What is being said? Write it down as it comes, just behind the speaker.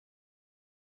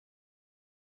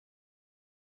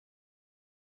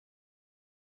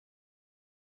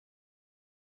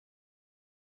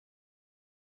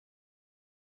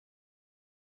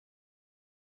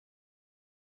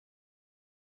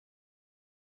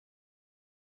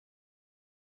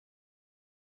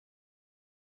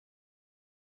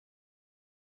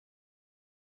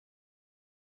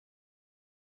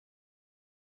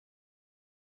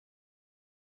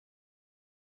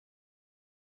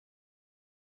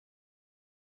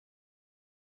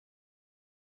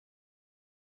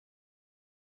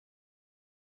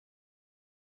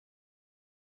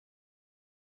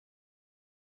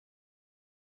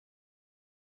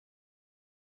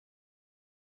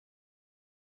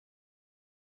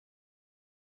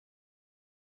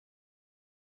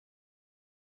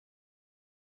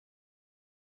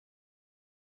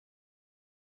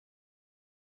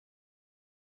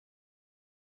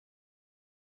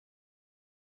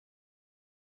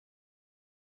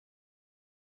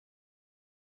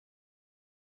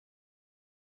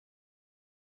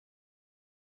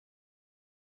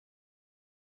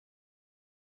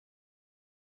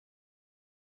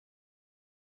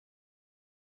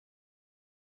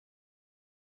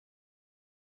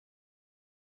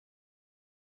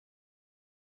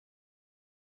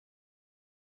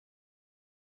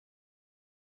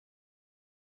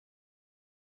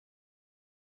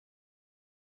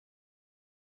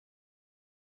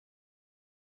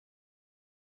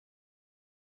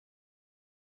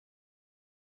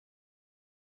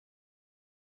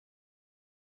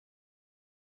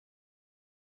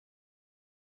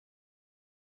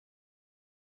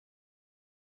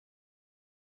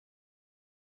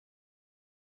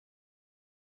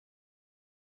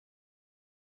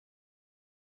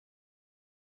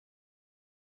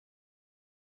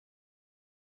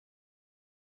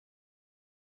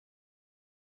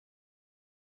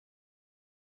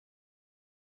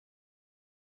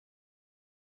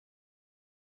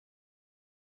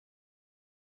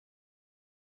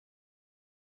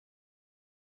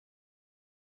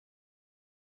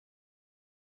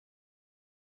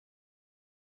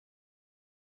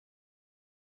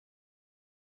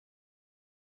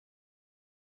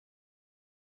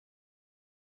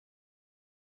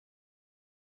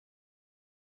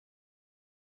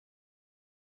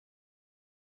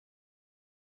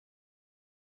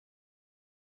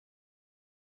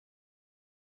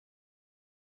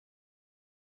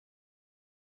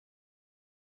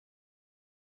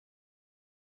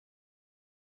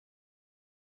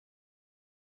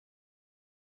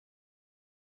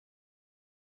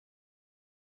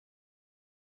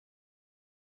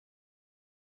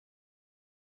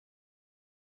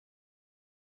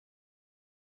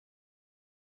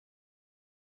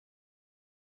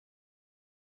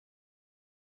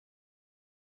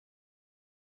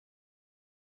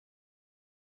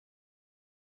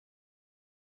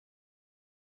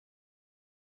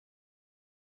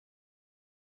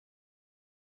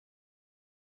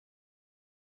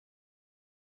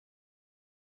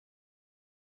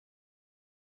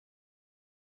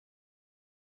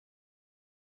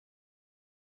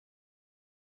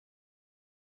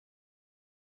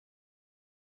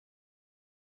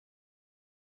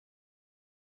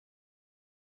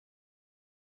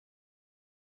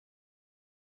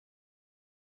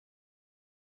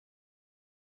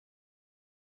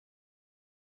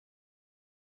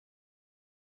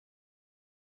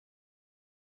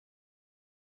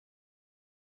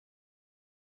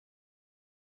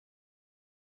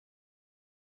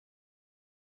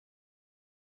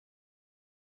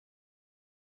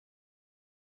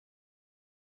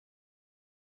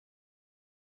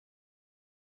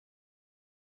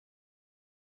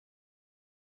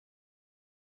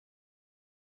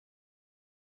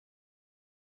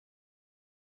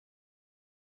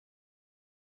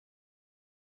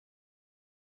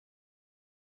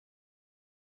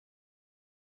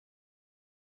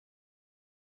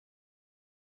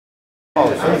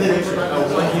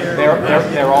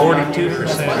They're all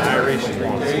 42% Irish and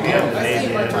Canadian.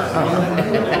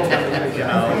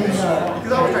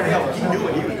 Because I was trying to help him. He knew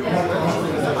what he was doing. I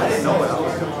didn't know what I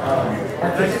was doing.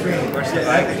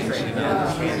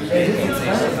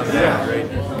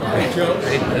 Hey Joe,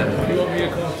 you want me to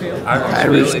call Tim? I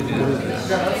really do.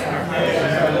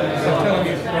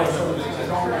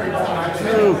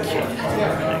 Okay.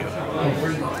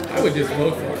 I would just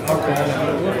vote for it. I'll call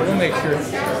him. We'll make sure.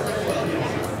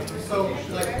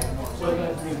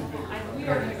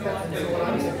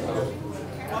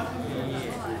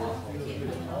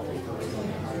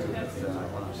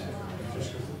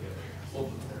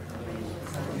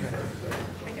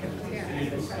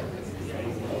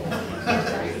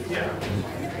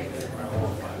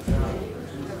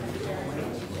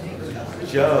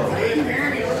 Joe,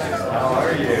 how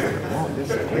are you?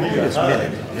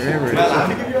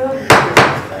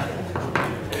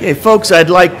 Okay, folks, I'd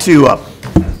like to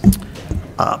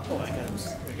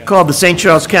call the St.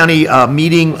 Charles County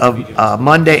meeting of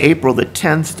Monday, April the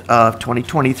 10th of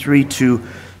 2023 to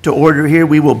order here.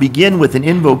 We will begin with an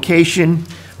invocation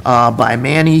by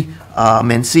Manny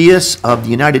Mencius of the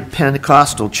United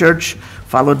Pentecostal Church,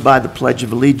 followed by the Pledge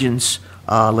of Allegiance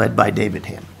led by David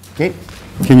Ham. Okay?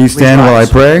 Can you stand while I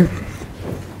pray?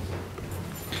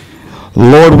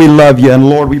 Lord, we love you, and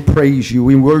Lord, we praise you.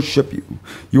 We worship you.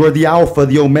 You are the Alpha,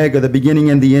 the Omega, the beginning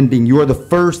and the ending. You are the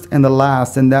first and the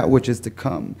last, and that which is to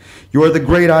come. You are the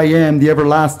great I am, the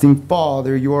everlasting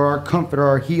Father. You are our comforter,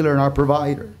 our healer, and our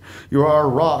provider. You are our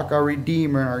rock, our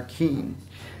redeemer, and our king.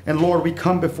 And Lord, we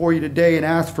come before you today and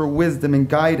ask for wisdom and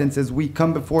guidance as we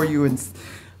come before you and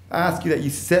ask you that you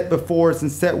set before us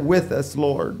and set with us,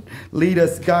 Lord. Lead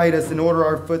us, guide us, and order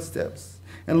our footsteps.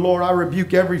 And Lord, I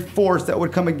rebuke every force that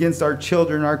would come against our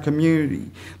children, our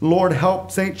community. Lord, help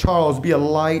St. Charles be a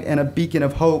light and a beacon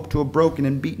of hope to a broken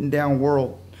and beaten down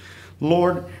world.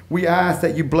 Lord, we ask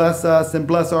that you bless us and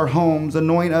bless our homes,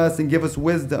 anoint us and give us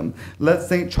wisdom. Let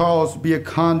St. Charles be a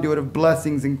conduit of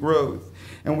blessings and growth.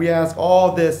 And we ask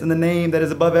all this in the name that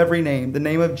is above every name, the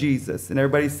name of Jesus. And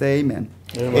everybody say amen.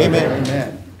 Amen. Amen.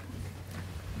 Amen.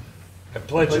 I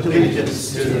pledge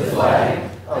allegiance to the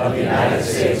flag of the United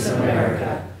States of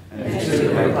America and to the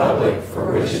republic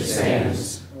for which it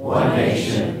stands, one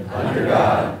nation, under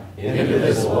God,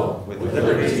 indivisible, with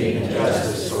liberty and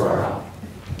justice for all.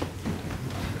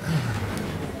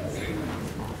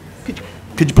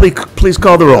 Could you please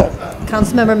call the roll?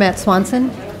 Councilmember Matt Swanson.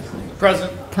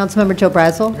 Present. Councilmember Joe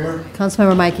Brazel. Here.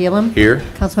 Councilmember Mike Elam. Here.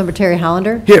 Councilmember Terry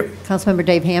Hollander. Here. Councilmember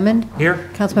Dave Hammond. Here.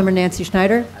 Councilmember Nancy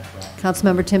Schneider.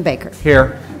 Councilmember Tim Baker.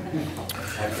 Here.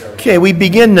 Okay, we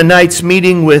begin tonight's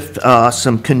meeting with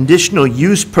some conditional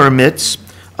use permits,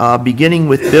 beginning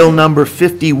with Bill number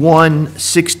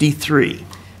 5163.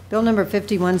 Bill number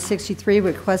 5163,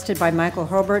 requested by Michael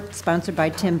Hurlbert, sponsored by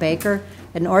Tim Baker,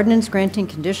 an ordinance granting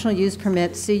conditional use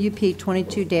permit CUP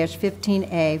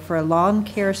 22-15A for a lawn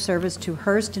care service to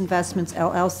Hearst Investments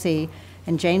LLC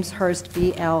and James Hearst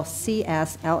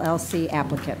BLCS LLC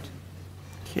applicant.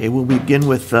 Okay, we'll begin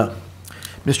with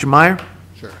Mr. Meyer.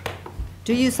 Sure.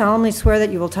 Do you solemnly swear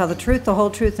that you will tell the truth, the whole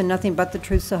truth, and nothing but the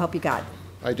truth, so help you God?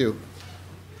 I do.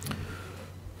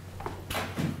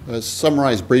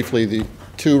 Summarize briefly the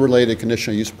two related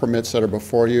conditional use permits that are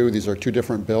before you. These are two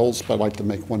different bills, but I'd like to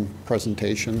make one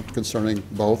presentation concerning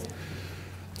both.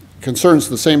 Concerns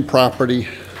the same property.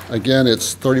 Again,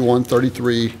 it's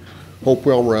 3133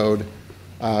 Hopewell Road.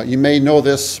 You may know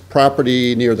this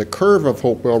property near the curve of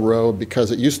Hopewell Road because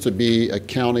it used to be a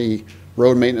county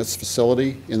road maintenance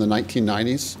facility in the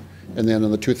 1990s, and then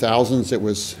in the 2000s it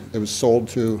was sold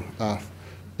to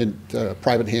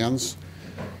private hands.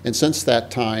 And since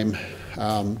that time,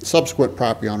 subsequent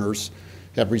property owners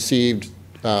have received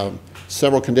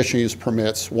several conditional use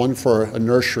permits, one for a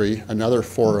nursery, another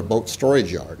for a boat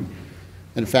storage yard.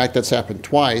 In fact, that's happened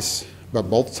twice, but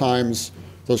both times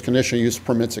those conditional use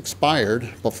permits expired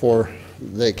before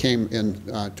they came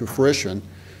to fruition.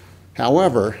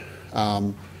 However,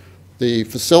 the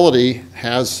facility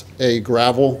has a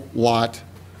gravel lot.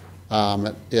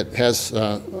 It has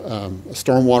a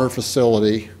stormwater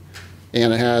facility,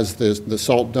 and it has the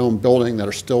salt dome building that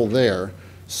are still there.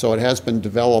 So it has been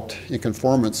developed in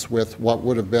conformance with what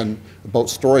would have been a boat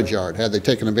storage yard had they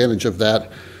taken advantage of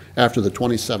that after the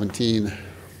 2017,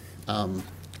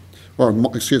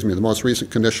 the most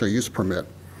recent conditional use permit.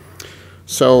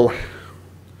 So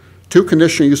 2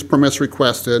 conditional use permits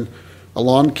requested. A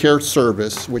lawn care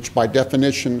service, which by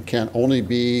definition can only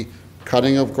be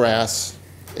cutting of grass,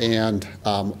 and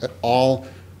all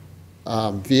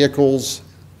vehicles,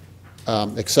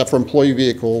 except for employee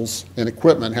vehicles and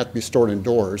equipment, have to be stored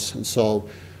indoors. And so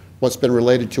What's been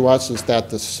related to us is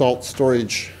that the salt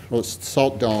storage, well,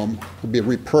 salt dome will be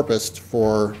repurposed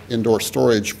for indoor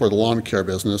storage for the lawn care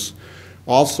business.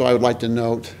 Also, I would like to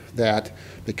note that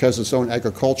because it's owned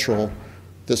agricultural,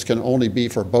 this can only be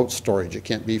for boat storage. It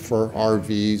can't be for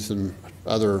RVs and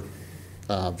other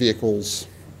vehicles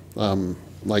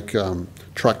like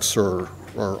trucks or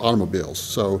automobiles.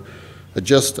 So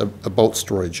just a boat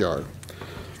storage yard.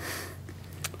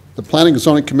 The Planning and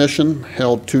Zoning Commission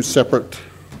held 2 separate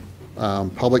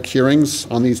public hearings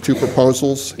on these 2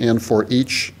 proposals, and for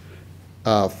each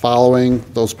following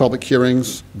those public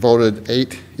hearings, voted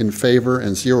 8 in favor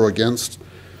and 0 against,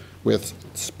 with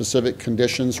specific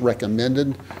conditions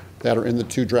recommended that are in the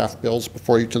 2 draft bills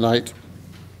before you tonight.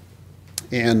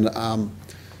 And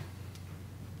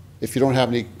if you don't have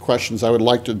any questions, I would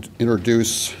like to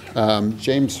introduce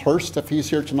James Hurst, if he's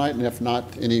here tonight, and if not,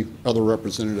 any other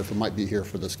representative who might be here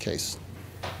for this case.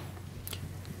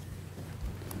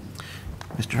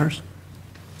 Mr. Hurst?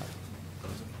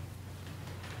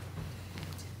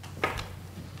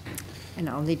 And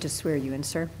I'll need to swear you in,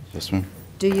 sir. Yes, ma'am.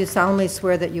 Do you solemnly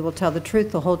swear that you will tell the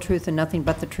truth, the whole truth, and nothing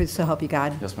but the truth, so help you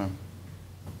God? Yes, ma'am.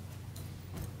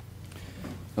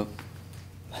 Oh.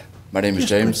 My name is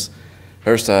James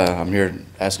Hurst. I'm here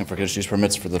asking for conditional use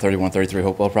permits for the 3133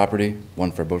 Hopewell property,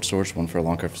 one for boat storage, one for a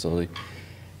lawn care facility.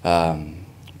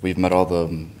 We've met all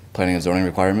the planning and zoning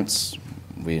requirements.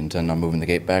 We intend on moving the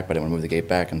gate back, but I didn't want to move the gate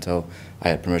back until I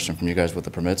had permission from you guys with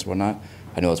the permits and whatnot.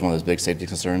 I know it's one of those big safety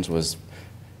concerns was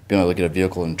being able to get a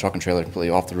vehicle and truck and trailer completely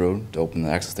off the road to open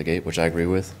and access the gate, which I agree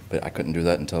with, but I couldn't do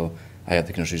that until I had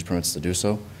the conditional use permits to do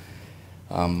so.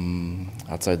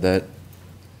 Outside that,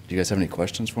 do you guys have any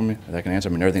questions for me that I can answer?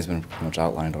 I mean, everything's been pretty much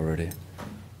outlined already.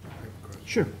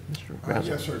 Sure, Mr. Grasso.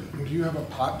 Yes, sir. Do you have a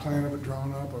plot plan of it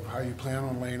drawn up of how you plan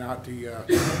on laying out the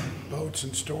boats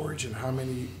and storage and how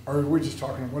many, or are we just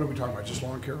talking, what are we talking about, just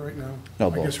lawn care right now?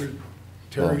 No, I guess both.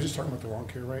 Terry, Both. you're just talking about the lawn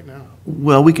care right now?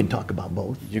 Well, we can talk about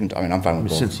both, You can, I mean, I'm fine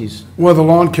with both. since he's, Well, the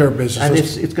lawn care business.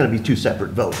 and it's going to be 2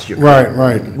 separate votes. You're Right,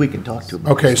 correct. right. We can talk to him.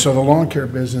 Okay, so the lawn care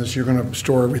business, you're gonna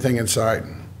store everything inside,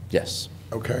 Yes.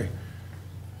 okay?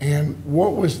 And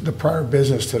what was the prior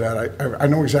business to that? I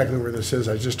know exactly where this is,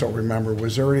 I just don't remember.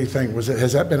 Was there anything,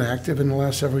 has that been active in the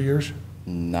last several years?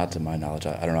 Not to my knowledge.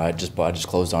 I don't know. I just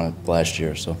closed on it last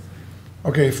year, so.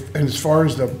 Okay, and as far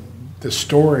as the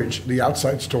storage, the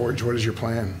outside storage, what is your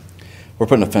plan? We're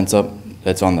putting a fence up.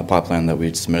 It's on the plot plan that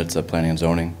we submitted to planning and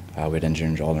zoning. We had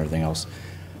engineering draw and everything else.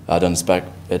 Done spec.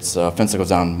 It's a fence that goes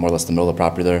down more or less the middle of the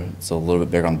property there. It's a little bit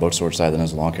bigger on the boat storage side than it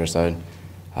is the lawn care side.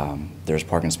 There's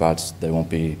parking spots. They'll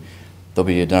be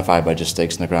identified by just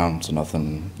stakes in the ground, so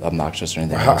nothing obnoxious or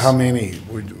anything else. How many?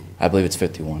 I believe it's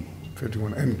 51.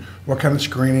 51. And what kind of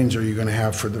screenings are you going to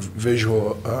have for the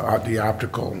visual, the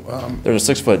optical? There's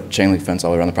a 6-foot chain link fence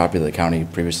all around the property that the county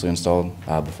previously installed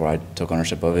before I took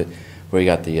ownership of it, where you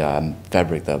got the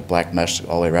fabric, the black mesh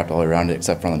all the way wrapped all the way around it,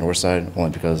 except for on the north side,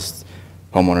 only because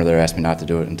homeowner there asked me not to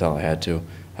do it until I had to,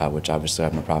 which obviously I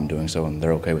have no problem doing so, and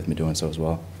they're okay with me doing so as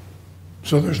well.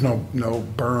 So there's no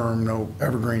berm, no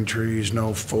evergreen trees,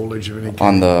 no foliage of any kind?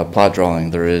 On the plot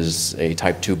drawing, there is a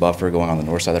type 2 buffer going on the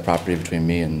north side of the property between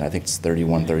me and I think it's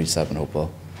 3137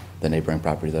 Hopewell, the neighboring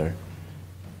property there.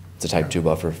 It's a type 2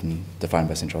 buffer defined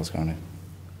by St. Charles County.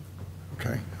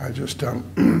 Okay, I just,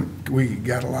 we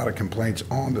got a lot of complaints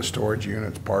on the storage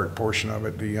units portion of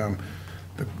it,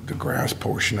 the grass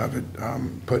portion of it,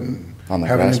 On the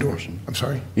having grass indoor- portion? I'm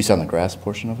sorry? You said on the grass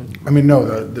portion of it? I mean,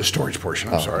 no, the storage portion,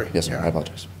 I'm Oh, sorry. yes, sir, Yeah. I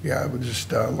apologize. Yeah, it was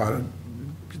just a lot of,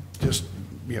 just,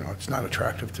 it's not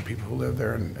attractive to people who live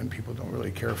there, and people don't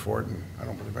really care for it, and I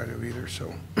don't believe I do either,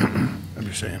 so, I'm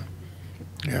just saying,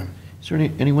 yeah. Is there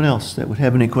anyone else that would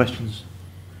have any questions?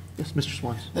 Yes, Mr.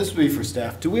 Swanson. This would be for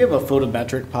staff. Do we have a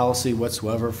photometric policy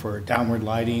whatsoever for downward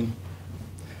lighting?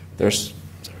 There's,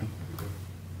 sorry.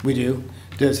 We do.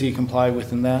 Does he comply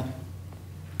within that?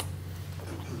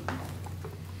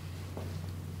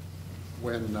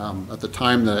 When, at the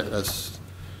time that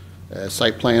a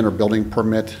site plan or building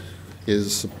permit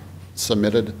is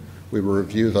submitted, we will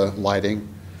review the lighting.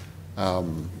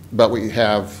 But we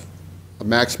have a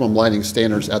maximum lighting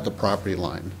standards at the property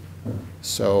line.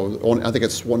 So I think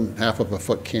it's 1/2 of a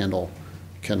foot candle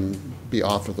can be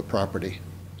off of the property,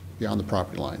 beyond the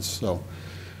property lines. So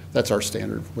that's our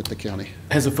standard with the county.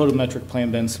 Has a photometric plan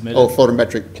been submitted? Oh,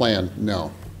 photometric plan,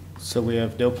 no. So we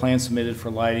have no plan submitted for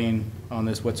lighting on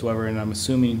this whatsoever, and I'm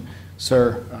assuming,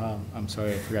 sir, I'm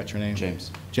sorry, I forgot your name.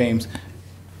 James. James,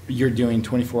 you're doing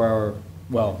 24-hour,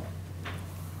 well,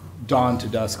 dawn to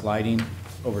dusk lighting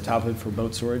over top of it for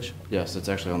boat storage? Yes, it's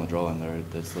actually on the drawing there.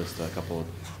 It's listed a couple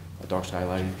of dark sky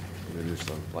lighting, reduce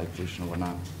the light pollution and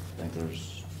whatnot. I think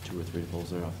there's 2 or 3 poles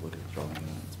there. I'll have to look at the drawing.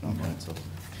 It's been on it, so.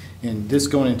 And this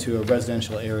going into a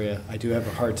residential area, I do have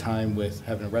a hard time with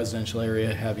having a residential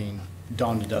area, having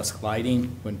dawn to dusk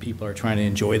lighting when people are trying to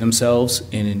enjoy themselves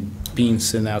and in being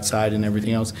sitting outside and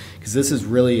everything else. Because this is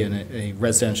really in a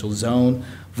residential zone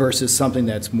versus something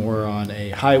that's more on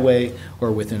a highway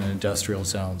or within an industrial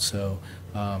zone. So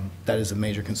that is a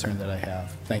major concern that I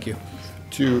have. Thank you.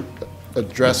 To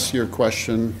address your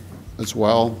question as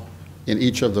well, in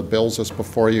each of the bills that's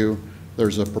before you,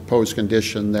 there's a proposed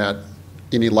condition that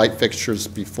any light fixtures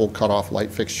be full cutoff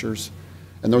light fixtures.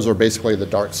 And those are basically the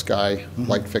dark sky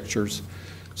light fixtures.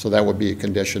 So that would be a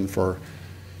condition for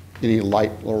any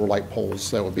lower light poles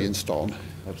that would be installed.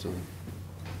 Absolutely.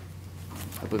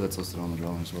 I believe that's listed on the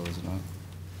drawing as well, is it not?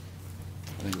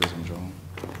 I think it is on the drawing.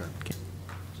 Okay.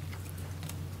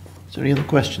 Is there any other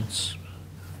questions?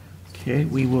 Okay,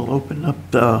 we will open up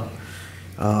the,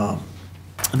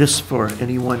 this for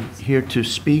anyone here to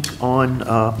speak on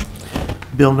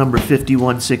Bill number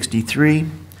 5163.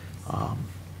 Come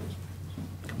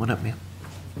on up, ma'am.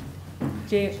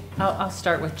 I'll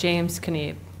start with James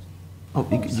Kniep. Oh,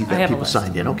 you I got have a people list.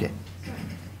 signed in, okay.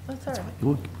 That's all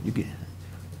right.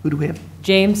 Who do we have?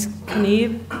 James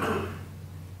Kniep.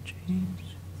 James.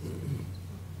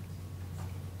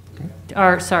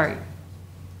 Or, sorry.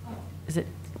 Is it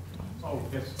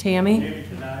Tammy?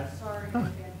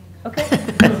 Okay.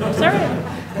 Sorry.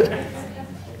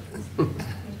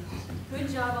 Good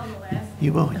job on the last.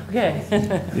 You won't. Okay.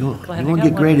 You won't, Glad you I won't got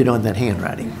get one. graded on that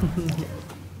handwriting.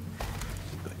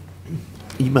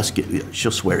 You must get,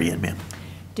 she'll swear you in, ma'am.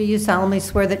 Do you solemnly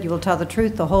swear that you will tell the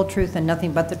truth, the whole truth, and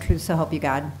nothing but the truth, so help you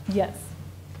God? Yes.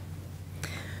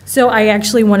 So I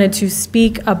actually wanted to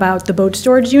speak about the boat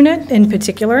storage unit in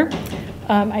particular.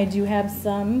 I do have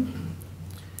some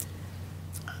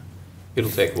It'll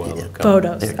take a while to come.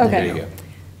 photos. There Okay. you go.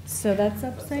 So that's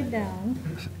upside down.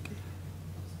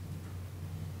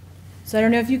 So I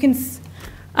don't know if you can,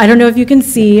 I don't know if you can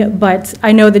see, but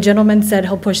I know the gentleman said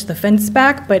he'll push the fence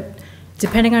back, but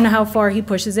depending on how far he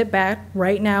pushes it back,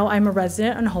 right now I'm a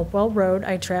resident on Hopewell Road.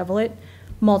 I travel it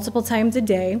multiple times a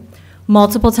day.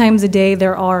 Multiple times a day,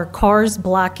 there are cars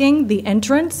blocking the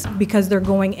entrance because they're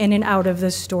going in and out of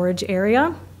this storage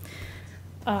area.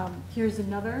 Here's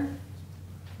another.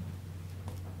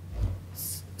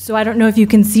 So I don't know if you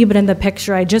can see, but in the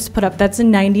picture I just put up, that's a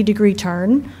 90-degree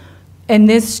turn. And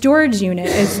this storage unit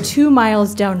is 2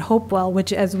 miles down Hopewell,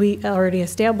 which, as we already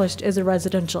established, is a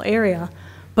residential area.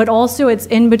 But also it's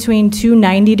in between 2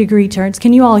 90-degree turns.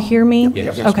 Can you all hear me?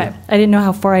 Yes. Okay. I didn't know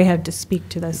how far I had to speak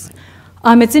to this.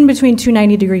 It's in between 2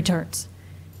 90-degree turns.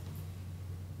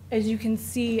 As you can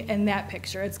see in that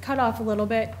picture, it's cut off a little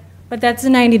bit, but that's a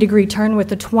 90-degree turn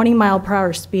with a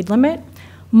 20-mile-per-hour speed limit.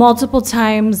 Multiple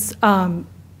times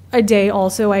a day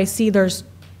also I see there's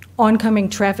oncoming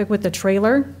traffic with the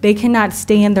trailer. They cannot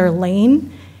stay in their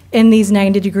lane in these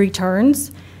 90-degree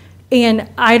turns. And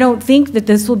I don't think that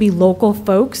this will be local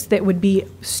folks that would be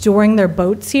storing their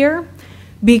boats here,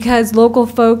 because local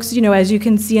folks, you know, as you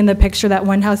can see in the picture, that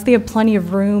one house, they have plenty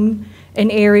of room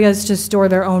and areas to store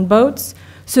their own boats.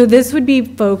 So this would be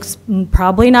folks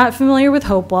probably not familiar with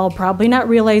Hopewell, probably not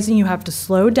realizing you have to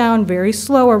slow down very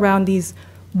slow around these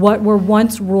what were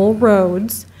once rural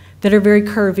roads that are very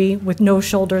curvy with no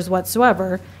shoulders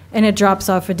whatsoever, and it drops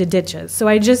off into ditches. So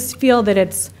I just feel that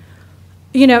it's,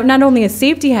 you know, not only a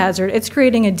safety hazard, it's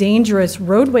creating a dangerous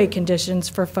roadway conditions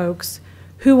for folks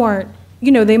who aren't,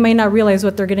 you know, they may not realize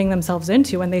what they're getting themselves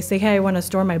into when they say, hey, I want to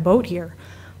store my boat here.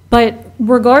 But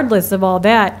regardless of all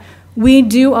that, we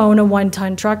do own a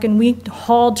 1-ton truck and we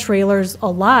haul trailers a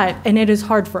lot, and it is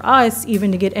hard for us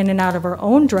even to get in and out of our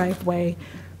own driveway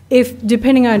if,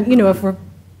 depending on, you know, if we're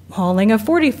hauling a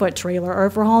 40-foot trailer or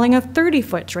if we're hauling a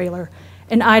 30-foot trailer.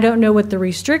 And I don't know what the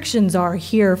restrictions are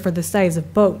here for the size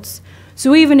of boats.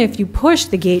 So even if you push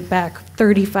the gate back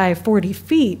 35, 40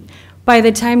 feet, by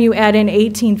the time you add in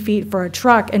 18 feet for a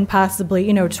truck and possibly,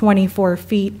 you know, 24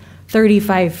 feet,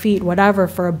 35 feet, whatever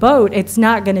for a boat, it's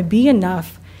not going to be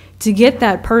enough to get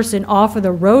that person off of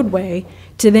the roadway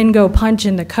to then go punch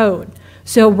in the code.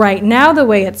 So right now, the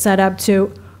way it's set up,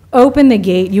 to open the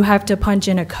gate, you have to punch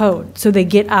in a code. So they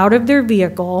get out of their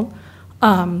vehicle,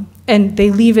 and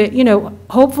they leave it, you know,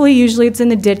 hopefully usually it's in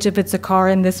the ditch if it's a car.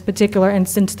 In this particular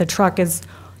instance, the truck is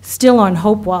still on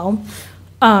Hopewell.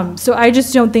 So I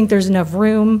just don't think there's enough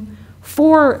room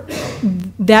for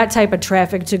that type of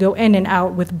traffic to go in and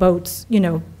out with boats, you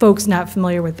know, folks not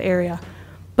familiar with the area.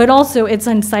 But also it's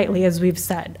unsightly, as we've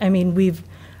said. I mean,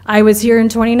 I was here in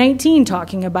 2019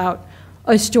 talking about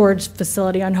a storage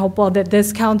facility on Hopewell that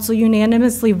this council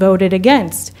unanimously voted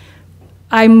against.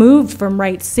 I moved from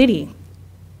Wright City,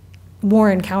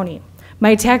 Warren County.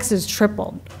 my taxes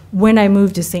tripled when I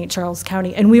moved to St. Charles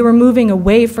County. And we were moving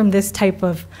away from this type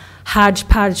of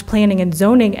hodgepodge planning and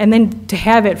zoning, and then to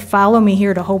have it follow me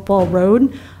here to Hopewell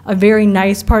Road, a very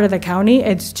nice part of the county,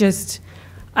 it's just,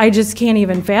 I just can't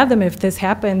even fathom if this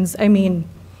happens. I mean,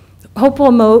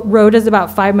 Hopewell Road is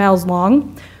about 5 miles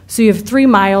long, so you have 3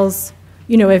 miles,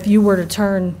 you know, if you were to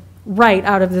turn right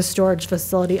out of the storage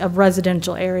facility of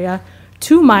residential area,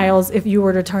 2 miles if you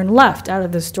were to turn left out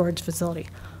of the storage facility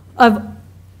of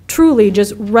truly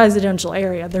just residential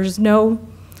area. There's no,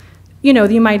 you know,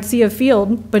 you might see a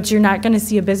field, but you're not going to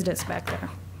see a business back there.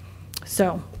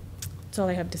 So that's all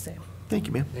I have to say. Thank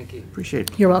you, ma'am. Thank you. Appreciate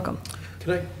it. You're welcome.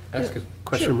 Can I ask a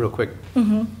question real quick?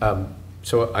 Mm-hmm.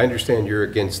 So I understand you're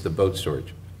against the boat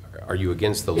storage. Are you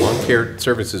against the lawn care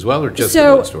service as well, or just the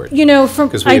boat storage? So, you know, from.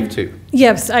 Because we have two.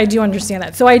 Yes, I do understand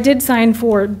that. So I did sign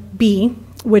for B,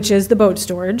 which is the boat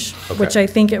storage, which I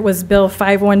think it was Bill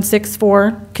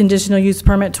 5164, Conditional Use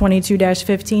Permit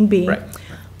 22-15B. Right.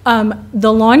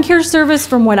 The lawn care service,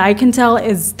 from what I can tell,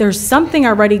 is there's something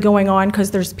already going on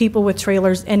because there's people with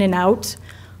trailers in and out.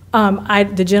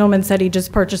 The gentleman said he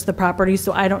just purchased the property,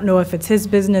 so I don't know if it's his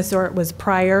business or it was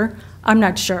prior. I'm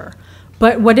not sure.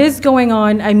 But what is going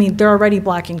on, I mean, they're already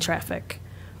blocking traffic.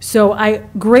 So I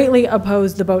greatly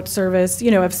oppose the boat service. You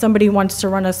know, if somebody wants to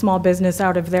run a small business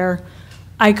out of there,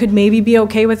 I could maybe be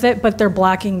okay with it, but they're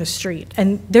blocking the street.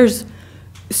 And there's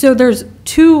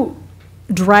 2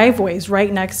 driveways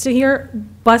right next to here.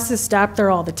 Buses stop there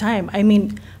all the time. I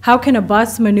mean, how can a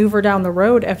bus maneuver down the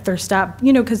road if they're stopped,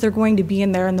 you know, because they're going to be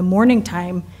in there in the morning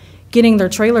time getting their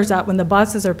trailers out when the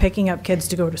buses are picking up kids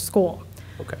to go to school.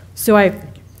 Okay. So I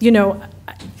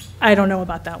don't know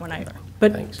about that one either,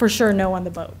 but for sure, no on the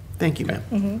boat. Thank you, ma'am.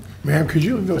 Mm-hmm. Ma'am, could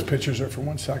you leave those pictures there for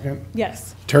 1 second?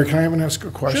 Yes. Terry, can I even ask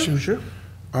a question? Sure.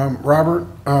 Robert,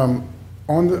 on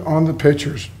the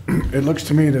pictures, it looks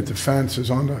to me that the fence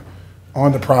is on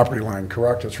the property line,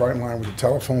 correct? It's right in line with the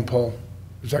telephone pole.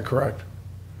 Is that correct?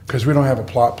 Because we don't have a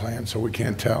plot plan, so we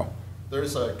can't tell.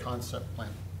 There's a concept plan.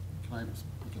 Can I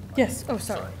speak in the mic? Yes. Oh,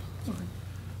 sorry.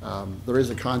 There is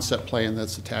a concept plan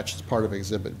that's attached as part of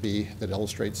Exhibit B that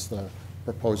illustrates the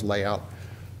proposed layout.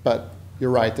 But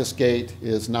you're right, this gate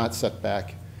is not set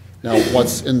back. Now,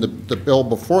 what's in the bill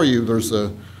before you, there's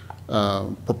a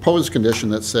proposed condition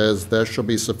that says there shall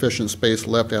be sufficient space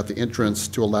left at the entrance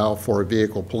to allow for a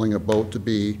vehicle pulling a boat to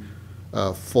be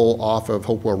full off of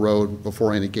Hopewell Road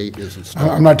before any gate is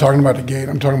installed. I'm not talking about the gate,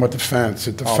 I'm talking about the fence.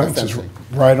 The fence is fencing.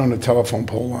 right on the telephone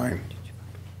pole line.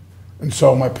 And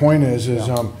so my point is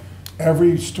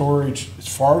every storage, as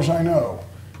far as I know,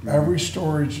 every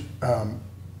storage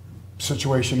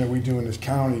situation that we do in this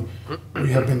county,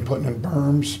 we have been putting in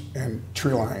berms and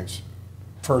tree lines,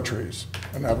 fir trees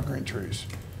and evergreen trees.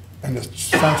 And the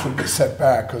fence would be set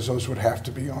back because those would have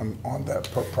to be on that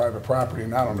private property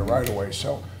and not on the right of way.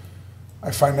 So I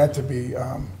find that to be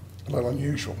a little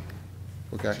unusual.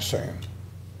 Okay. Just saying.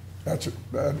 That's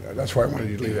why I wanted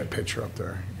you to leave that picture up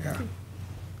there. Yeah.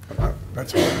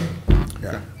 That's all.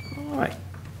 Yeah. All right.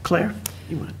 Claire,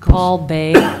 you want to call? Paul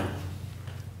Bay.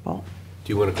 Paul?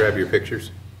 Do you want to grab your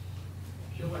pictures?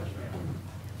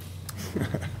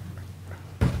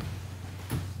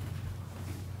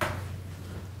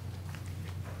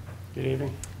 Good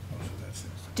evening.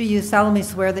 Do you solemnly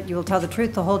swear that you will tell the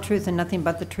truth, the whole truth, and nothing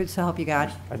but the truth, so help you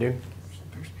God? I do.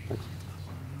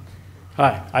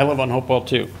 Hi, I live on Hopewell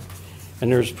too,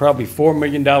 and there's probably $4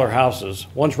 million houses.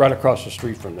 One's right across the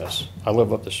street from this. I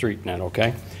live up the street now,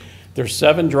 okay? There's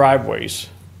 7 driveways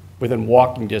within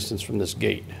walking distance from this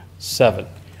gate, 7,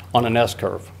 on an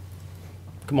S-curve.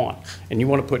 Come on. And you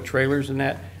want to put trailers in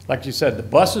that? Like you said, the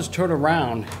buses turn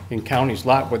around in County's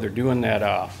lot where they're doing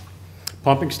that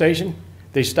pumping station.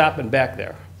 They stop in back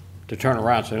there to turn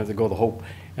around, so they have to go to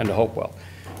Hopewell.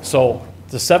 So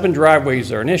the 7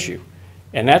 driveways are an issue.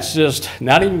 And that's just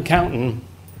not even counting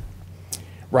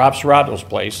Rob Serrato's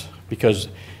place, because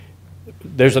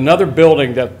there's another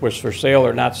building that was for sale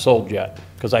or not sold yet.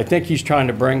 Because I think he's trying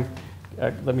to bring,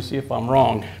 let me see if I'm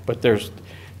wrong, but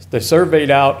they surveyed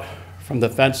out from the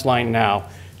fence line now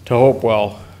to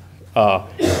Hopewell,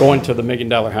 going to the $1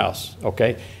 million house,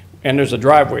 okay? And there's a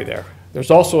driveway there.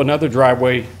 There's also another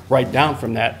driveway right down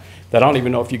from that I don't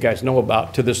even know if you guys know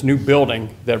about, to this new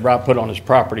building that Rob put on his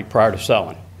property prior to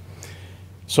selling.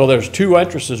 So there's 2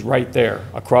 entrances right there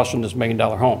across from this $1 million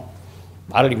home.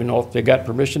 I don't even know if they got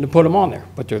permission to put them on there,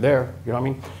 but they're there, you know what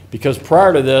I mean? Because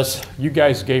prior to this, you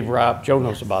guys gave Rob, Joe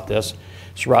knows about this,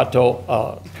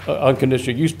 Serrato,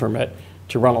 unconditional use permit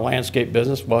to run a landscape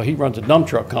business. Well, he runs a dump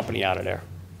truck company out of there,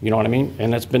 you know what I mean?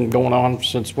 And that's been going on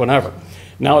since whenever.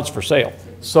 Now it's for sale.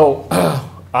 So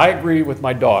I agree with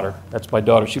my daughter. That's my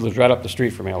daughter. She lives right up the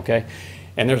street from me, okay?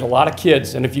 And there's a lot of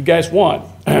kids, and if you guys want,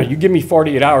 you give me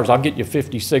 48 hours, I'll get you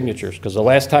 50 signatures, because the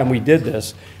last time we did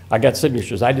this, I got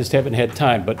signatures. I just haven't had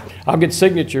time, but I'll get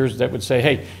signatures that would say,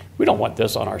 hey, we don't want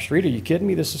this on our street. Are you kidding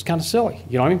me? This is kind of silly,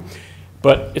 you know what I mean?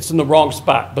 But it's in the wrong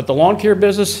spot. But the lawn care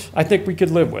business, I think we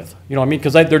could live with, you know what I mean?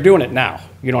 Because they're doing it now,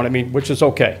 you know what I mean, which is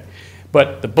okay.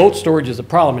 But the boat storage is a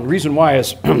problem, and the reason why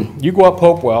is you go up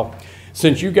Hopewell,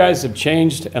 since you guys have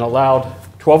changed and allowed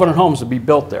 1,200 homes to be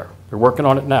built there, they're working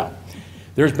on it now.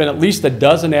 There's been at least a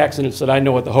dozen accidents that I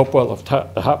know at the Hopewell,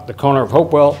 the corner of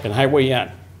Hopewell and Highway N.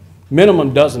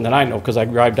 Minimum dozen that I know because I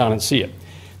drive down and see it.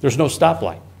 There's no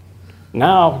stoplight.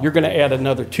 Now you're going to add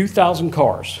another 2,000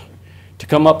 cars to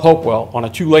come up Hopewell on a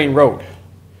 2-lane road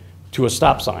to a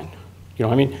stop sign. You know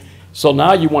what I mean? So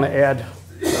now you want to add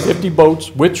 50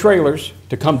 boats with trailers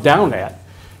to come down that.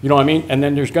 You know what I mean? And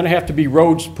then there's going to have to be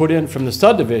roads put in from the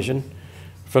subdivision,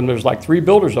 there's like 3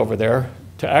 builders over there,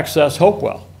 to access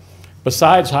Hopewell,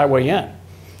 besides Highway N.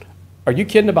 Are you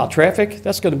kidding about traffic?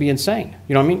 That's going to be insane.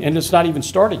 You know what I mean? And it's not even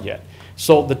started yet.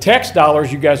 So the tax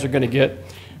dollars you guys are going to get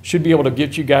should be able to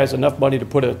get you guys enough money to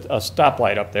put a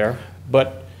stoplight up there.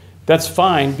 But that's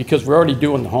fine because we're already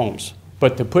doing the homes.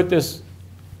 But to put this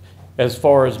as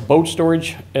far as boat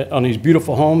storage on these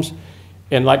beautiful homes,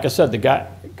 and like I said, the guy,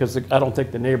 because I don't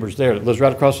think the neighbor's there that lives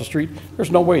right across the street,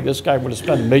 there's no way this guy would have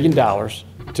spent $1 million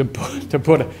to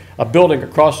put a building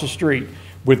across the street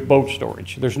with boat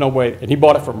storage. There's no way, and he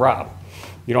bought it from Rob.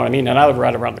 You know what I mean? And I live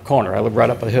right around the corner. I live right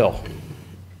up a hill.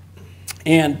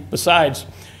 And besides,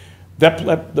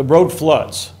 the road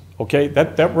floods, okay?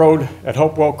 That road at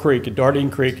Hopewell Creek, at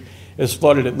Dardine Creek, is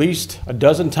flooded at least a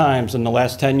dozen times in the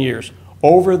last 10 years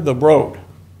over the road,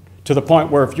 to the point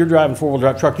where if you're driving a 4-wheel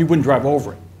drive truck, you wouldn't drive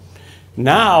over it.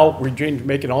 Now we're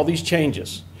making all these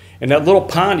changes. And that little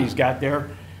pond he's got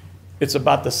there, it's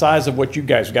about the size of what you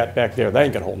guys got back there. That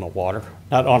ain't gonna hold no water,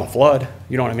 not on a flood,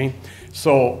 you know what I mean?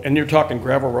 So, and you're talking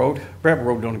gravel road. Gravel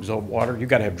road don't absorb water. You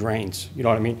gotta have drains, you know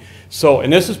what I mean? So,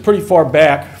 and this is pretty far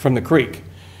back from the creek.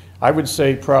 I would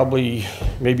say probably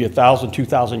maybe 1,000,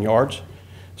 2,000 yards.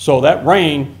 So that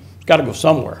rain got to go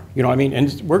somewhere, you know what I mean?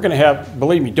 And we're going to have,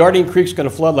 believe me, Dardine Creek's going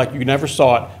to flood like you never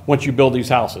saw it once you build these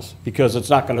houses, because it's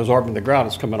not going to absorb in the ground,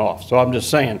 it's coming off. So I'm just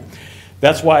saying,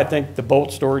 that's why I think the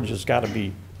boat storage has got to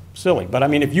be silly. But I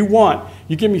mean, if you want,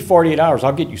 you give me 48 hours,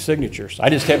 I'll get you signatures. I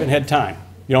just haven't had time.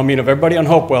 You know what I mean? Of everybody on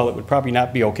Hopewell, it would probably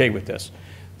not be okay with this.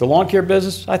 The lawn care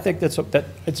business, I think that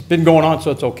it's been going on, so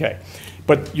it's okay.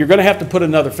 But you're going to have to put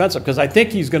another fence up, because I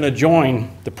think he's going to join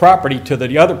the property to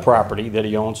the other property that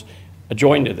he owns,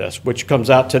 adjoined to this, which comes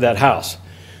out to that house.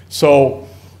 So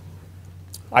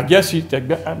I guess,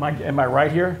 am I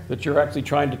right here, that you're actually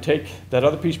trying to take that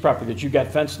other piece of property that you got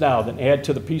fenced now, then add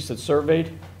to the piece that's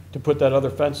surveyed to put that other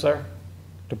fence there,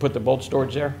 to put the boat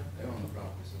storage there? They own the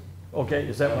property, so. Okay,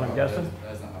 is that what I'm guessing?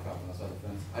 That's not my property, that's not the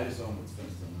fence. I just own what's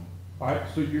fenced in now. All right,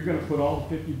 so you're going to put all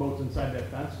 50 boats inside that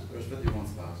fence? There's 51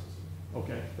 spots.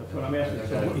 Okay, that's what I'm asking.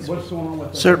 So what's going on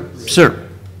with that? Sir.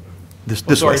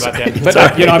 Sorry about that.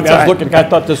 But, you know, I was looking, I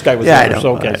thought this guy was there,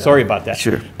 so, okay, sorry about that.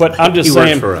 Sure. But I'm just He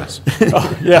saying. works for us.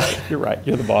 Oh, yeah, you're right,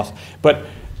 you're the boss. But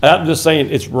I'm just saying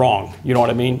it's wrong, you know what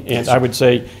I mean? And I would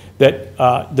say that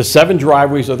the 7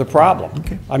 driveways are the problem.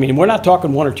 Okay. I mean, we're not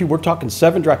talking 1 or 2, we're talking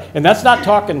 7 driveways. And that's not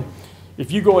talking,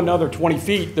 if you go another 20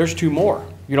 feet, there's 2 more,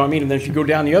 you know what I mean? And then if you go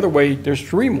down the other way, there's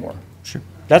 3 more. Sure.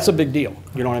 That's a big deal,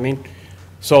 you know what I mean?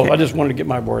 So I just wanted to get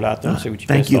my word out there and see what you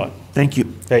guys thought. Thank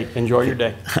you. Hey, enjoy your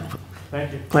day.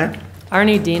 Thank you. Claire?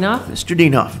 Arnie Dinoff. Mr.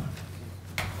 Dinoff.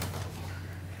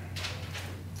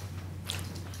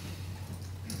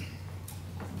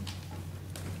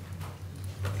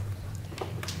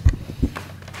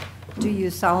 Do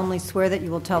you solemnly swear that you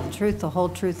will tell the truth, the whole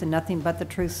truth, and nothing but the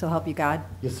truth, so help you God?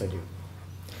 Yes, I do.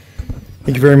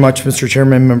 Thank you very much, Mr.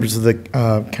 Chairman, members of the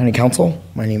County Council.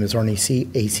 My name is Arnie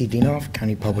A.C. Dinoff,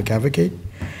 County Public Advocate.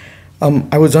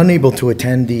 I was unable to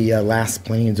attend the last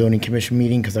Planning and Zoning Commission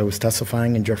meeting because I was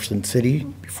testifying in Jefferson City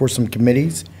before some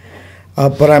committees.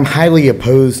 But I'm highly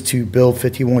opposed to Bill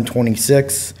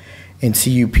 5126 and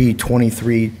CUP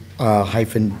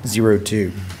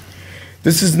 23-02.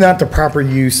 This is not the proper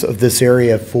use of this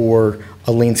area for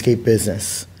a landscape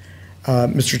business.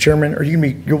 Mr. Chairman,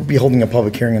 you'll be holding a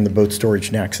public hearing on the boat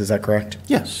storage next, is that correct?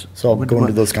 Yes. So I'll go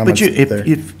into those comments But there.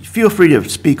 if feel free to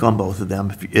speak on both of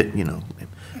them, you know.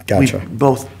 Gotcha.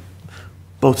 Both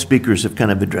speakers have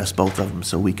kind of addressed both of them,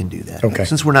 so we can do that. Okay.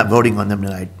 Since we're not voting on them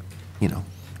tonight, you know.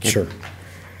 Sure.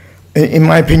 In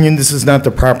my opinion, this is not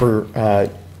the proper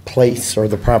place or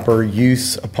the proper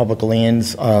use of public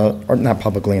lands, or not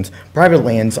public lands, private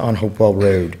lands on Hopewell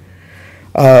Road.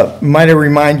 Might I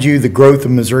remind you, the growth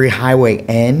of Missouri Highway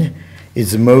N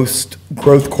is the most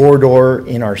growth corridor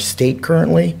in our state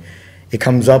currently. It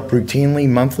comes up routinely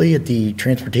monthly at the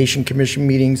Transportation Commission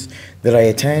meetings that I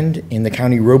attend, in the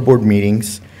County Road Board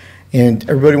meetings. And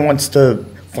everybody wants to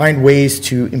find ways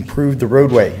to improve the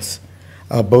roadways,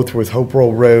 both with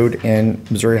Hopewell Road and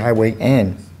Missouri Highway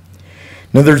N.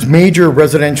 Now, there's major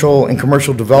residential and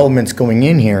commercial developments going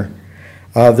in here.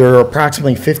 There are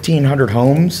approximately 1,500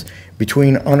 homes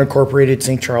between unincorporated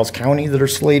St. Charles County that are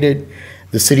slated.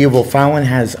 The city of O'Fallon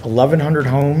has 1,100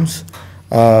 homes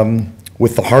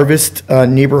with the Harvest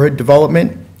neighborhood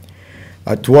development.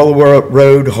 Dwell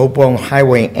Road, Hopewell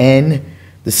Highway N,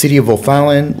 the city of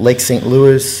O'Fallon, Lake St.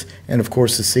 Louis, and of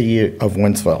course the city of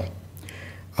Wentzville.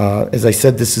 As I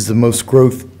said, this is the most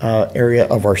growth area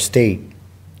of our state.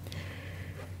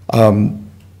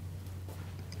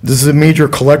 This is a major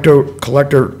collector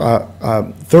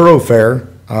thoroughfare,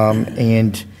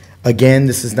 and again,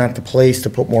 this is not the place to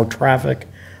put more traffic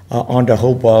onto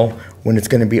Hopewell when it's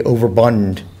going to be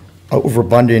overabundant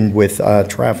with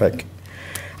traffic.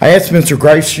 I asked Mr.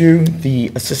 Greifschuh,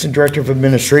 the Assistant Director of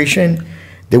Administration,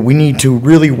 that we need to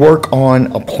really work on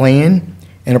a plan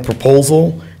and a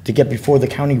proposal to get before the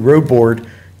County Road Board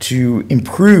to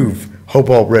improve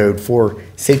Hopewell Road for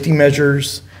safety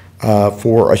measures,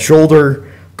 for a shoulder,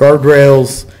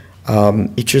 guardrails.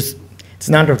 It's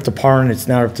not up to par, and it's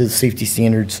not up to the safety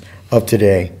standards of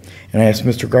today. And I asked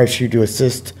Mr. Greifschuh to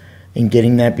assist in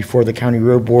getting that before the County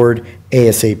Road Board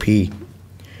ASAP.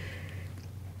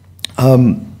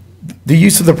 The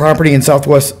use of the property in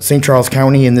southwest St. Charles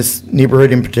County, in this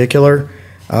neighborhood in particular,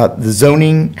 the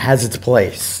zoning has its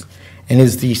place. And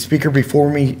as the speaker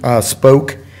before me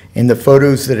spoke, in the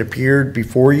photos that appeared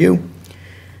before you,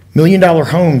 $1 million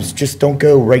homes just don't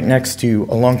go right next to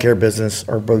a lawn care business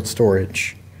or boat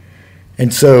storage.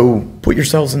 And so put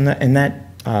yourselves in that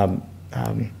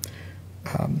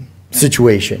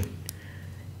situation.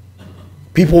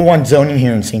 People want zoning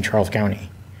here in St. Charles County.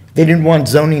 If they didn't want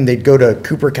zoning, they'd go to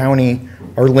Cooper County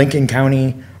or Lincoln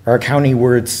County, or a county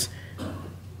where it's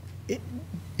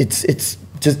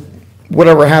just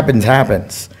whatever happens,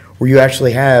 happens, where you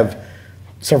actually have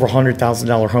several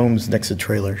 $100,000 homes next to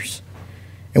trailers.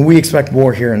 And we expect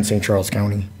more here in St. Charles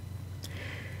County.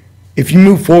 If you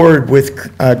move forward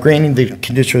with granting the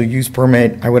conditional use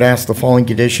permit, I would ask the following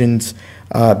conditions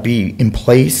be in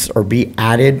place or be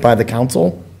added by the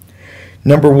council.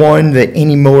 Number one, that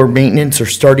any mower maintenance or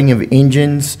starting of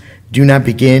engines do not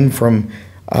begin from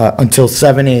until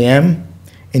 7 a.m.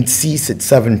 and cease at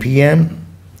 7 p.m.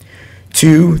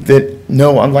 Two, that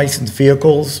no unlicensed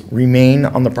vehicles remain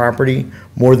on the property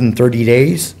more than 30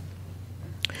 days.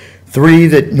 Three,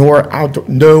 that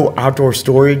no outdoor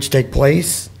storage take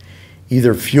place,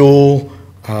 either fuel,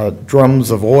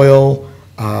 drums of oil,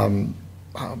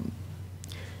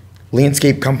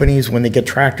 landscape companies, when they get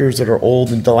tractors that are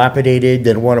old and dilapidated,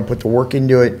 they don't want to put the work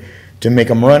into it to make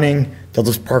them running, they'll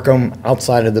just park them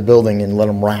outside of the building and let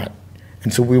them rot.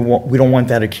 And so we don't want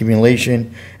that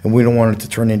accumulation, and we don't want it to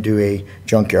turn into a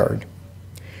junkyard.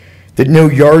 That no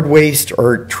yard waste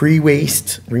or tree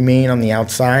waste remain on the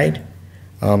outside.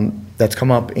 That's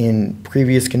come up in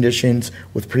previous conditions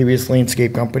with previous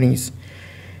landscape companies.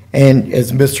 And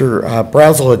as Mr.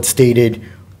 Brazel had stated,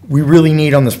 we really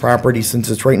need on this property, since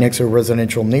it's right next to a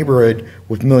residential neighborhood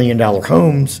with $1 million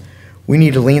homes, we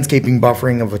need a landscaping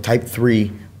buffering of a type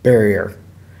 3 barrier.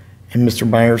 And Mr.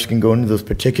 Myers can go into those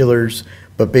particulars,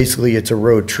 but basically it's a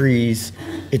row of trees,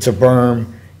 it's a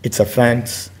berm, it's a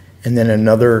fence, and then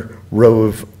another row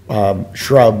of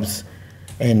shrubs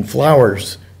and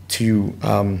flowers to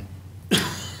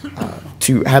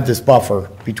have this buffer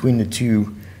between the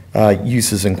two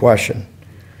uses in question.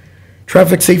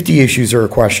 Traffic safety issues are a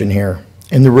question here.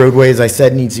 And the roadway, as I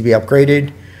said, needs to be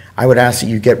upgraded. I would ask that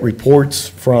you get reports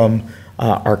from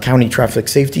our county traffic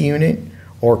safety unit,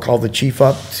 or call the chief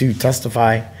up to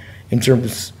testify in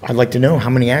terms, I'd like to know how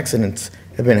many accidents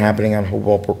have been happening on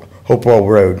Hopewell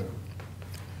Road.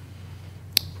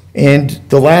 And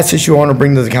the last issue I want to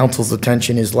bring to the council's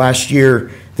attention is last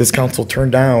year, this council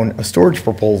turned down a storage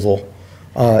proposal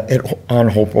on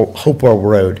Hopewell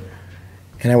Road.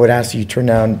 And I would ask that you turn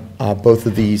down both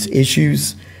of these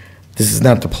issues. This is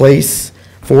not the place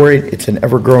for it. It's an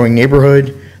ever-growing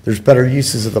neighborhood. There's better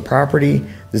uses of the property.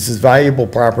 This is valuable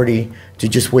property to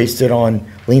just waste it on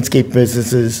landscape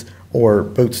businesses or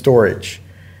boat storage.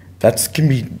 That can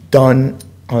be done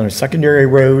on a secondary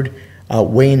road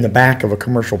way in the back of a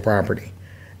commercial property,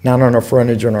 not on our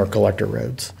frontage on our collector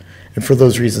roads. And for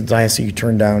those reasons, I ask that you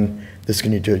turn down this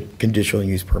conditional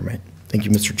use permit. Thank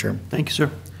you, Mr. Chairman. Thank you, sir.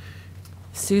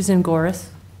 Susan Goris.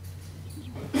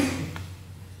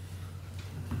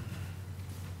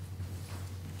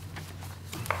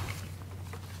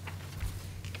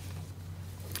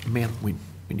 Ma'am, we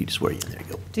need to swear you in. There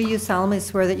you go. Do you solemnly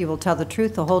swear that you will tell the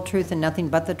truth, the whole truth, and nothing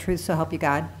but the truth, so help you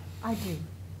God? I do.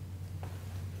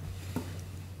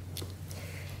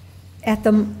 At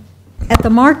the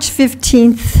March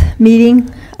 15th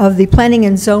meeting of the Planning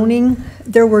and Zoning,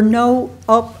 there were no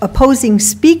opposing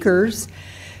speakers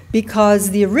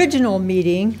because the original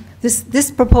meeting,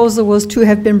 this proposal was to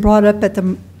have been brought up at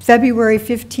the February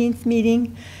 15th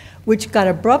meeting, which got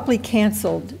abruptly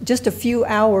canceled just a few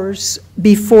hours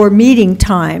before meeting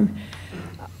time.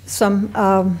 Some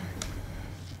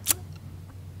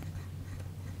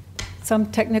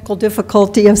technical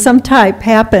difficulty of some type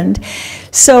happened.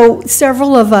 So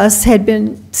several of us had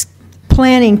been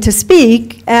planning to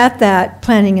speak at that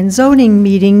Planning and Zoning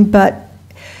meeting, but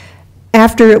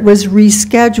after it was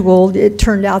rescheduled, it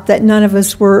turned out that none of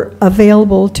us were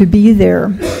available to be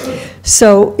there.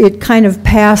 So it kind of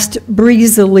passed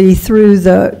breezily through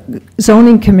the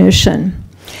Zoning Commission.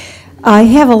 I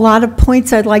have a lot of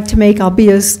points I'd like to make. I'll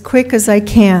be as quick as I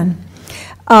can.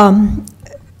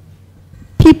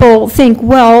 People think,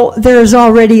 well, there's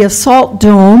already a salt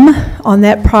dome on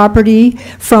that property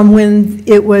from when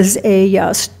it was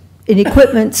an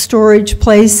equipment storage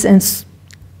place and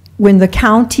when the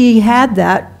county had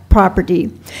that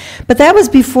property. But that was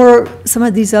before some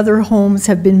of these other homes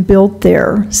have been built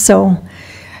there. So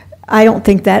I don't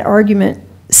think that argument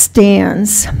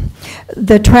stands.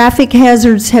 The traffic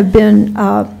hazards have been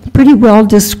pretty well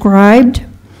described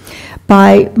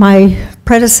by my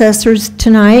predecessors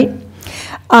tonight.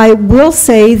 I will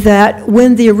say that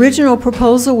when the original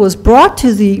proposal was brought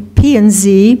to the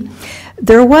P&Z,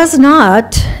 there was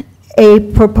not a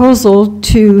proposal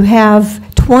to have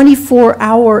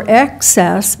 24-hour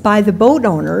access by the boat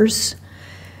owners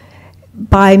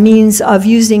by means of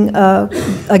using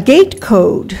a gate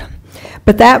code.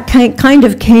 But that kind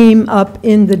of came up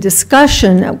in the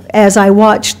discussion as I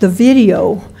watched the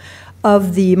video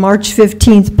of the March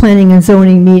 15th Planning and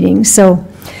Zoning meeting. So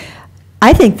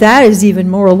I think that is even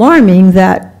more alarming,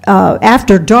 that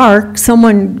after dark,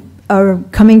 someone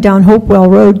coming down Hopewell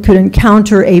Road could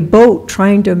encounter a boat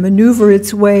trying to maneuver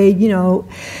its way, you know,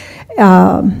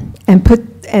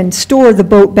 and store the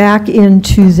boat back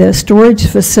into the storage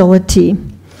facility.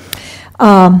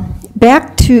 Going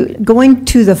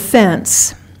to the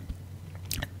fence.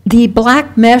 The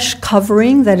black mesh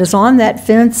covering that is on that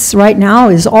fence right now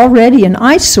is already an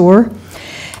eyesore,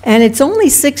 and it's only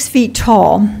 6 feet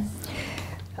tall.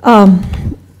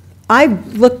 I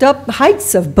looked up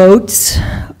heights of boats.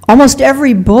 Almost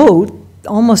every boat,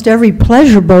 almost every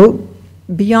pleasure boat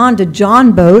beyond a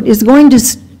John boat is going to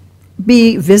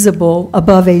be visible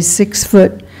above a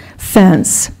 6-foot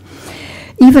fence.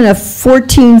 Even a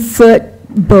 14-foot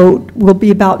boat will be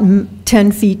about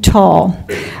 10 feet tall.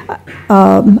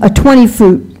 A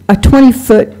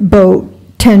 20-foot boat,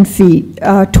 10 feet.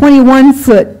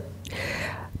 21-foot,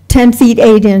 10 feet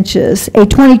 8 inches. A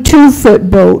 22-foot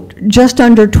boat, just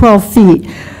under 12 feet.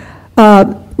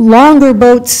 Longer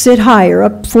boats sit higher,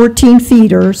 up 14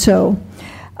 feet or so.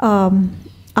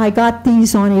 I got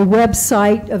these on a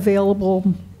website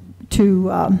available to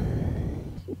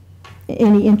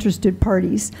any interested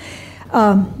parties.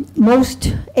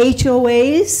 Most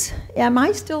HOAs, am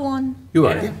I still on? You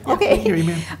are. Yeah, Okay. I hear you,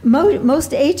 ma'am.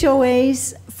 Most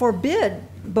HOAs forbid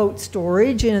boat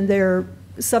storage in their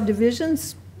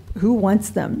subdivisions. Who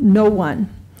wants them? No one.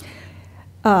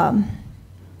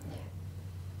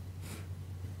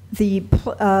 The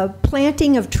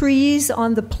planting of trees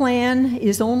on the plan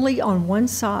is only on one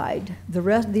side.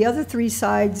 The other 3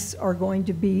 sides are going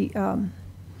to be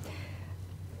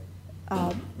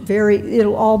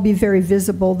it'll all be very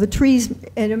visible. The trees,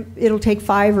 and it'll take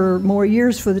 5 or more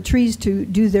years for the trees to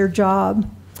do their job.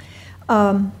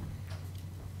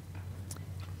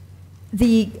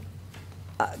 The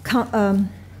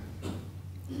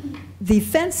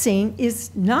fencing is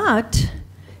not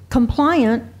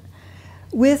compliant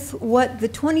with what the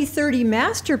 2030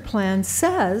 master plan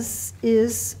says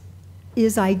is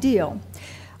ideal.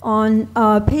 On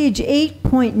page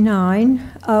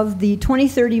 8.9 of the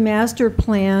 2030 master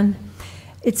plan,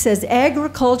 it says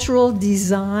agricultural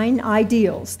design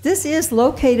ideals. This is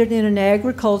located in an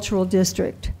agricultural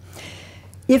district.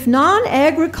 If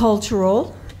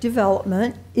non-agricultural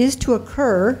development is to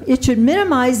occur, it should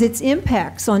minimize its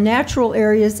impacts on natural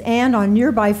areas and on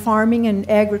nearby farming and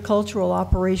agricultural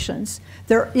operations.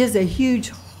 There is a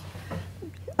huge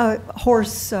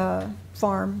horse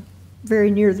farm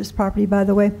very near this property, by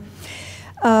the way.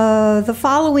 The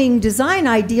following design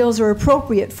ideals are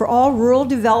appropriate for all rural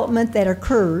development that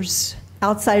occurs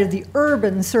outside of the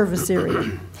urban service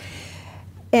area.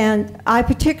 And I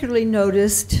particularly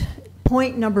noticed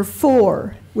point number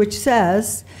 4, which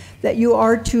says that you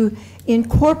are to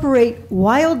incorporate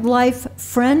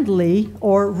wildlife-friendly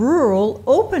or rural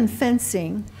open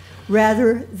fencing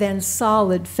rather than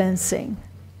solid fencing,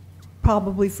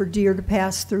 probably for deer to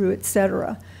pass through, et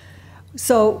cetera.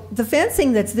 So the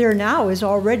fencing that's there now is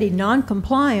already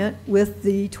non-compliant with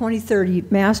the 2030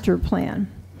 master plan.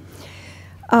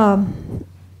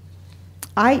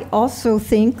 I also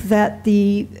think that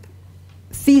the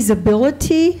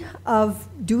feasibility of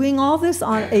doing all this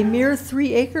on a mere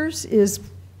 3 acres is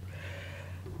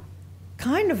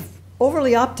kind of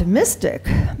overly optimistic.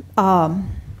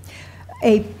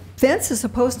 A fence is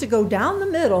supposed to go down the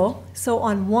middle, so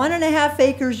on 1.5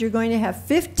 acres you're going to have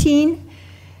 15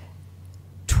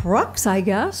 trucks, I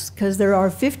guess, because there are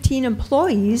 15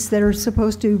 employees that are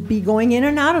supposed to be going in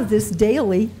and out of this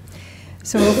daily.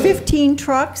 So 15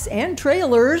 trucks and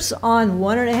trailers on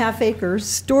 1.5 acres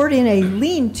stored in a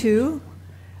lean-to.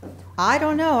 I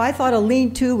don't know, I thought a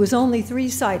lean-to was only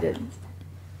 3-sided.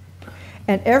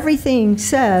 And everything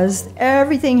says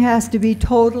everything has to be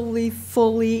totally,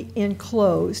 fully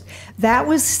enclosed. That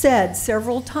was said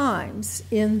several times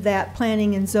in that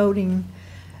planning and zoning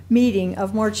meeting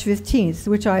of March 15th,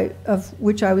 of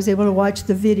which I was able to watch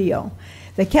the video.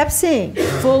 They kept saying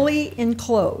fully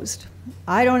enclosed.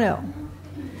 I don't know.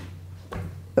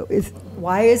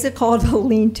 Why is it called a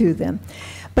lean-to then?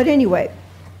 But anyway,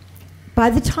 by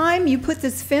the time you put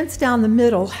this fence down the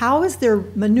middle, how is there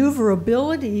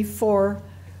maneuverability for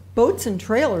boats and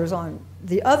trailers on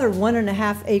the other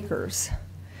 1.5 acres?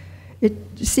 It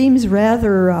seems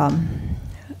rather,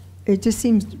 it just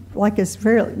seems like it's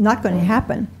not going to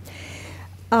happen.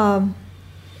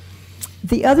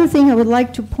 The other thing I would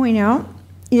like to point out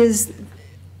is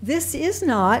this is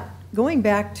not, going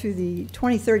back to the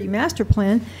 2030 master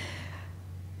plan,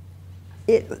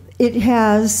 it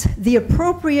has the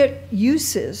appropriate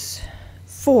uses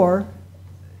for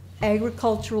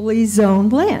agriculturally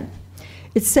zoned land.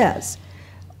 It says,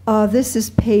 this is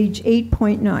page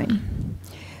 8.9,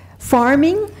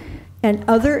 farming and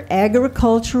other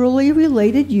agriculturally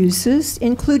related uses,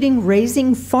 including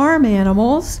raising farm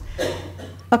animals,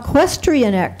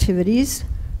 equestrian activities,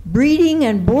 breeding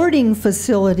and boarding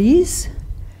facilities,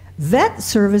 vet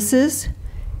services,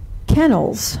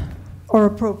 kennels are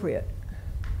appropriate.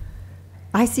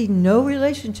 I see no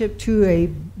relationship to a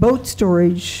boat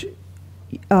storage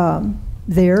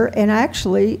there, and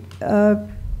actually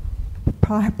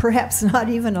perhaps not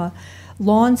even a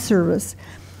lawn service.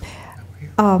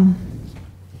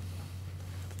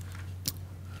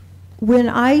 When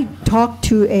I talk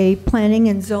to a planning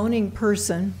and zoning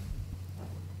person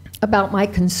about my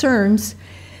concerns,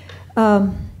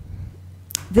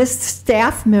 this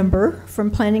staff member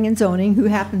from planning and zoning, who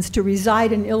happens to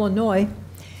reside in Illinois,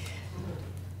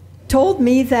 told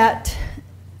me that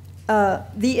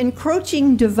the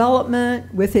encroaching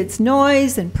development with its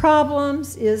noise and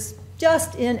problems is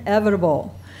just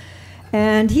inevitable.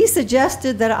 And he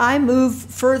suggested that I move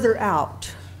further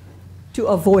out to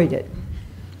avoid it.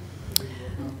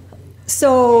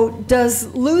 So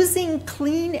does losing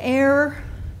clean air,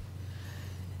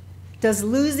 does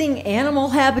losing animal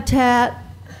habitat,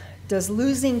 does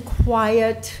losing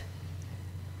quiet,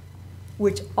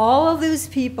 which all of those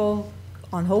people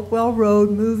on Hopewell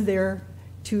Road moved there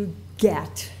to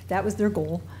get, that was their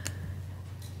goal,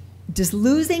 does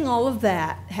losing all of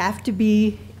that have to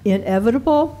be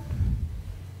inevitable?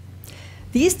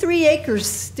 These 3 acres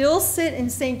still sit in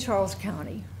St. Charles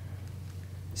County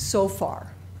so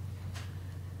far,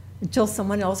 until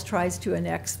someone else tries to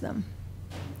annex them.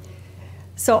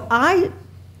 So I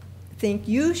think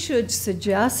you should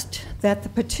suggest that the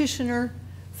petitioner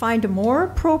find a more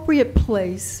appropriate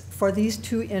place for these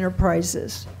 2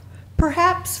 enterprises,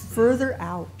 perhaps further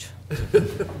out.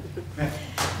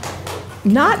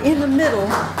 Not in the middle.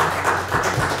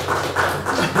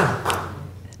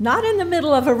 Not in the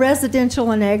middle of a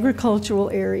residential and agricultural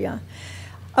area.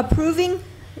 Approving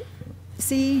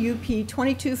CUP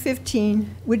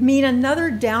 2215 would mean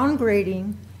another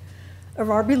downgrading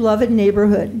of our beloved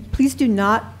neighborhood. Please do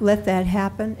not let that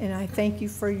happen, and I thank you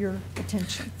for your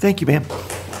attention. Thank you, ma'am.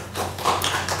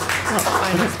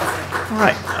 All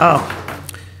right.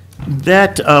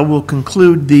 That will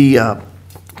conclude the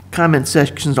comment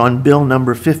sections on bill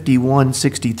number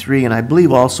 5163, and I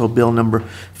believe also bill number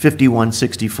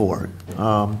 5164.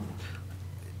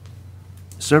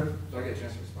 Sir? Do I get a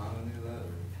chance to respond to any of that? Or?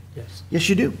 Yes. Yes,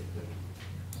 you do.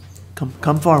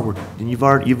 Come forward, and you've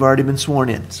already been sworn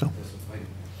in. So.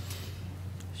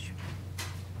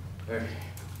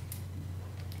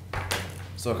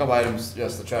 So a couple items.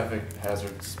 Yes, the traffic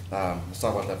hazards. Let's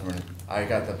talk about that for a minute. I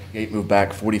got the gate moved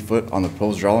back 40 foot on the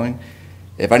proposed drawing.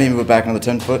 If I need to move it back another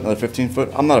 10 foot, another 15 foot,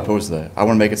 I'm not opposed to that. I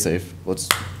want to make it safe.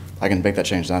 I can make that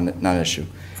change, not an issue.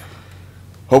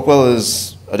 Hopewell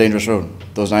is a dangerous road.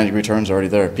 Those 90-degree turns are already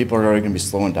there. People are already going to be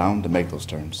slowing down to make those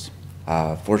turns.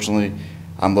 Fortunately,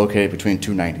 I'm located between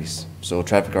two 90s, so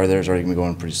traffic guard there is already going to be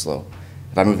going pretty slow.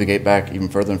 If I move the gate back even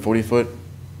further than 40 foot,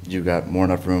 you've got more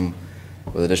enough room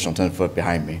with additional 10 foot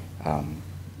behind me.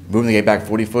 Moving the gate back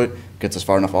 40 foot gets us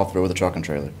far enough off the road with a truck and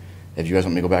trailer. If you guys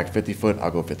want me to go back 50 foot,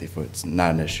 I'll go 50 foot. It's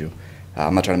not an issue.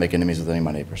 I'm not trying to make enemies with any of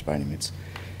my neighbors by any means.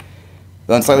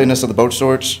 The unsightliness of the boat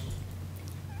storage,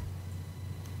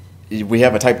 we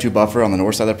have a type 2 buffer on the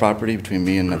north side of the property between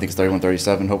me and I think it's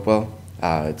 3137 Hopewell.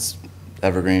 It's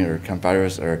evergreen or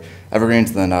coniferous or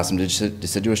evergreens, then some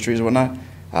deciduous trees or whatnot.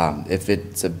 If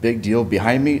it's a big deal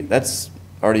behind me, that's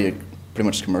already pretty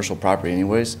much commercial property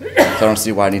anyways, so I don't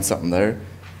see why I need something there.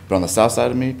 But on the south side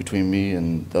of me, between me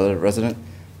and the other resident,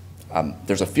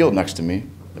 there's a field next to me,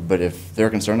 but if they're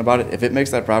concerned about it, if it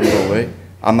makes that problem go away,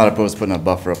 I'm not opposed to putting a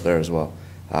buffer up there as well.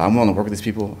 I'm willing to work with these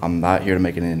people. I'm not here to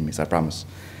make any enemies, I promise.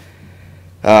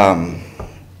 A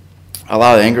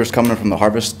lot of anger is coming from the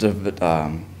harvest of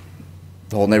the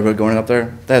whole neighborhood going up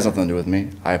there. That has nothing to do with me.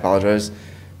 I apologize.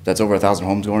 That's over 1,000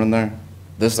 homes going in there.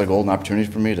 This is a golden opportunity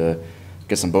for me to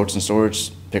get some boats in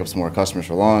storage, pick up some more customers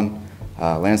for lawn,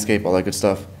 landscape, all that good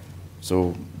stuff.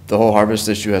 So the whole harvest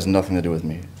issue has nothing to do with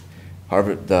me.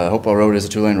 The Hopewell Road is a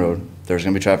 2-lane road. There's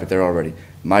going to be traffic there already.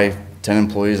 My 10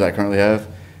 employees I currently have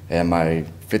and my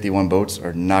 51 boats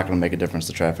are not going to make a difference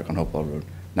to traffic on Hopewell Road,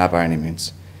 not by any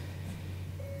means.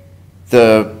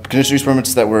 The conditional use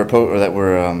permits that were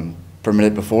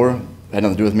permitted before had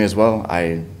nothing to do with me as well.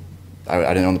 I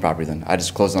didn't own the property then. I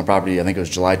just closed on the property, I think it was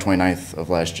July 29th of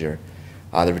last year.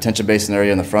 The retention basin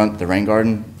area in the front, the rain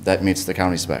garden, that meets the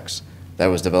county specs. That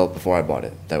was developed before I bought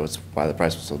it. That was why the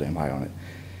price was so damn high on it.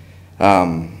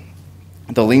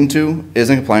 The lean-to is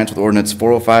in compliance with ordinance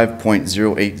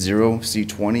 405.080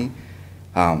 C20.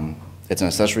 It's an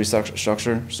accessory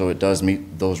structure, so it does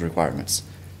meet those requirements.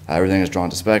 Everything is drawn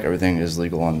to spec, everything is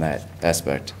legal on that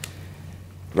aspect.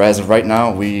 As of right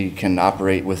now, we can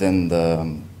operate within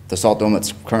the salt dome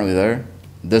that's currently there.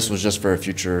 This was just for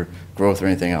future growth or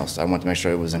anything else. I wanted to make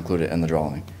sure it was included in the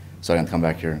drawing, so I didn't come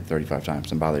back here 35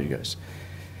 times and bother you guys.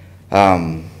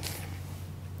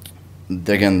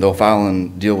 Again, they'll file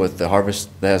and deal with the harvest.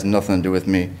 That has nothing to do with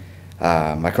me.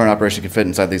 My current operation can fit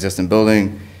inside the existing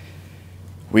building.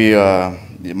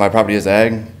 My property is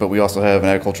ag, but we also have an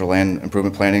agricultural land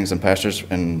improvement plantings and pastures,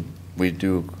 and we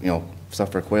do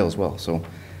stuff for quail as well. So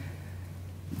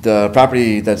the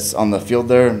property that's on the field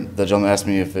there, the gentleman asked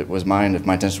me if it was mine, if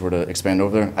my intentions were to expand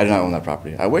over there. I do not own that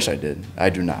property. I wish I did. I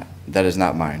do not. That is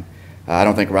not mine. I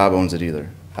don't think Rob owns it either.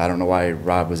 I don't know why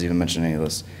Rob was even mentioning any of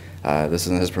this. This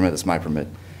isn't his permit, it's my permit.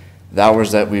 The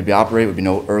hours that we'd operate would be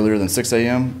no earlier than 6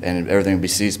 a.m. and everything would be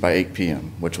ceased by 8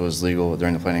 p.m., which was legal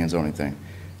during the planning and zoning thing.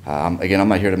 Again, I'm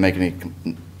not here to make any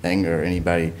anger or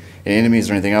anybody, any enemies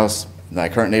or anything else. My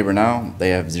current neighbor now, they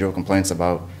have zero complaints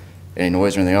about any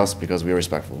noise or anything else because we are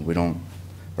respectful. We're not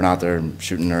out there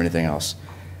shooting or anything else.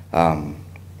 As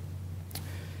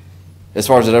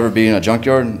far as it ever being a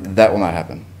junkyard, that will not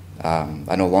happen.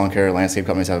 I know lawn care landscape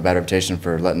companies have a bad reputation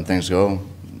for letting things go.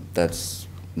 That's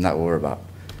not what we're about.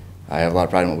 I have a lot of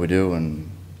pride in what we do,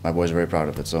 and my boys are very proud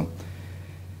of it. So,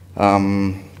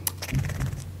 I'm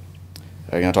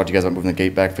going to talk to you guys about moving the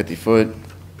gate back 50 foot.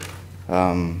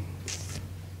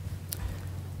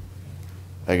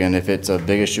 Again, if it's a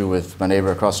big issue with my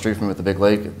neighbor across the street from me with the big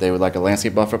lake, they would like a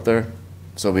landscape buffer up there,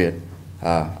 so be it.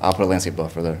 I'll put a landscape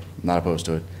buffer there. I'm not opposed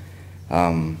to it.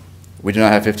 We do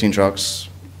not have 15 trucks.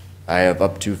 I have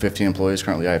up to 15 employees.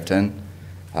 Currently, I have 10.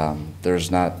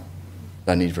 There's not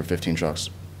a need for 15 trucks.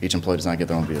 Each employee does not get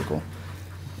their own vehicle.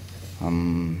 I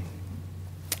think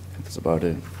that's about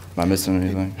it. Am I missing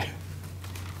anything?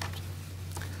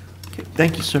 Okay,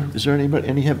 thank you, sir. Is there anyone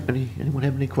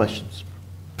have any questions?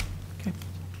 Okay.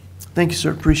 Thank you,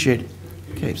 sir. Appreciate it.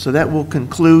 Okay, so that will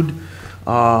conclude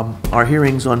our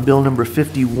hearings on bill number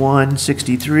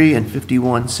 5163 and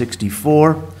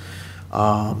 5164.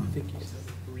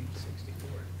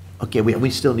 Okay, we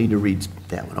still need to read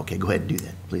that one. Okay, go ahead and do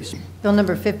that, please. Bill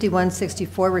number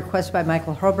 5164, requested by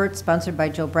Michael Herbert, sponsored by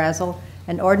Joe Brazel,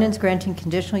 an ordinance granting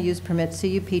conditional use permit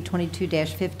CUP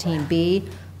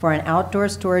 22-15B for an outdoor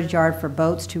storage yard for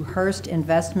boats to Hearst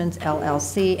Investments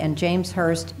LLC and James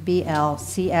Hearst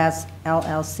BLCS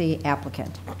LLC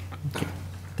applicant. Okay,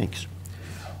 thanks.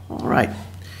 All right.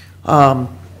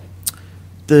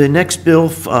 The next bill,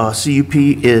 CUP,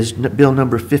 is bill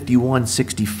number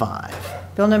 5165.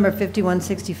 Bill number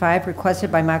 5165,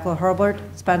 requested by Michael Hurlbert,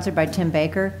 sponsored by Tim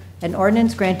Baker, an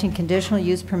ordinance granting conditional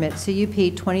use permit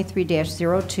CUP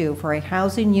 23-02 for a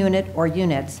housing unit or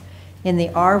units in the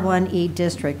R1E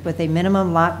district with a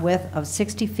minimum lot width of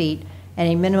 60 feet and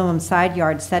a minimum side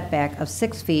yard setback of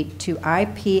 6 feet to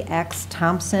IPX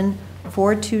Thompson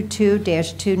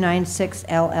 422-296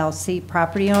 LLC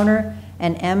property owner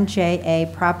and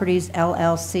MJA Properties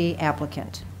LLC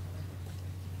applicant.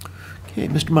 Okay,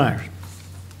 Mr. Myers.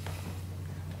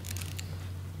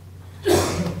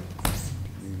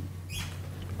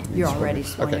 You're already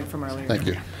sworn Okay. in from earlier. Thank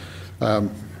you.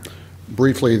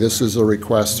 Briefly, this is a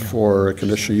request for a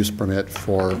conditional use permit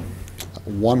for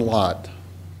one lot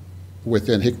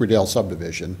within Hickorydale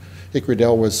subdivision.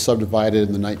 Hickorydale was subdivided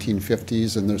in the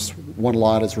 1950s, and there's one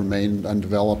lot has remained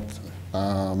undeveloped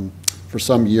for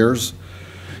some years.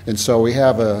 And so we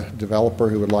have a developer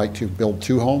who would like to build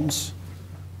two homes,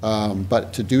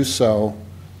 but to do so,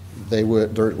 they're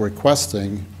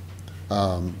requesting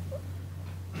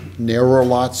narrower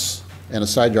lots and a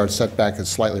side yard setback is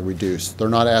slightly reduced. They're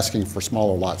not asking for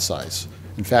smaller lot size.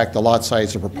 In fact, the lot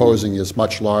size they're proposing is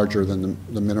much larger than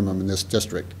the minimum in this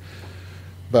district.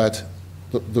 But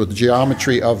the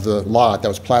geometry of the lot that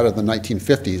was platted in the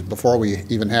 1950s, before we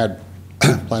even had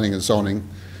planning and zoning,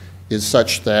 is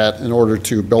such that in order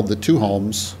to build the two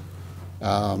homes,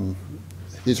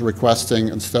 he's requesting,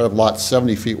 instead of lots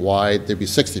 70 feet wide, they'd be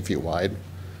 60 feet wide,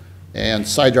 and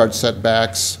side yard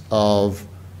setbacks of,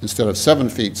 instead of 7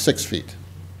 feet, 6 feet.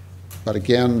 But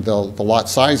again, the lot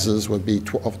sizes would be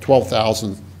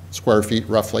 12,000 square feet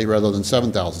roughly, rather than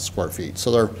 7,000 square feet.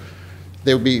 So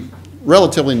they would be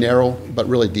relatively narrow, but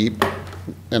really deep,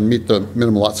 and meet the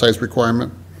minimum lot size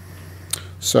requirement.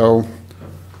 So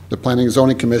the Planning and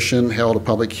Zoning Commission held a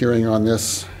public hearing on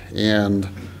this, and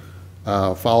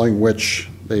following which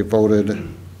they voted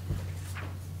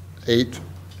 8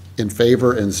 in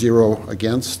favor and 0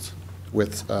 against,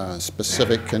 with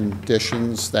specific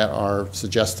conditions that are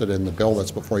suggested in the bill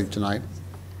that's before you tonight.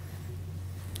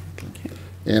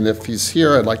 And if he's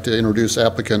here, I'd like to introduce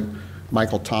applicant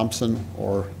Michael Thompson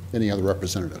or any other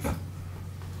representative.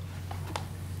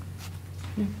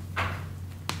 Mr.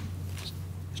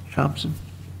 Thompson?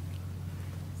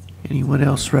 Anyone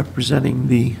else representing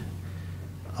the,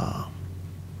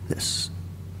 this?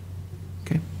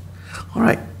 Okay. All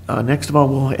right. Next of all,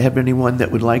 we'll have anyone that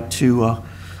would like to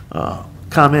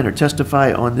comment or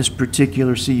testify on this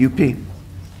particular CUP.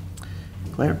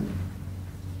 Claire?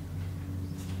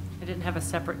 I didn't have a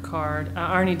separate card.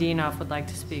 Arnie Dienoff would like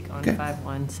to speak on Okay.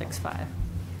 5165.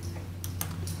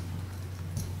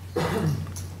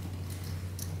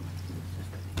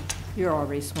 You're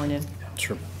already sworn in.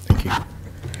 Sure. Thank you.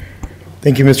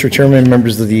 Thank you, Mr. Chairman,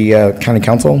 members of the County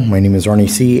Council. My name is Arnie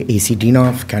C. A.C.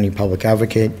 Dienoff, County Public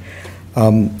Advocate.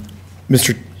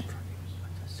 Mr.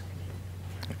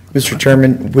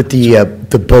 Chairman, with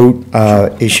the boat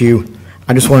issue,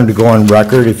 I just wanted to go on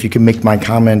record. If you could make my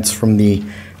comments from the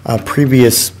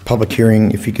previous public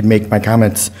hearing, if you could make my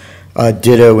comments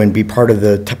ditto and be part of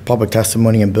the public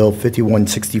testimony in Bill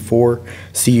 5164, CUP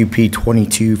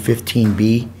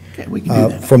 2215B. Okay, we can do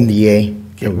that. From the EA.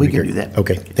 Okay, we can do that.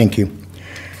 Okay, thank you.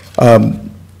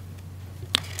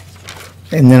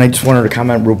 And then I just wanted to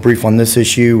comment real brief on this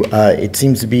issue. It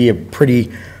seems to be a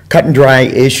pretty cut and dry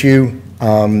issue.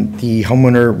 The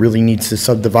homeowner really needs to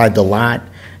subdivide the lot,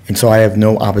 and so I have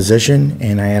no opposition,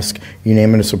 and I ask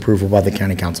unanimous approval by the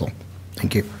County Council.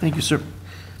 Thank you. Thank you, sir.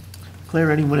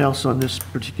 Claire, anyone else on this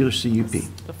particular CUP?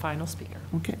 The final speaker.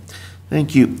 Okay,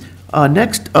 thank you.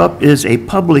 Next up is a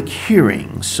public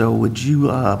hearing. So would you,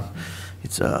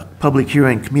 it's a public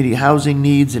hearing, community housing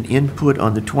needs and input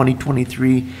on the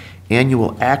 2023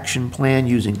 annual action plan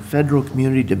using federal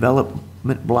community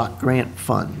development block grant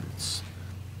funds.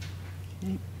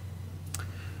 Okay.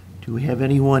 Do we have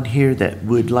anyone here that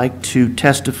would like to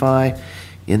testify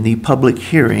in the public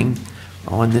hearing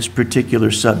on this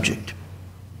particular subject?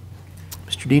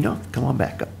 Mr. Dino, come on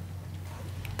back up.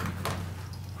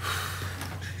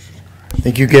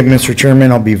 Thank you again, Mr.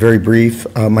 Chairman. I'll be very brief.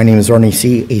 My name is Arnie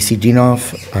C. A.C.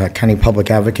 Dienoff, County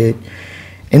Public Advocate.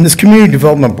 And this Community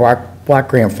Development Block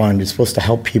Grant Fund is supposed to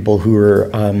help people who are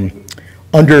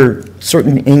under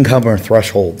certain income or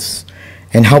thresholds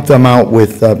and help them out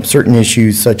with certain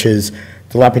issues such as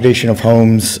dilapidation of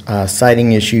homes,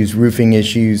 siding issues, roofing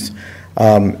issues,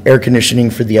 air conditioning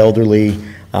for the elderly,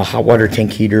 hot water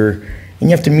tank heater. And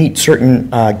you have to meet certain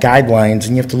guidelines,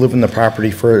 and you have to live in the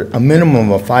property for a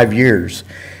minimum of 5 years.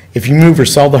 If you move or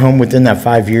sell the home within that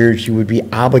 5 years, you would be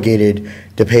obligated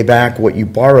to pay back what you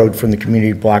borrowed from the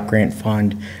Community Block Grant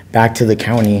Fund back to the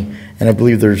county. And I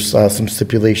believe there's some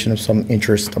stipulation of some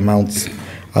interest amounts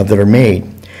that are made.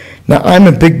 Now, I'm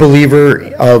a big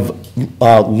believer of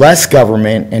less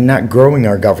government and not growing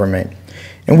our government.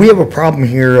 And we have a problem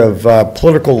here of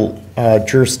political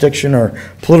jurisdiction or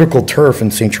political turf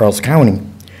in St. Charles County.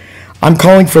 I'm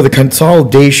calling for the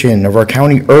consolidation of our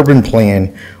county urban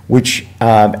plan, which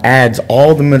adds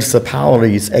all the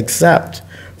municipalities except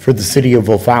for the city of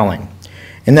O'Fallon.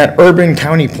 And that urban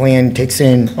county plan takes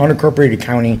in unincorporated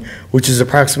county, which is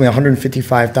approximately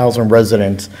 155,000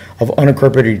 residents of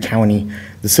unincorporated county,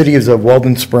 the cities of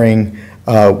Weldon Spring,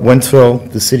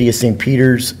 Wentzville, the city of St.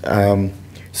 Peters,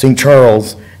 St.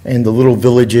 Charles, and the little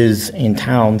villages and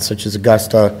towns such as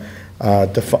Augusta,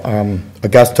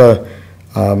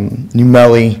 New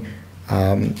Melle,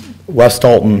 West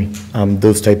Alton,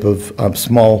 those type of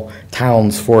small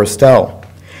towns for Estelle.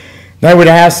 Now I would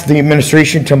ask the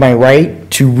administration to my right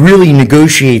to really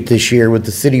negotiate this year with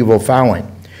the city of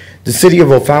O'Fallon. The city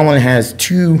of O'Fallon has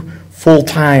 2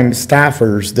 full-time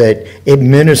staffers that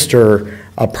administer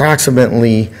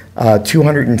approximately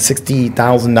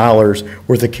 $260,000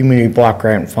 worth of community block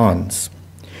grant funds.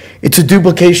 It's a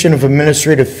duplication of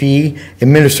administrative fee,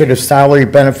 administrative salary,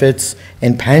 benefits,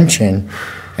 and pension,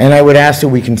 and I would ask that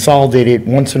we consolidate it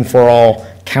once and for all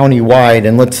county-wide,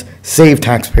 and let's save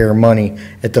taxpayer money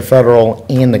at the federal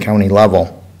and the county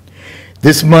level.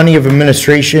 This money of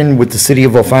administration with the city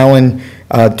of O'Fallon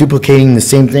duplicating the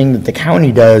same thing that the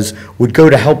county does would go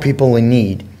to help people in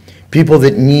need, people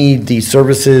that need these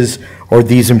services or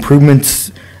these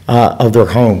improvements of their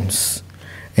homes.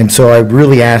 And so I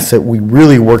really ask that we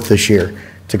really work this year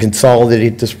to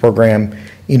consolidate this program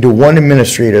into one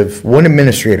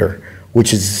administrator,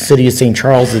 which is the city of St.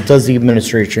 Charles that does the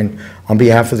administration on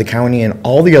behalf of the county and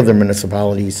all the other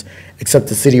municipalities, except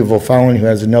the city of O'Fallon, who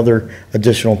has another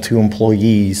additional 2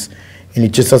 employees. And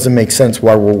it just doesn't make sense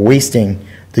why we're wasting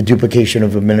the duplication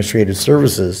of administrative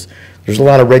services. There's a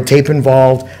lot of red tape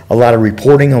involved, a lot of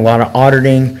reporting, a lot of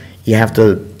auditing. You have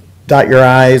to dot your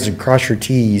I's and cross your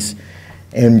T's.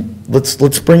 And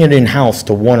let's bring it in-house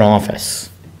to one office.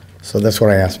 So that's what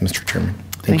I asked, Mr. Chairman.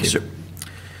 Thank you, sir.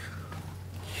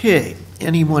 Okay,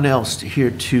 anyone else here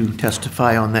to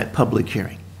testify on that public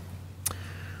hearing?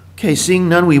 Okay, seeing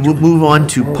none, we will move on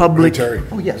to public. Hey, Terry.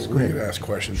 Oh, yes, go We ahead. could ask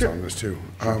questions on this too.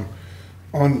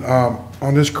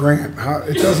 On this grant,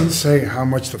 it doesn't say how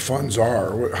much the funds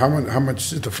are. How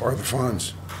much are the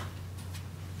funds?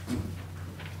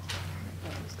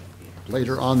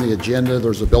 Later on the agenda,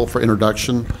 there's a bill for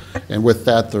introduction, and with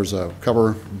that, there's a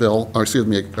cover bill, or excuse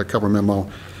me, a cover memo,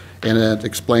 and it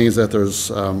explains that there's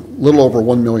a little over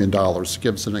 $1 million,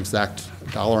 gives an exact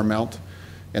dollar amount,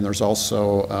 and there's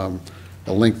also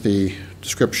a lengthy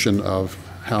description of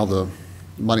how the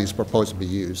money is proposed to be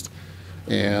used.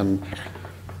 And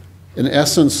in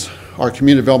essence, our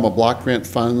community development block grant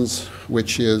funds,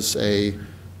 which is a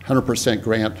 100%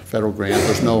 grant, federal grant,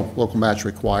 there's no local match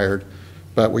required,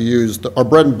 but we use, our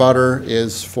bread and butter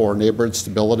is for neighborhood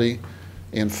stability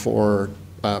and for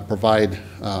provide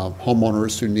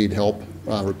homeowners who need help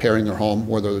repairing their home,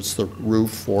 whether it's the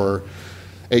roof or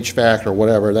HVAC or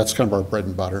whatever. That's kind of our bread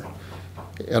and butter.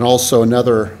 And also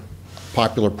another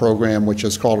popular program, which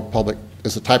is called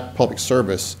is a type of public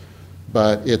service,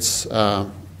 but it's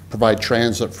provide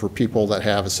transit for people that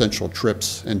have essential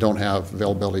trips and don't have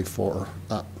availability for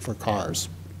cars.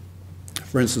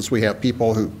 For instance, we have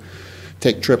people who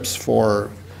take trips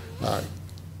for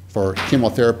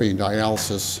chemotherapy and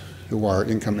dialysis who are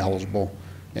income eligible,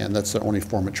 and that's the only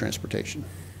form of transportation.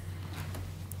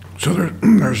 So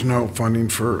there's no funding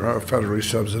for federally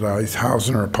subsidized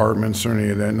housing or apartments or any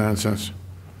of that nonsense?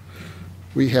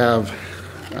 We have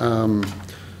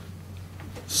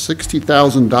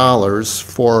 $60,000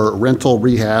 for rental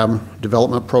rehab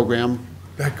development program.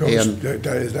 That goes,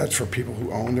 that's for people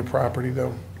who own the property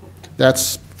though?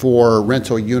 That's for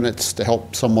rental units to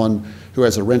help someone who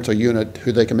has a rental unit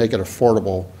who they can make it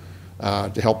affordable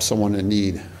to help someone in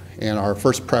need. And our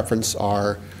first preference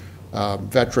are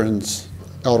veterans,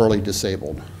 elderly,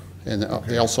 disabled, and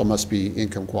they also must be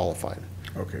income qualified.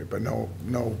 Okay, but no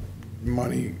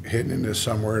money hidden in this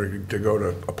somewhere to go to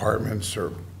apartments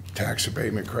or tax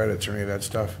abatement credits or any of that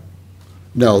stuff?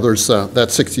 No, there's that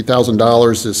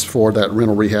 $60,000 is for that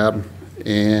rental rehab,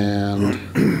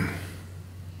 and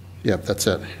yeah, that's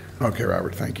it. Okay,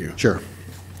 Robert, thank you. Sure.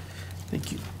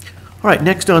 Thank you. All right,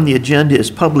 next on the agenda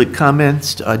is public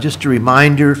comments. Just a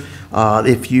reminder,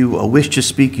 if you wish to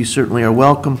speak, you certainly are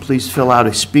welcome. Please fill out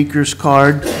a speaker's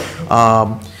card.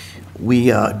 We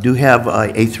do have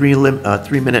a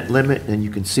 3-minute limit, and you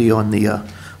can see on the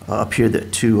up here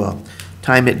that to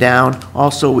time it down.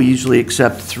 Also, we usually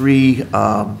accept three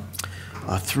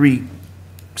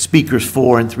speakers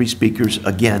for and 3 speakers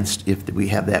against if we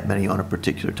have that many on a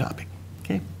particular topic.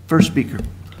 Okay, first speaker.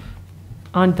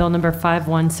 On bill number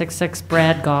 5166,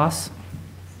 Brad Goss.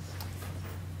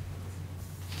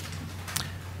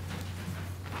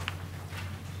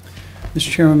 Mr.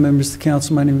 Chairman, members of the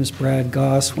council, my name is Brad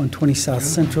Goss, 120 South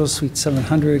Central, Suite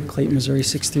 700, Clayton, Missouri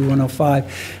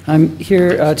 63105. I'm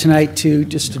here tonight to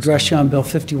just address you on Bill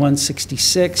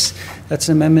 5166. That's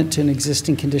an amendment to an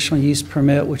existing conditional use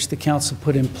permit which the council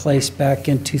put in place back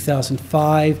in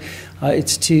 2005.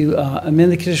 It's to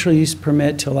amend the conditional use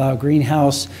permit to allow a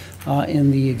greenhouse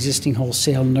in the existing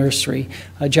wholesale nursery.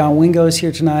 John Wingo is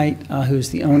here tonight, who is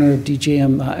the owner of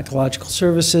DJM Ecological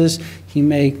Services. He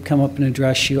may come up and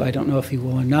address you. I don't know if he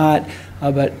will or not,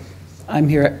 but I'm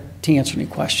here to answer any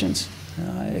questions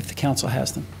if the council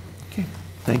has them. Okay,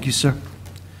 thank you, sir.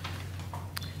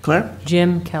 Claire?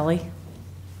 Jim Kelly.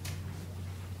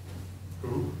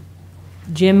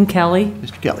 Jim Kelly.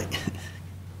 Mr. Kelly.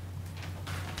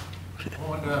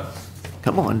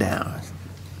 Come on down.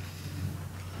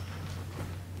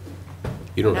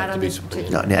 You don't Not have to on be this sworn in.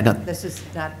 particular- No, no, This is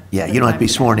not. Yeah, you don't have to be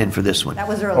sworn in for this one. That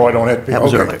was earlier. Oh, I don't have to be, That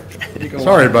was okay. earlier.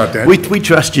 Sorry about that. We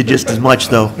trust you just as much,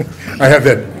 though. I have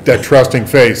that trusting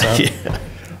face,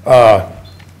 huh?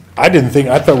 I didn't think,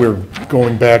 I thought we were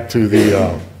going back to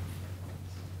the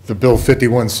Bill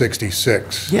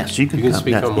 5166. Yes, you can. You can come.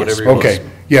 speak That's- on whatever yes. you want. Okay,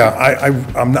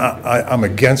 yeah, I'm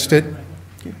against it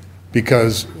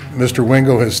because Mr.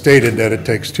 Wingo has stated that it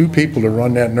takes 2 people to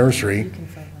run that nursery,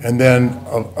 and then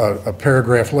a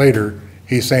paragraph later,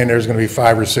 he's saying there's going to be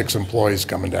 5 or 6 employees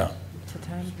coming down.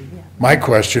 My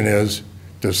question is,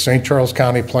 does St. Charles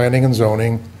County Planning and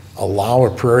Zoning allow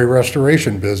a prairie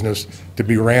restoration business to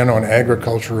be ran on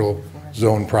agricultural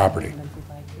zone property?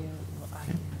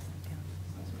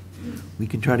 We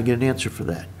can try to get an answer for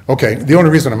that. Okay, the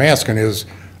only reason I'm asking is,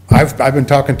 I've been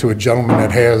talking to a gentleman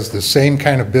that has the same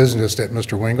kind of business that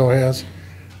Mr. Wingo has,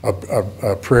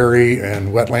 a prairie and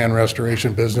wetland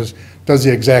restoration business, does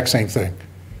the exact same thing.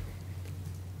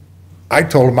 I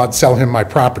told him I'd sell him my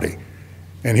property,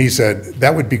 and he said,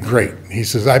 that would be great. He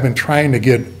says, I've been trying to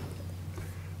get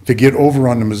over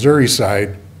on the Missouri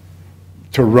side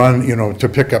to run, to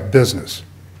pick up business.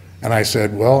 And I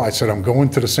said, well, I'm going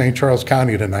to the St. Charles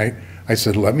County tonight. I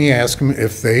said, let me ask them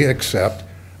if they accept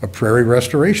a prairie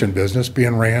restoration business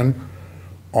being ran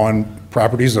on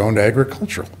property zoned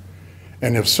agricultural.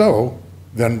 And if so,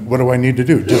 then what do I need to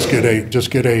do? Just get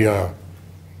a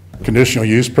conditional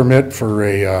use permit for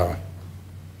a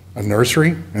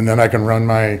nursery, and then I can run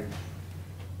my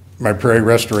prairie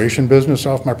restoration business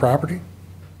off my property?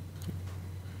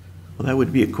 Well, that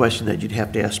would be a question that you'd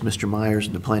have to ask Mr. Myers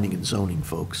and the planning and zoning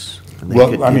folks. And they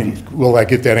could Well, I give mean, you- will I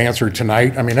get that answer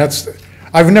tonight? I mean,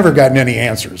 I've never gotten any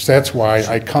answers. That's why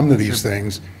I come to these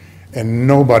things, and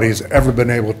nobody's ever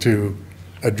been able to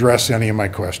address any of my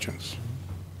questions.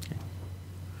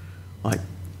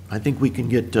 I think we can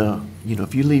get,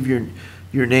 if you leave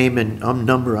your name and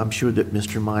number, I'm sure that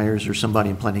Mr. Myers or somebody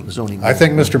in planning and zoning. I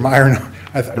think Mr. Meyer,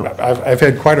 I've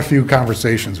had quite a few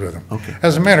conversations with him. Okay.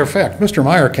 As a matter of fact, Mr.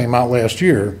 Meyer came out last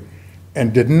year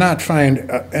and did not find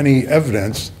any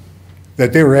evidence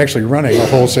that they were actually running a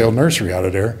wholesale nursery out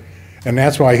of there, and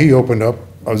that's why he opened up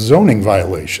a zoning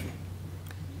violation.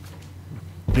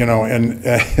 And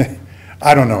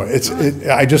I don't know,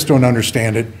 I just don't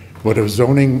understand it, but if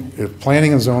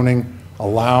planning and zoning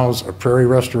allows a prairie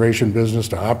restoration business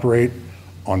to operate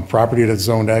on property that's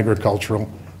zoned agricultural,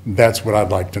 that's what I'd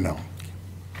like to know.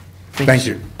 Thank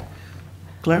you.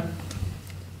 Claire?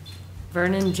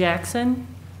 Vernon Jackson.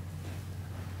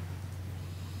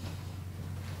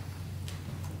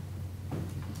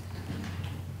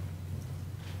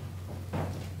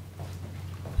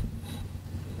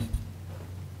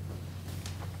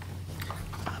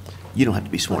 You don't have to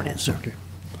be sworn in, sir.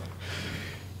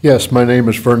 Yes, my name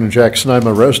is Vernon Jackson. I'm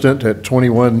a resident at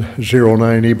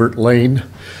 2109 Ebert Lane.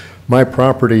 My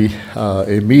property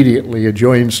immediately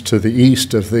adjoins to the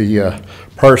east of the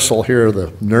parcel here,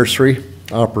 the nursery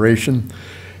operation.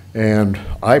 And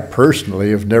I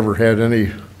personally have never had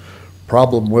any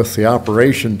problem with the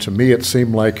operation. To me, it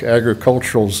seemed like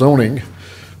agricultural zoning,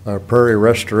 prairie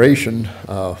restoration,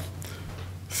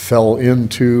 fell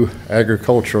into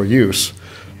agricultural use.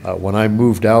 When I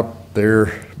moved out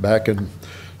there back in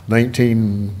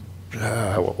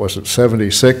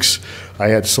 76, I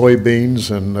had soybeans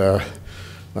and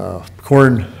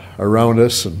corn around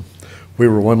us, and we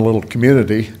were one little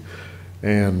community,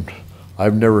 and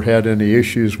I've never had any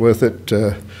issues with it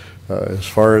as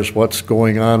far as what's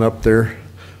going on up there.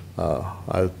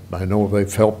 I know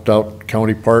they've helped out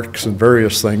county parks and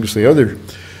various things. The other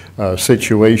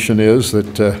situation is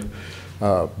that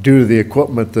due to the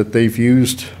equipment that they've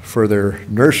used for their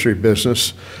nursery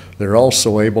business, they're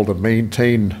also able to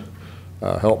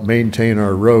help maintain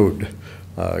our road,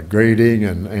 grading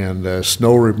and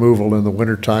snow removal in the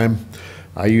wintertime.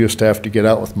 I used to have to get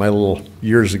out with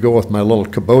years ago with my little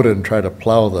Kubota and try to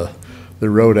plow the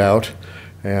road out,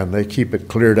 and they keep it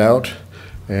cleared out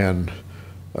and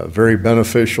very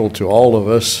beneficial to all of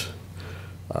us.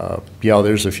 Yeah,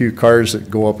 there's a few cars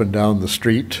that go up and down the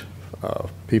street,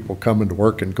 people coming to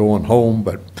work and going home,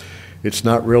 but it's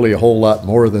not really a whole lot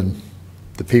more than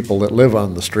the people that live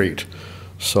on the street.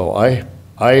 So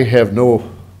I have no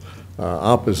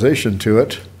opposition to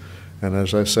it, and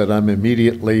as I said, I'm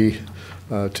immediately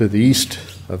to the east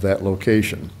of that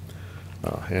location.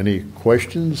 Any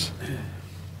questions?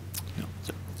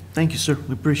 Thank you, sir.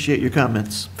 We appreciate your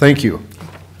comments. Thank you.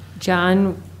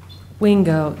 John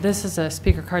Wingo, this is a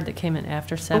speaker card that came in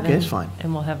after 7. Okay, that's fine.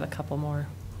 And we'll have a couple more.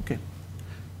 Okay.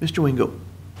 Mr. Wingo.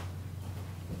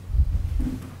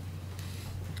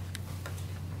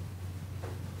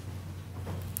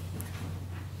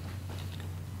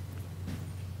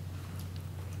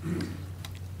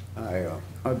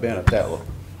 I've been at that.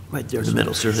 Right there in the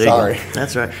middle, sir. There Sorry. you go.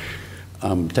 That's right.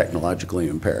 I'm technologically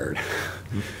impaired.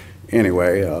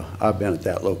 Anyway, I've been at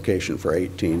that location for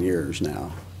 18 years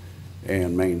now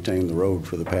and maintained the road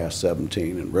for the past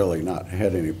 17 and really not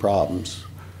had any problems.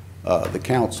 The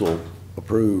council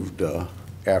approved,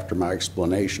 after my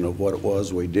explanation of what it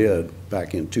was we did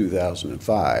back in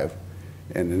 2005,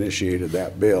 and initiated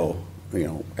that bill, you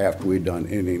know, after we'd done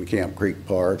Indian Camp Creek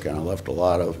Park, and I left a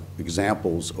lot of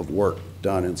examples of work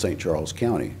done in St. Charles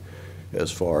County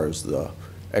as far as the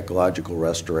ecological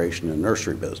restoration and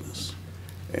nursery business.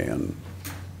 And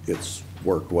it's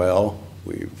worked well.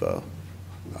 We've, I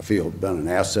feel, been an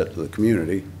asset to the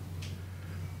community.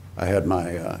 I had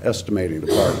my estimating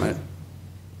department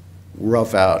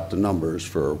rough out the numbers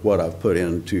for what I've put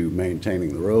into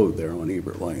maintaining the road there on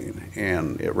Ebert Lane,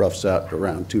 and it roughs out to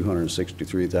around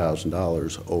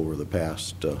 $263,000 over the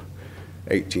past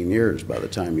 18 years by the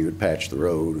time you would patch the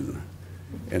road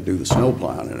and do the snow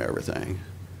plowing and everything.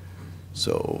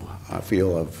 So I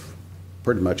feel I've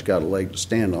pretty much got a leg to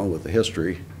stand on with the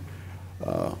history.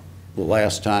 The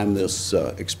last time this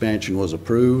expansion was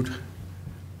approved,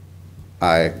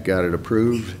 I got it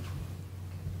approved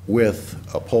with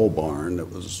a pole barn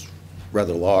that was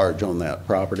rather large on that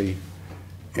property.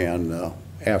 And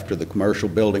after the commercial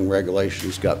building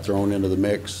regulations got thrown into the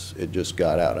mix, it just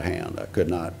got out of hand. I could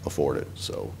not afford it.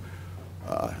 So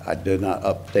I did not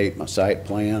update my site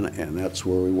plan, and that's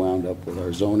where we wound up with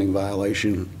our zoning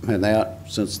violation. And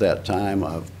that, since that time,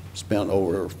 I've spent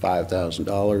over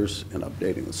 $5,000 in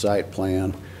updating the site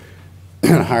plan,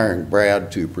 hiring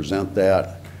Brad to present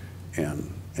that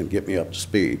and get me up to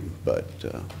speed. But,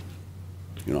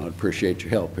 you know, I'd appreciate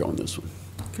your help here on this one.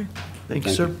 Okay. Thank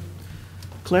you, sir.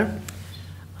 Claire?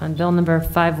 On bill number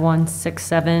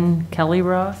 5167, Kelly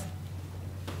Roth.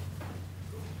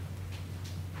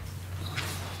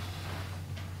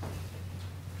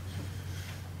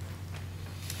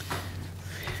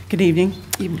 Good evening.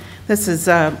 This is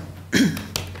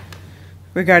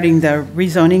regarding the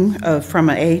rezoning from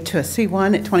an A to a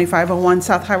C1 at 2501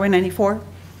 South Highway 94.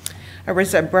 I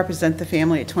represent the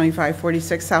family at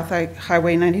 2546 South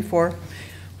Highway 94,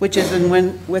 which is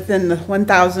within the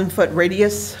 1,000-foot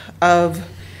radius of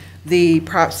the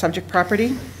subject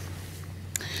property.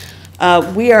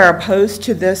 We are opposed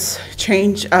to this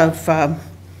change of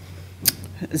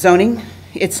zoning.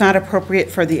 It's not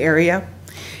appropriate for the area,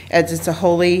 as it's a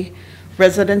wholly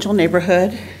residential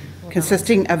neighborhood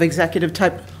consisting of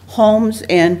executive-type homes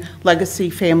and legacy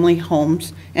family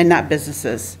homes and not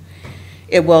businesses.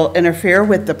 It will interfere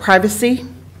with the privacy,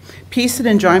 peace, and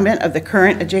enjoyment of the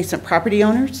current adjacent property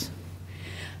owners,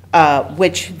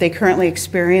 which they currently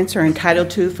experience or are entitled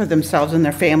to for themselves and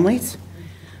their families.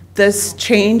 This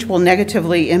change will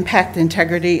negatively impact the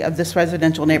integrity of this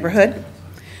residential neighborhood,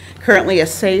 currently a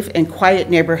safe and quiet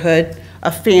neighborhood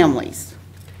of families.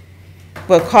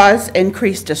 Will cause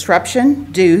increased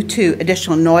disruption due to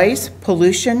additional noise,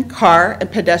 pollution, car,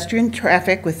 and pedestrian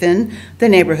traffic within the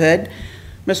neighborhood.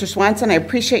 Mr. Swanson, I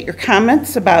appreciate your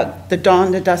comments about the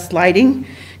dawn to dusk lighting,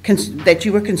 that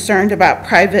you were concerned about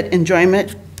private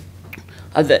enjoyment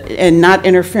of and not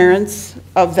interference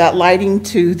of that lighting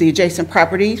to the adjacent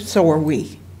property. So are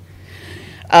we.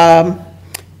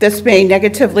 This may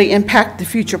negatively impact the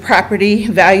future property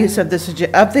values of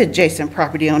the adjacent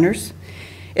property owners.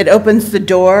 It opens the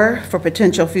door for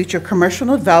potential future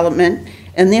commercial development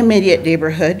in the immediate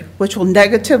neighborhood, which will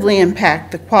negatively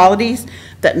impact the qualities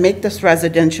that make this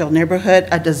residential neighborhood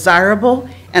a desirable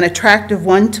and attractive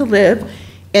one to live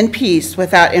in peace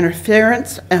without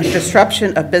interference and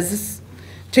disruption of business,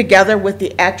 together with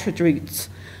the attributes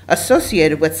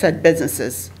associated with said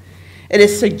businesses. It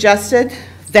is suggested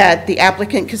that the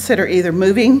applicant consider either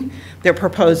moving their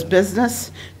proposed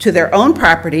business to their own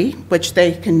property, which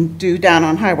they can do down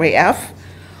on Highway F,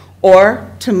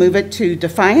 or to move it to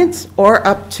Defiance or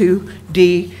up to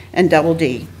D and Double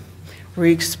D.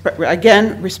 We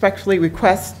again respectfully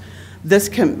request this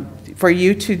for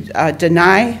you to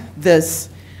deny this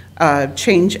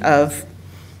change of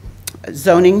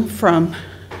zoning from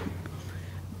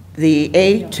the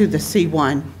A to the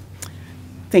C1.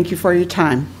 Thank you for your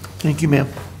time. Thank you, ma'am.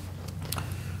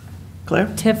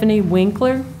 Claire? Tiffany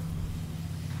Winkler.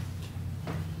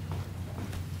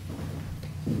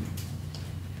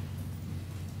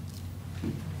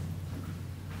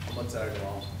 Let's add it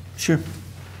all. Sure.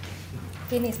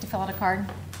 He needs to fill out a card.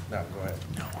 No, go ahead.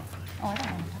 Oh, I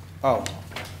don't know. Oh,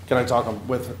 can I talk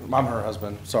I'm her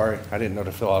husband, sorry, I didn't know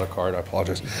to fill out a card, I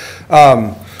apologize.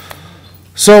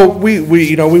 So we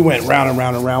went round and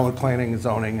round and round with planning and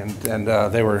zoning, and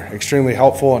they were extremely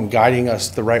helpful in guiding us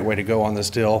the right way to go on this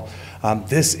deal.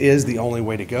 This is the only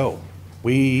way to go.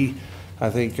 I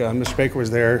think Mr. Baker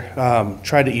was there,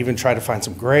 tried to find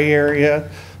some gray area.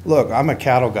 Look, I'm a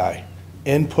cattle guy.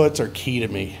 Inputs are key to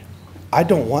me. I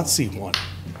don't want C1,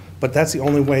 but that's the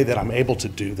only way that I'm able to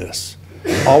do this.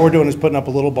 All we're doing is putting up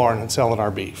a little barn and selling our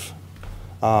beef.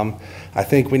 I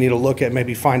think we need to look at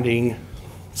maybe finding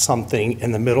something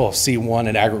in the middle of C1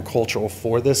 and agricultural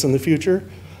for this in the future.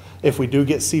 If we do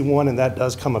get C1 and that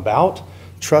does come about,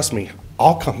 trust me,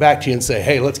 I'll come back to you and say,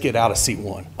 hey, let's get out of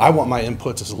C1. I want my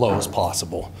inputs as low as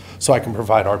possible so I can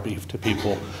provide our beef to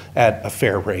people at a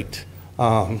fair rate. You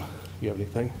have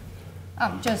anything?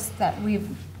 Just that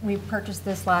we've purchased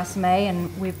this last May,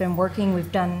 and we've been working,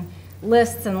 we've done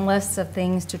lists and lists of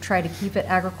things to try to keep it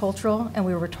agricultural, and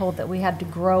we were told that we had to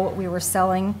grow what we were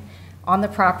selling on the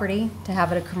property to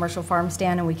have it a commercial farm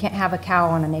stand, and we can't have a cow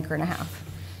on 1.5 acres.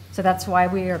 So that's why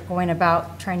we are going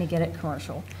about trying to get it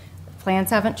commercial. The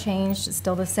plans haven't changed, it's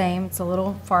still the same. It's a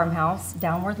little farmhouse,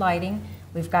 downward lighting.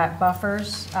 We've got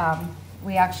buffers.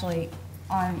 We actually,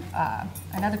 on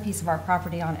another piece of our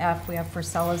property on F, we have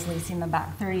Frisella's leasing the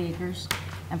back 30 acres,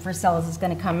 and Frisella's is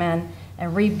gonna come in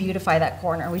and re-beautify that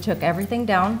corner. We took everything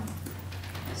down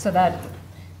so that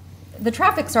the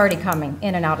traffic's already coming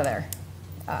in and out of there.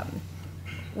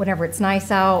 Whenever it's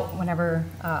nice out, whenever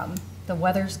the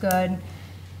weather's good.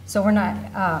 So we're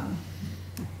not,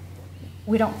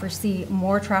 we don't foresee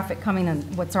more traffic coming than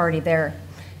what's already there.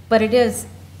 But it is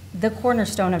the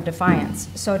cornerstone of Defiance.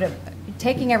 So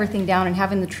taking everything down and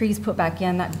having the trees put back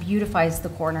in, that beautifies the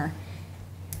corner.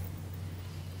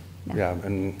 Yeah,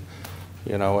 and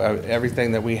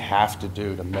everything that we have to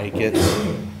do to make it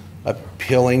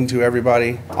appealing to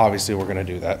everybody, obviously we're gonna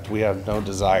do that. We have no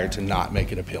desire to not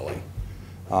make it appealing.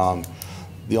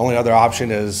 The only other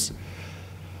option is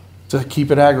to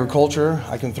keep it agriculture.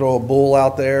 I can throw a bull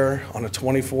out there on a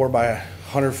 24 by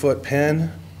 100 foot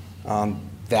pen.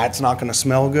 That's not gonna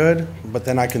smell good, but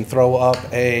then I can throw up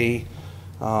a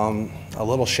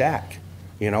little shack.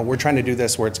 We're trying to do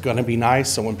this where it's gonna be nice,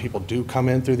 so when people do come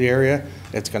in through the area,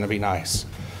 it's gonna be nice.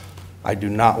 I do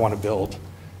not wanna build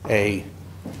a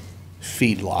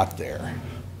feedlot there.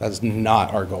 That's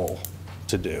not our goal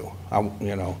to do.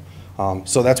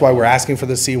 So that's why we're asking for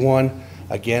the C1.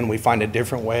 Again, we find a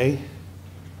different way.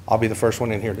 I'll be the first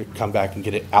one in here to come back and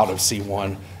get it out of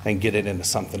C1 and get it into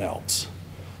something else.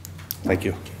 Thank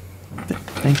you.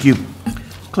 Thank you.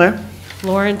 Claire?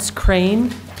 Lawrence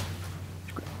Crane.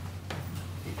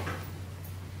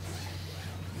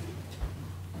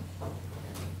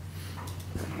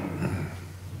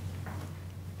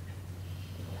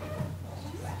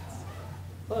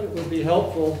 Thought it would be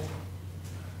helpful,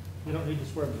 you don't need to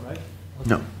swear me, right?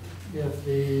 No. If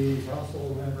the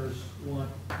council members want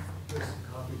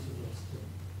copies of this to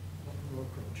help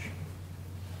approach.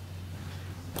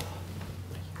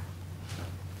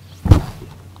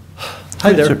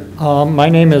 Hi there. My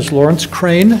name is Lawrence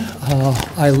Crane.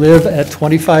 I live at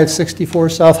 2564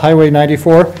 South Highway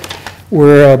 94.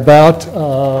 We're about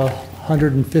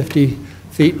 150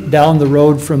 feet down the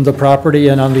road from the property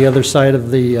and on the other side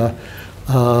of the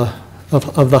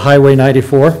Highway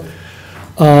 94.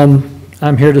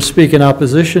 I'm here to speak in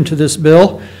opposition to this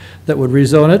bill that would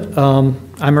rezone it.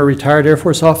 I'm a retired Air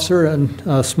Force officer and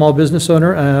a small business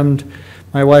owner, and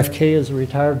my wife Kay is a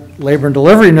retired labor and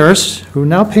delivery nurse who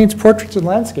now paints portraits and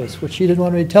landscapes, which she didn't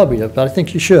want me to tell me, but I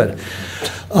think you should.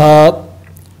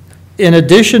 In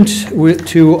addition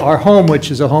to our home,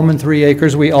 which is a home in 3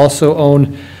 acres, we also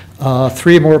own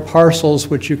 3 more parcels,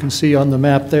 which you can see on the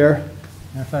map there.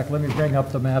 In fact, let me bring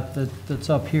up the map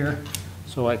that's up here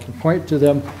so I can point to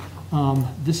them.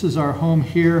 This is our home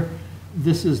here.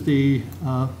 This is the,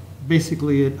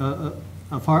 basically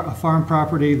a farm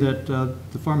property that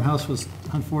the farmhouse was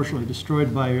unfortunately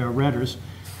destroyed by renters.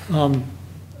 The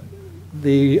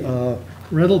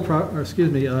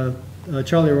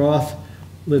Charlie Roth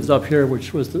lives up here,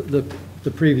 which was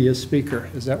the previous speaker.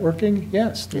 Is that working?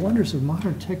 Yes, the wonders of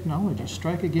modern technology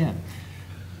strike again.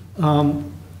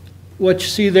 What you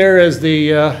see there is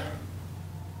the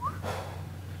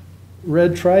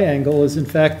red triangle is in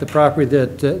fact the property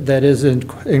that is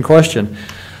in question.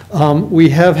 We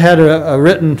have had a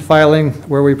written filing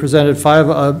where we presented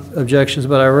 5 objections,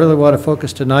 but I really want to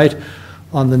focus tonight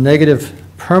on the negative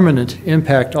permanent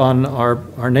impact on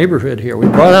our neighborhood here. We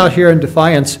brought out here in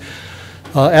defiance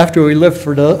after we lived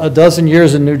for a dozen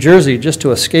years in New Jersey just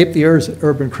to escape the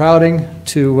urban crowding,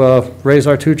 to raise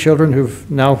our 2 children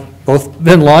who've now both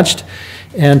been launched,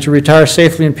 and to retire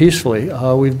safely and peacefully.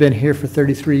 We've been here for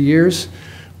 33 years.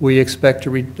 We expect to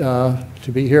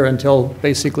be here until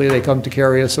basically they come to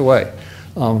carry us away.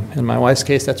 In my wife's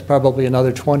case, that's probably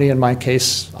another 20. In my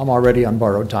case, I'm already on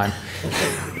borrowed time.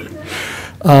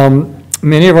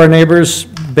 Many of our neighbors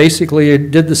basically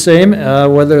did the same,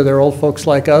 whether they're old folks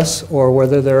like us or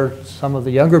whether they're some of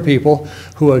the younger people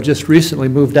who have just recently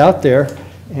moved out there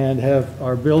and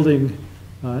are building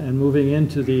and moving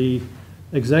into the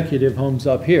executive homes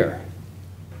up here.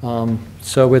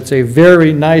 So it's a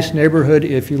very nice neighborhood.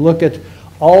 If you look at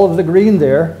all of the green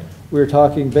there, we're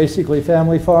talking basically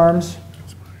family farms,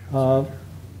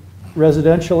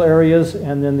 residential areas,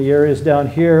 and then the areas down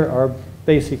here are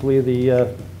basically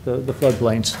the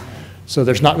floodplains. So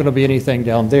there's not going to be anything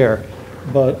down there.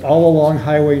 But all along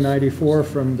Highway 94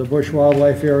 from the Bush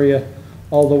Wildlife area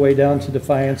all the way down to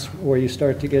Defiance, where you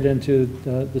start to get into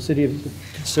the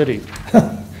city.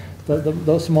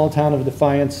 The small town of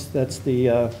Defiance, that's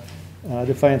the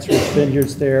Defiance Ridge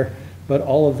Vineyards there. But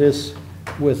all of this,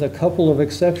 with a couple of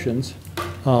exceptions,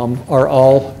 are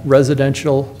all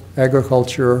residential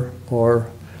agriculture or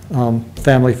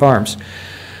family farms.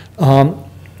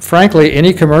 Frankly,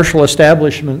 any commercial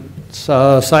establishment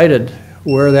cited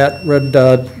where that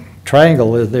red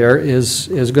triangle is there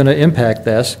is going to impact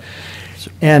this.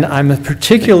 And I'm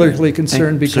particularly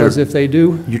concerned because Sir, if they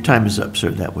do... Your time is up, sir.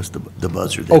 That was the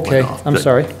buzzer that Okay, went off. I'm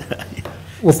sorry.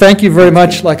 Well, thank you very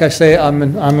much. Like I say, I'm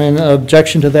in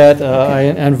objection to that. I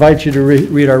invite you to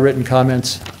read our written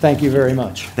comments. Thank you very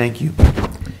much. Thank you.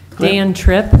 Dan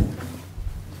Tripp.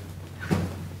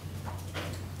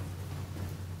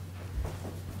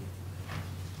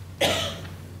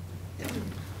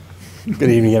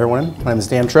 Good evening, everyone. My name is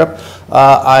Dan Tripp.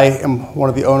 I am one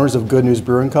of the owners of Good News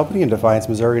Brewing Company in Defiance,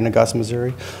 Missouri, and Augusta,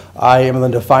 Missouri. I am in the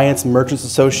Defiance Merchants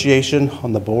Association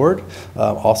on the board,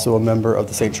 also a member of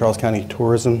the St. Charles County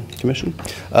Tourism Commission.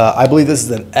 I believe this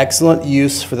is an excellent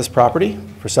use for this property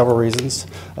for several reasons.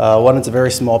 One, it's a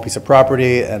very small piece of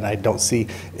property, and I don't see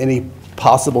any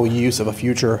possible use of a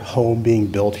future home being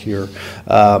built here.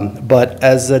 But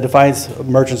as a Defiance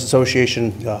Merchants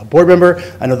Association board member,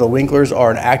 I know the Winklers are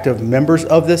an active members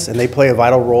of this, and they play a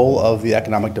vital role of the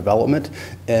economic development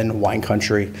in wine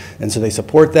country. And so they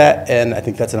support that, and I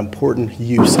think that's an important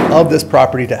use of this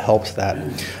property to help that.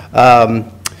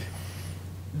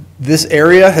 This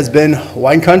area has been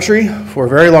wine country for a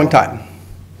very long time.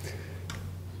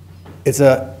 It's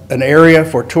an area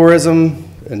for tourism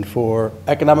and for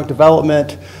economic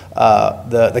development.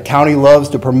 The county loves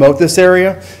to promote this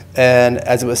area, and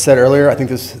as it was said earlier, I think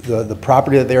the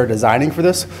property that they are designing for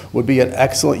this would be an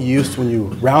excellent use when you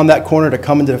round that corner to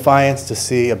come into Defiance to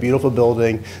see a beautiful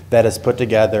building that is put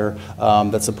together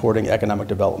that's supporting economic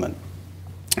development.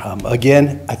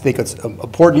 Again, I think it's an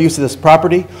important use of this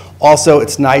property. Also,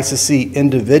 it's nice to see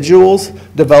individuals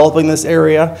developing this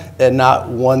area and not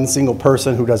one single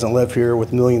person who doesn't live here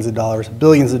with millions of dollars,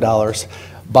 billions of dollars,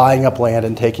 buying up land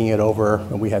and taking it over,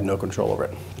 and we have no control over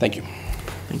it. Thank you.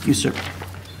 Thank you, sir.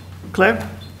 Claire?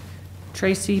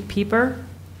 Tracy Pieper.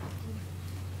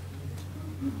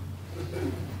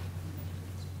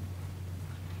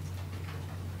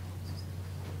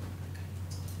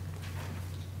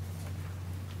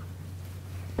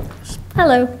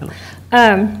 Hello.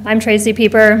 I'm Tracy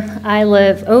Pieper. I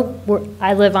live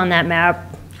on that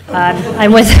map.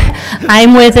 I'm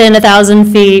within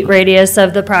 1,000 feet radius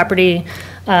of the property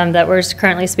that we're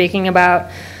currently speaking about.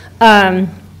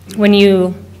 When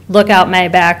you look out my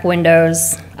back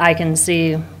windows, I can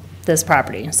see this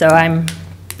property. So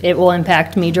it will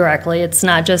impact me directly. It's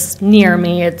not just near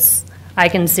me, I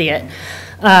can see it.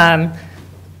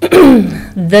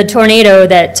 The tornado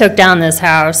that took down this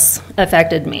house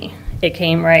affected me. It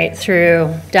came right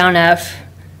through, down F,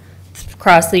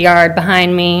 across the yard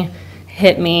behind me,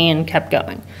 hit me and kept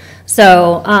going.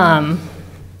 So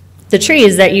the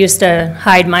trees that used to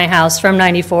hide my house from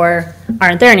 94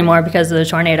 aren't there anymore because of the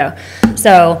tornado.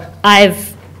 So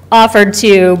I've offered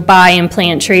to buy and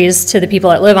plant trees to the people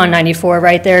that live on 94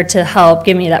 right there to help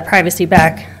give me that privacy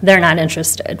back. They're not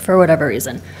interested for whatever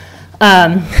reason.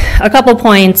 A couple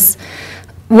points.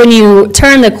 When you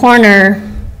turn the corner,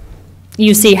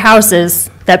 you see houses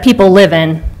that people live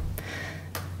in,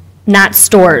 not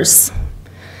stores.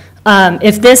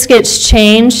 If this gets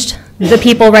changed, the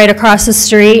people right across the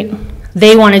street,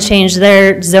 they want to change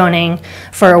their zoning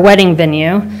for a wedding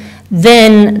venue.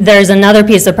 Then there's another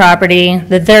piece of property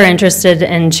that they're interested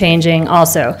in changing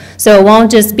also. So it won't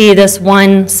just be this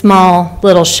one small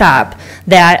little shop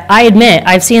that I admit,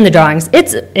 I've seen the drawings,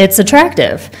 it's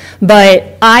attractive,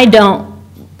 but I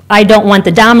don't want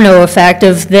the domino effect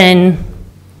of then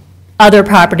other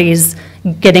properties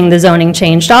getting the zoning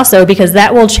changed also, because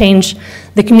that will change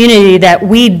the community that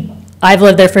I've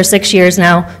lived there for 6 years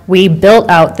now, we built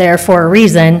out there for a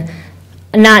reason,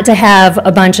 not to have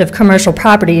a bunch of commercial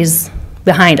properties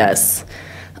behind us.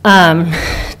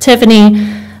 Tiffany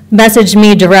messaged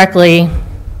me directly.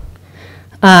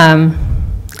 I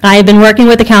have been working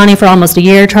with the county for almost a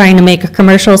year trying to make a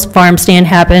commercial farm stand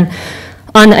happen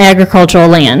on the agricultural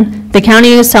land. The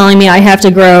county is telling me I have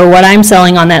to grow what I'm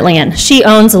selling on that land. She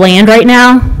owns land right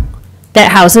now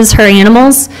that houses her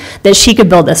animals that she could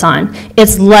build this on.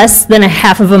 It's less than a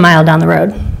half of a mile down the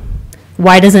road.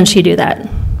 Why doesn't she do that?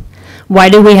 Why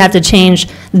do we have to change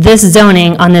this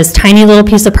zoning on this tiny little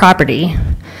piece of property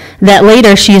that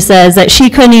later she says that she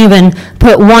couldn't even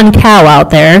put one cow out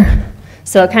there?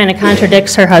 So it kind of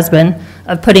contradicts her husband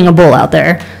of putting a bull out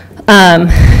there.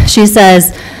 She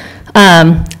says,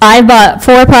 I bought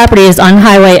 4 properties on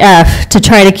Highway F to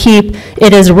try to keep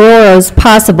it as rural as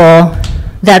possible.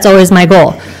 That's always my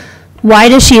goal. Why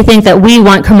does she think that we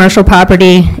want commercial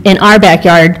property in our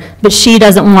backyard, but she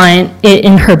doesn't want it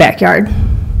in her backyard?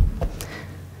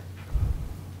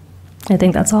 I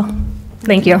think that's all.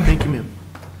 Thank you. Thank you, ma'am.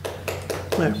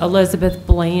 Claire. Elizabeth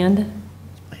Bland.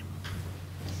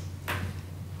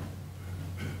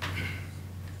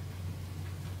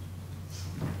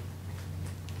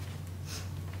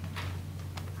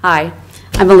 Hi,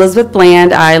 I'm Elizabeth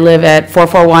Bland. I live at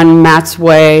 441 Matt's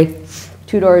Way,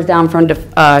 2 doors down from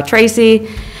Tracy.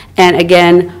 And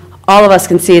again, all of us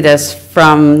can see this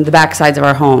from the back sides of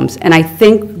our homes. And I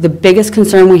think the biggest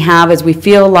concern we have is we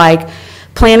feel like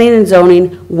planning and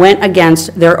zoning went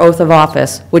against their oath of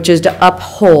office, which is to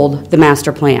uphold the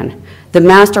master plan. The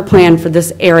master plan for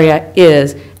this area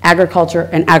is agriculture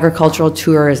and agricultural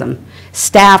tourism.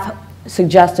 Staff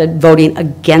suggested voting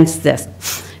against this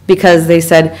because they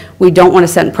said we don't want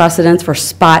to set precedents for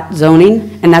spot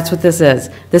zoning, and that's what this is.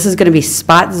 This is going to be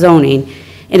spot zoning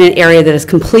in an area that is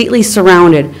completely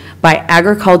surrounded by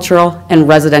agricultural and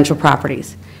residential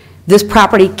properties. This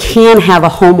property can have a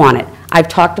home on it. I've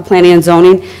talked to planning and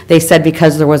zoning. They said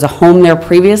because there was a home there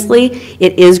previously,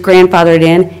 it is grandfathered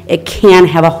in. It can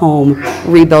have a home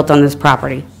rebuilt on this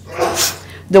property.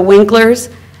 The Winklers,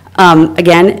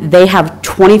 again, they have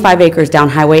 25 acres down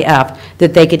Highway F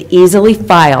that they could easily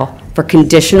file for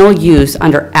conditional use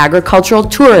under agricultural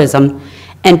tourism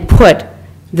and put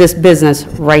this business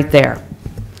right there.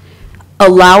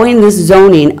 Allowing this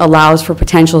zoning allows for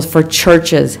potentials for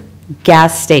churches,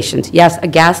 gas stations. Yes, a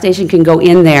gas station can go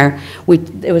in there.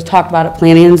 It was talked about at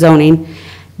planning and zoning.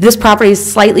 This property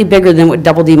is slightly bigger than what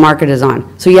Double D Market is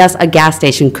on. So yes, a gas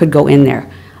station could go in there.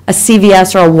 A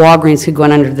CVS or a Walgreens could go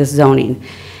in under this zoning.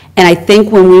 And I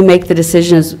think when we make the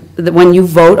decisions, that when you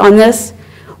vote on this,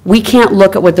 we can't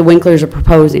look at what the Winklers are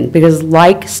proposing, because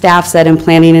like staff said and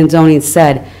planning and zoning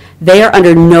said, they are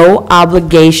under no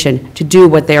obligation to do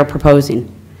what they are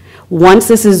proposing. Once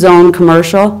this is zoned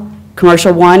commercial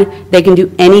 1, they can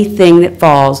do anything that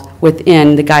falls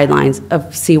within the guidelines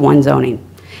of C1 zoning.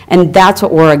 And that's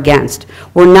what we're against.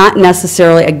 We're not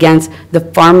necessarily against the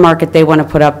farm market they want to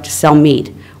put up to sell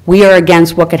meat. We are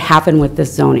against what could happen with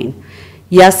this zoning.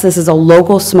 Yes, this is a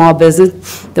local small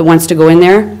business that wants to go in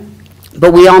there,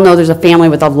 but we all know there's a family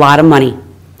with a lot of money,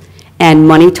 and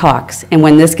money talks. And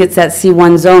when this gets that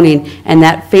C1 zoning, and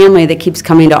that family that keeps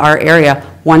coming to our area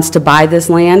wants to buy this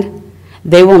land,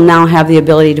 they will now have the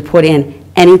ability to put in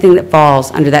anything that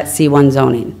falls under that C1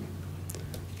 zoning.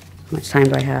 How much time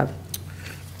do I have?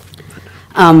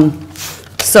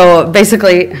 So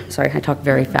basically, sorry, I talk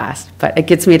very fast, but it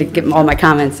gets me to get all my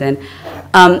comments in.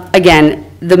 Again,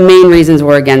 the main reasons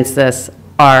we're against this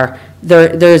are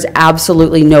there's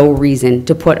absolutely no reason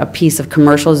to put a piece of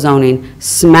commercial zoning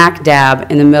smack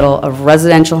dab in the middle of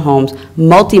residential homes,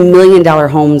 multi-million-dollar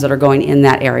homes that are going in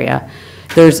that area.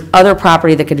 There's other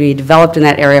property that could be developed in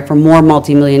that area for more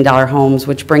multi-million-dollar homes,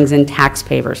 which brings in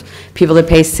taxpayers, people that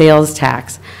pay sales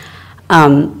tax.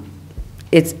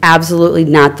 It's absolutely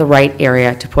not the right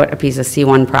area to put a piece of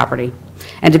C1 property.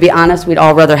 And to be honest, we'd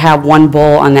all rather have one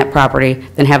bull on that property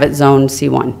than have it zoned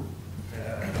C1.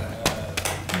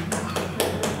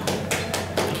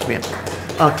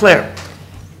 Claire?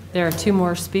 There are two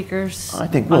more speakers. I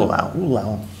think we'll allow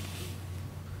them.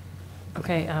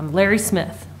 Okay, Larry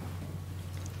Smith.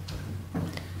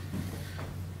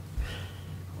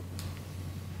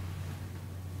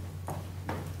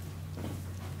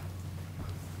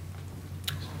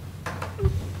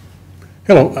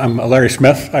 Hello, I'm Larry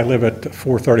Smith. I live at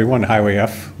 431 Highway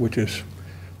F, which is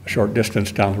a short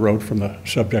distance down the road from the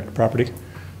subject property.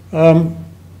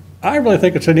 I really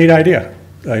think it's a neat idea.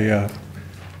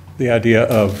 The idea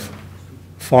of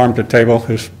farm to table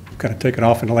has kind of taken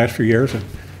off in the last few years, and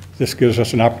this gives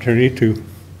us an opportunity to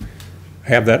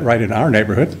have that right in our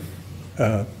neighborhood.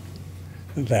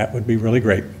 That would be really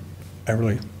great. I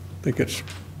really think it's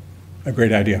a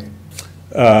great idea.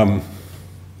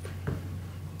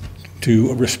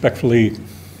 To respectfully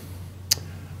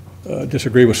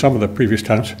disagree with some of the previous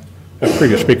tenants,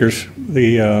 previous speakers,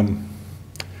 a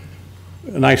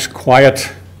nice,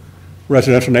 quiet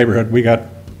residential neighborhood. We got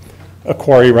a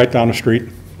quarry right down the street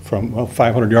from, well,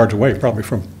 500 yards away, probably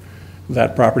from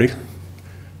that property.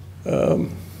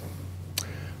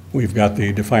 We've got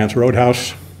the Defiance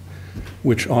Roadhouse,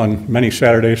 which on many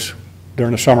Saturdays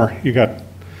during the summer, you got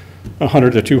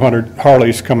 100 to 200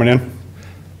 Harleys coming in.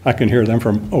 I can hear them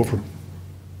from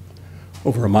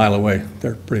over a mile away.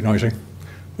 They're pretty noisy.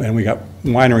 And we got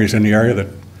wineries in the area that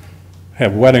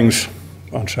have weddings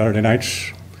on Saturday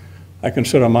nights. I can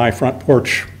sit on my front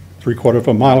porch 3/4 of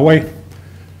a mile away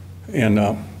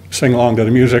and sing along to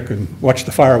the music and watch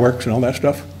the fireworks and all that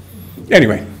stuff.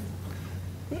 Anyway,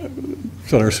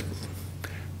 so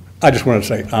I just wanted to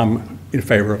say I'm in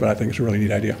favor of it. I think it's a really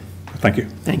neat idea. Thank you.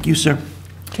 Thank you, sir.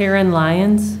 Karen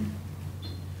Lyons.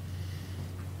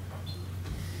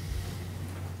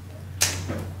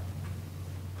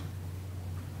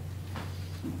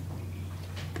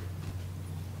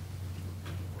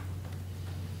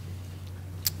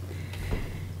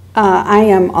 I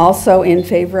am also in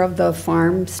favor of the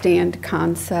farm stand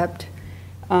concept.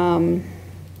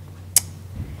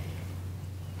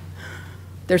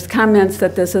 There's comments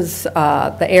that this is,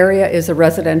 the area is a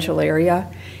residential area.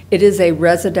 It is a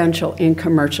residential and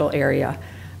commercial area.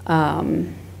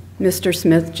 Mr.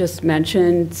 Smith just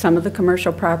mentioned some of the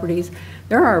commercial properties.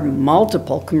 There are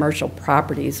multiple commercial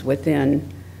properties within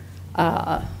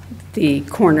the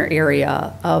corner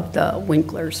area of the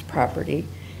Winkler's property.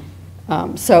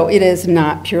 So it is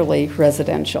not purely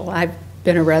residential. I've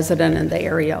been a resident in the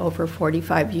area over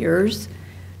 45 years,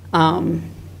 long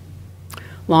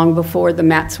before the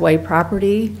Matt's Way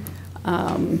property,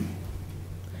 and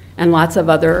lots of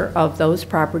other of those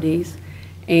properties.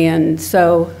 And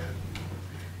so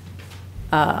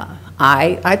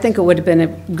I think it would have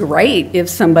been great if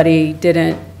somebody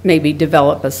didn't maybe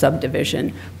develop a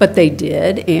subdivision, but they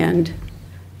did, and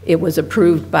it was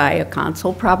approved by a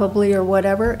council probably or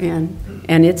whatever, and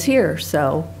it's here,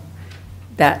 so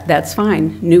that's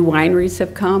fine. New wineries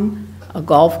have come, a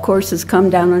golf course has come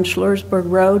down on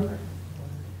Schluersburg Road.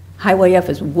 Highway F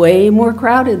is way more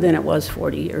crowded than it was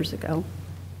 40 years ago,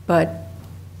 but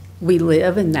we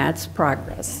live and that's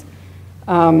progress.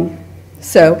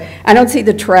 So I don't see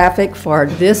the traffic for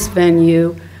this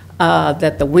venue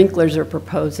that the Winklers are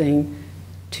proposing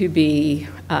to be,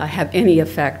 have any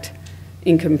effect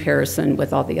in comparison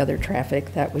with all the other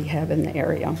traffic that we have in the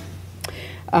area.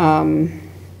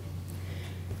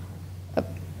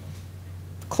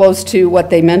 Close to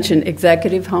what they mentioned,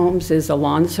 Executive Homes is a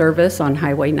lawn service on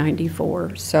Highway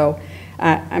 94. So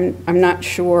I'm not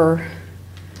sure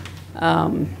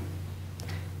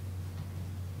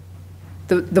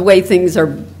the way things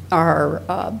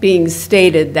are being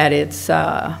stated that it's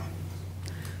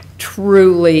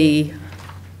truly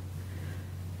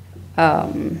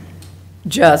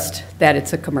just that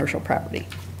it's a commercial property.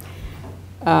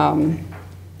 I'm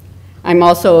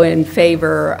also in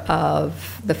favor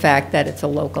of the fact that it's a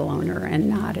local owner and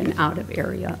not an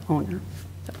out-of-area owner.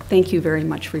 So thank you very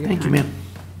much for your time. Thank you, ma'am.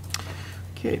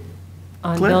 Okay.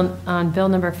 On bill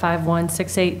number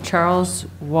 5168, Charles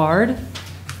Ward.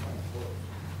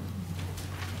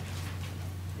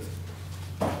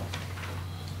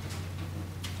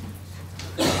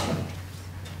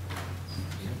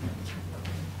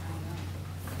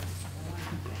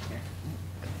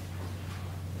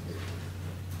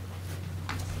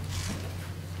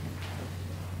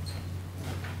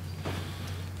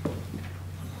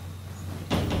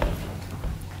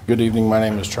 Good evening. My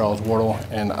name is Charles Wardle,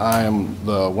 and I am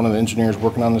one of the engineers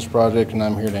working on this project, and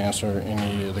I'm here to answer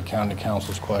any of the county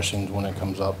council's questions when it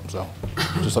comes up. So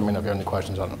just let me know if you have any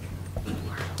questions on it.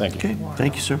 Thank you. Okay,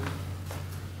 thank you, sir.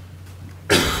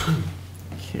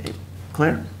 Okay,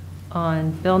 Claire?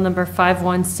 On bill number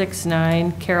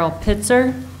 5169, Carol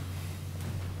Pitzer.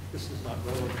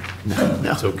 No,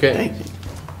 it's okay. Thank you.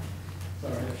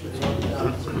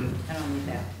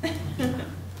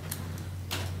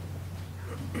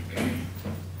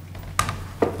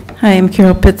 Hi, I'm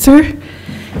Carol Pitzer,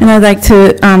 and I'd like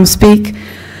to speak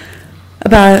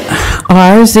about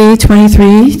RZ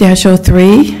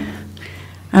 23-03.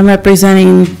 I'm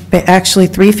representing actually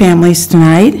 3 families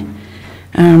tonight.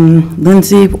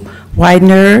 Lindsay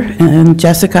Widener and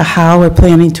Jessica Howe are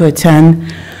planning to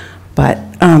attend, but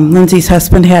Lindsay's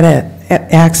husband had an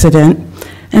accident,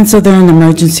 and so they're in the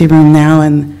emergency room now,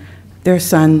 and their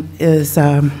son is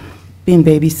being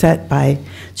babysat by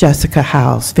Jessica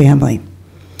Howe's family.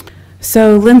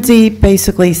 So Lindsay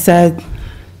basically said,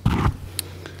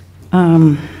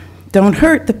 don't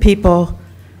hurt the people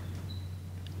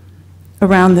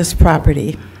around this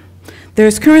property.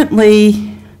 There's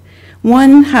currently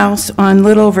one house on a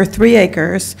little over 3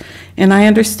 acres, and I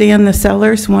understand the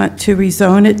sellers want to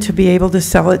rezone it to be able to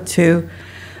sell it to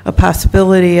a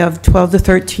possibility of 12 to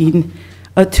 13,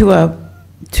 to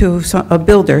a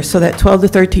builder, so that 12 to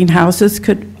 13 houses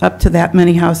up to that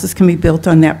many houses can be built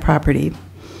on that property.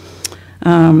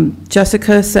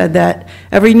 Jessica said that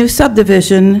every new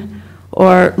subdivision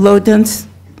or low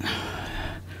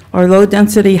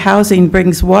density housing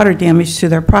brings water damage to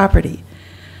their property.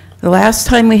 The last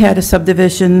time we had a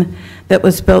subdivision that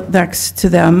was built next to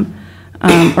them,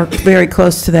 or very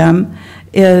close to them,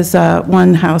 is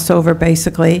one house over,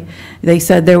 basically. They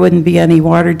said there wouldn't be any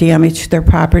water damage to their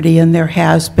property, and there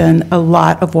has been a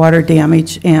lot of water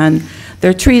damage, and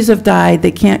their trees have died.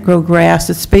 They can't grow grass.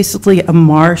 It's basically a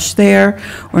marsh there,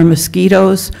 where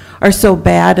mosquitoes are so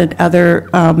bad and other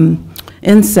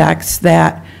insects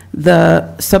that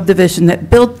the subdivision that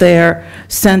built there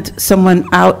sent someone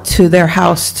out to their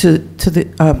house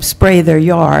to spray their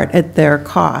yard at their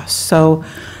cost. So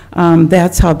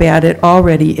that's how bad it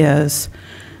already is.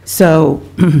 So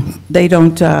they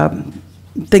don't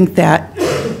think that,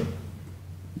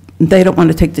 they don't want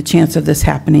to take the chance of this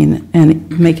happening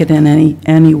and make it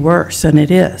any worse than it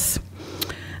is.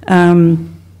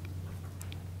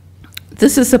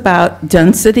 This is about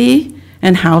density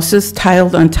and houses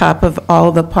tiled on top of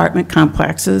all the apartment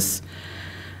complexes.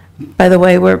 By the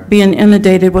way, we're being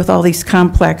inundated with all these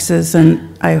complexes,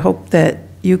 and I hope that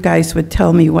you guys would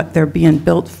tell me what they're being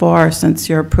built for, since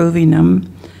you're approving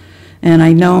them. And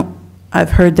I know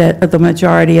I've heard that the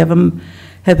majority of them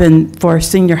have been for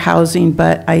senior housing,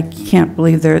 but I can't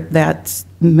believe that's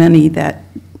many, that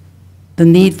the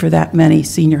need for that many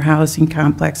senior housing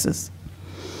complexes.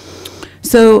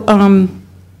 So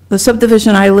the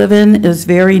subdivision I live in is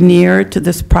very near to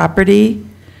this property.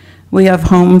 We have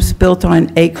homes built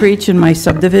on acreage in my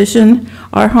subdivision.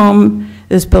 Our home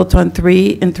is built on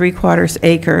 3 3/4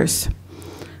 acres.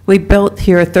 We built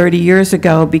here 30 years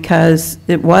ago because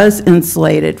it was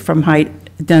insulated from high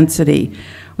density.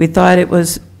 We thought it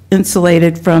was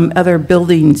insulated from other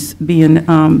buildings being,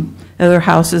 other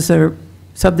houses or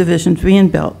subdivisions being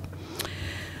built.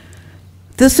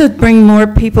 This would bring more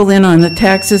people in on the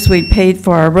taxes we paid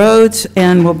for our roads,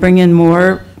 and will bring in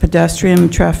more pedestrian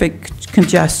traffic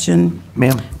congestion.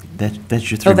 Ma'am, that's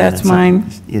your 3 minutes. Oh, that's mine?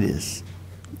 It is.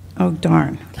 Oh,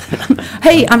 darn.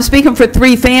 Hey, I'm speaking for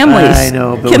 3 families. I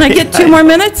know, but can I get 2 more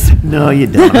minutes? No, you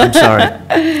don't. I'm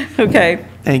sorry. Okay.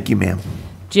 Thank you, ma'am.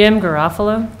 Jim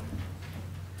Garofalo.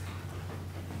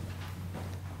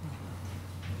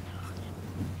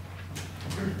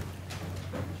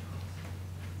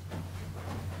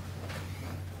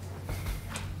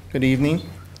 Good evening.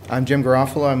 I'm Jim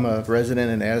Garofalo. I'm a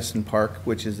resident in Addison Park,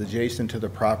 which is adjacent to the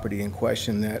property in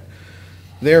question that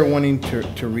they're wanting to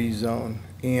rezone.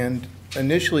 And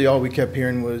initially, all we kept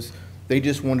hearing was they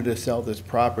just wanted to sell this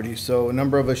property. So a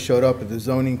number of us showed up at the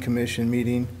zoning commission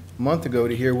meeting a month ago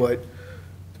to hear what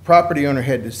the property owner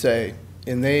had to say.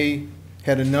 And they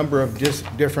had a number of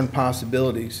different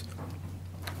possibilities.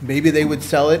 Maybe they would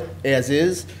sell it as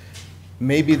is.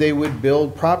 Maybe they would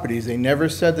build properties. They never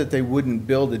said that they wouldn't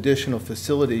build additional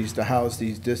facilities to house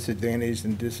these disadvantaged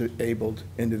and disabled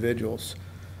individuals.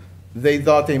 They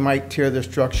thought they might tear the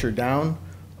structure down.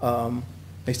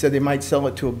 They said they might sell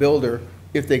it to a builder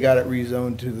if they got it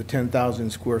rezoned to the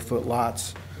 10,000 square foot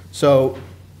lots. So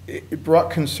it brought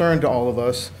concern to all of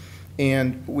us,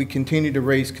 and we continue to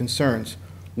raise concerns.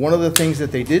 One of the things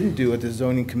that they didn't do at the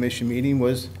zoning commission meeting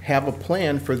was have a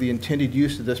plan for the intended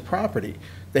use of this property.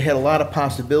 They had a lot of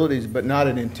possibilities, but not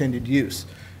an intended use.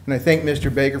 And I thank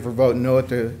Mr. Baker for voting no at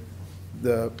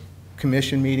the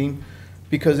commission meeting,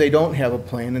 because they don't have a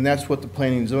plan, and that's what the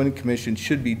Planning and Zoning Commission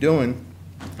should be doing,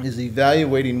 is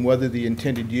evaluating whether the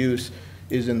intended use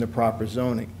is in the proper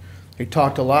zoning. They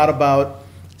talked a lot about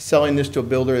selling this to a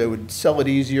builder that would sell it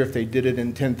easier if they did it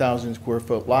in 10,000 square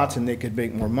foot lots and they could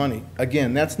make more money.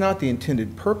 Again, that's not the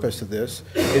intended purpose of this.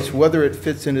 It's whether it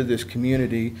fits into this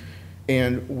community,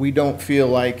 and we don't feel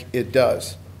like it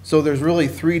does. So there's really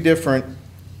three different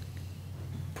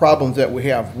problems that we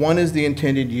have. One is the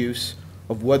intended use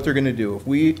of what they're going to do. If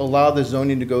we allow the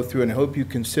zoning to go through, and I hope you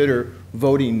consider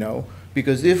voting no,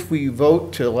 because if we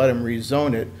vote to let them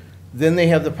rezone it, then they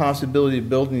have the possibility of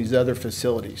building these other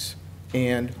facilities.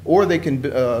 Or they can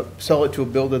sell it to a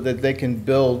builder that they can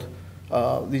build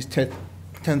these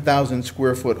 10,000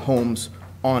 square foot homes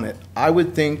on it. I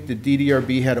would think the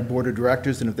DDRB had a board of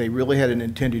directors, and if they really had an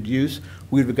intended use,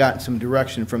 we'd have gotten some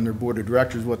direction from their board of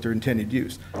directors what their intended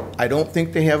use. I don't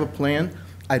think they have a plan.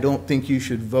 I don't think you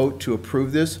should vote to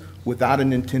approve this without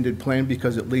an intended plan,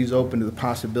 because it leaves open to the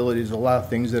possibilities of a lot of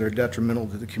things that are detrimental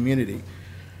to the community.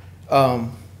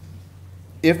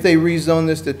 If they rezone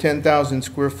this to 10,000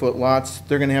 square foot lots,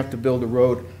 they're going to have to build a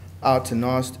road out to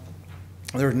Nost.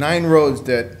 There are 9 roads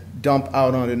that dump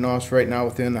out onto Nost right now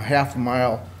within a half a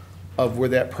mile of where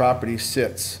that property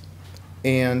sits.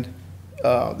 And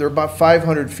they're about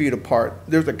 500 feet apart.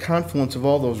 There's a confluence of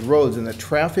all those roads, and the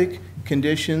traffic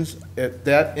conditions at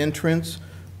that entrance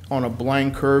on a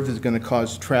blind curve is going to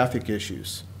cause traffic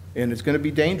issues. And it's going to be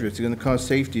dangerous. It's going to cause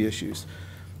safety issues.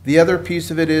 The other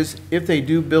piece of it is, if they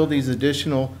do build these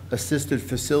additional assisted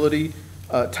facility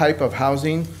type of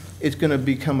housing, it's going to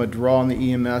become a draw on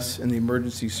the EMS and the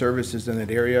emergency services in that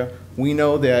area. We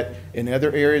know that in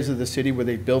other areas of the city where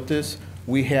they built this,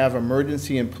 we have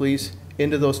emergency and police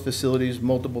into those facilities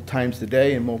multiple times a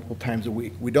day and multiple times a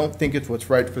week. We don't think it's what's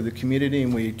right for the community,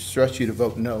 and we stress you to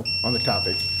vote no on the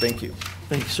topic. Thank you.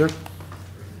 Thank you, sir.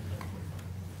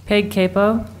 Peg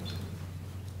Capo.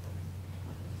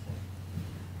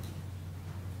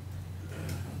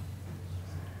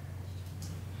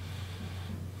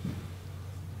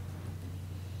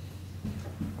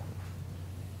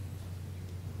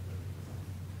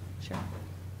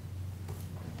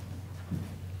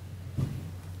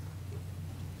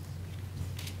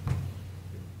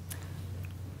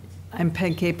 I'm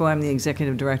Peg Capo. I'm the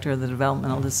Executive Director of the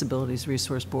Developmental Disabilities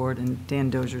Resource Board, and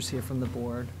Dan Dozier's here from the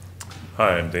board.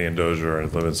 Hi, I'm Dan Dozier. I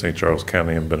live in St. Charles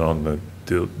County and been on the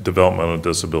Developmental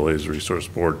Disabilities Resource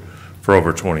Board for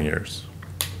over 20 years.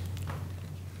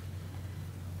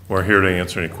 We're here to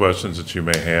answer any questions that you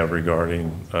may have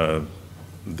regarding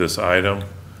this item.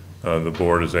 The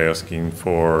board is asking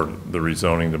for the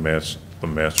rezoning to match the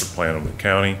master plan of the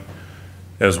county,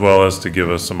 as well as to give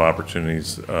us some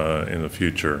opportunities in the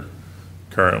future.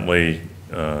 Currently,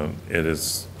 it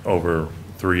is over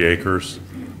 3 acres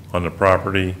on the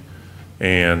property,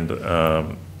 and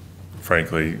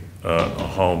frankly, a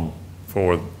home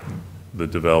for the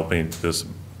developing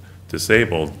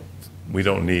disabled, we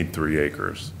don't need 3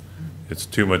 acres. It's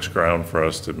too much ground for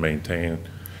us to maintain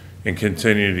and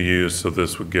continue to use, so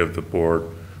this would give the board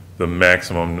the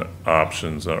maximum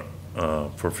options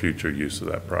for future use of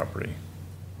that property.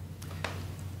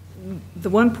 The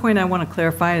one point I want to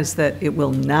clarify is that it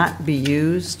will not be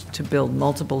used to build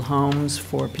multiple homes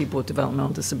for people with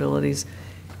developmental disabilities.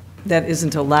 That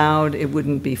isn't allowed, it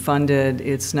wouldn't be funded,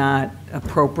 it's not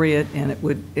appropriate, and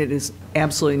it is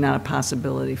absolutely not a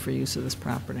possibility for use of this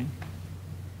property.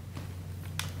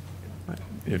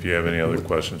 If you have any other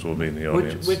questions, we'll be in the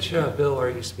audience. Which bill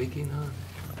are you speaking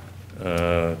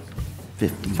on?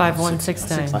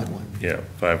 5169. Yeah,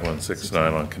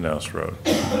 5169 on Canals Road.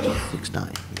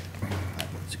 69.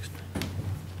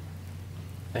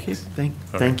 Thanks.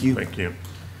 Thank you. Thank you.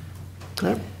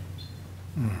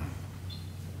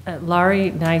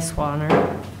 Laurie Neiswaner.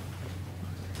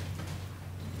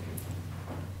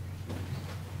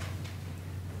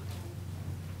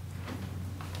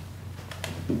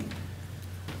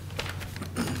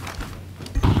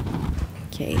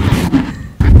 Okay.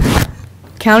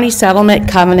 County Settlement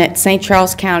Covenant, St.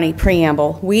 Charles County,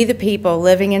 Preamble. We, the people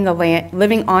living on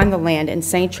the land in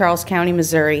St. Charles County,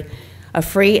 Missouri, a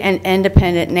free and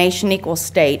independent nation equal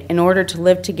state, in order to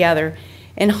live together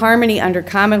in harmony under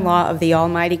common law of the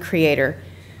Almighty Creator,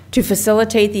 to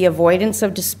facilitate the avoidance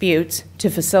of disputes, to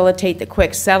facilitate the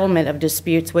quick settlement of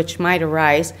disputes which might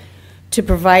arise, to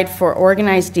provide for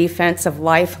organized defense of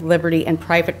life, liberty, and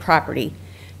private property,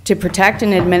 to protect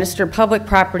and administer public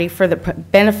property for the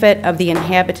benefit of the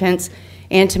inhabitants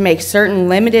and to make certain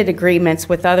limited agreements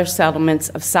with other settlements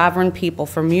of sovereign people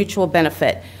for mutual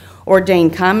benefit,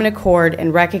 ordain common accord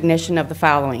and recognition of the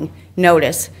following.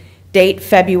 Notice, date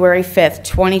February 5th,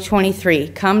 2023.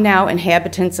 Come now,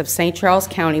 inhabitants of St. Charles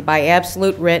County, by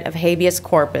absolute writ of habeas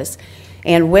corpus,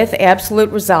 and with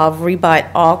absolute resolve rebut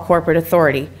all corporate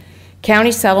authority.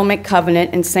 County Settlement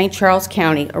Covenant in St. Charles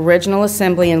County, Original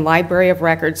Assembly and Library of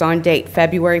Records on date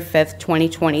February 5th,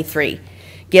 2023.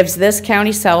 Gives this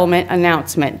county settlement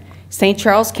announcement. St.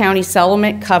 Charles County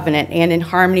Settlement Covenant, and in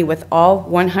harmony with all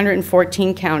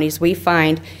 114 counties we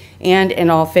find, and in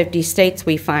all 50 states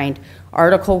we find.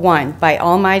 Article 1, by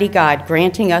Almighty God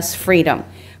granting us freedom.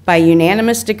 By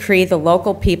unanimous decree, the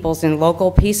local peoples in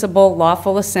local peaceable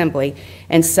lawful assembly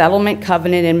and settlement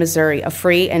covenant in Missouri, a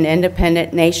free and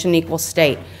independent nation equal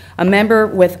state, a member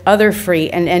with other free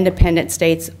and independent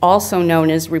states, also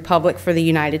known as Republic for the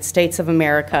United States of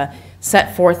America,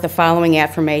 set forth the following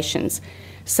affirmations.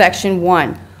 Section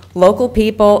 1, local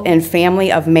people and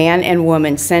family of man and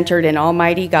woman centered in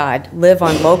Almighty God live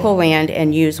on local land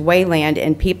and use wayland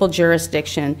and people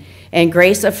jurisdiction and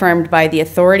grace affirmed by the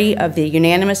authority of the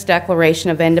unanimous Declaration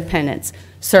of Independence,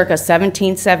 circa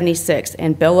 1776,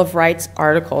 and Bill of Rights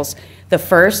articles, the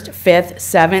 1st, 5th,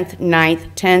 7th,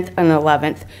 9th, 10th, and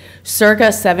 11th, circa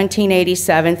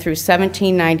 1787 through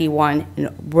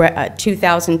 1791,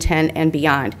 2010, and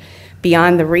beyond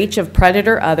the reach of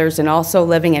predator others, and also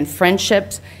living in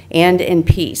friendships and in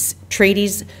peace.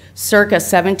 Treaties circa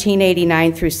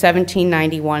 1789 through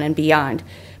 1791 and beyond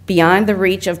the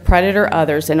reach of predator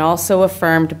others, and also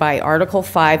affirmed by Article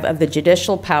 5 of the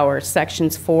Judicial Powers,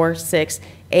 Sections 4, 6,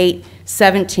 8,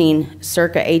 17,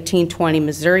 circa 1820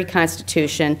 Missouri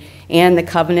Constitution, and the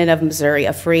Covenant of Missouri,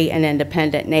 a free and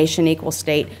independent nation equal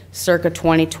state, circa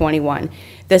 2021.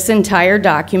 This entire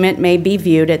document may be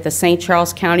viewed at the St.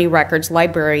 Charles County Records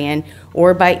Librarian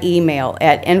or by email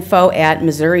at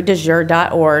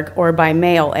info@missouridejour.org or by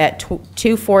mail at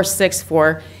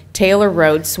 2464 Taylor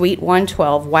Road, Suite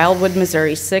 112, Wildwood,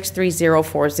 Missouri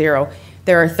 63040.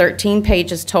 There are 13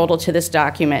 pages total to this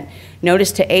document.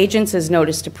 Notice to agents is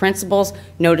notice to principals.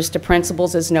 Notice to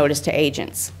principals is notice to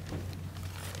agents.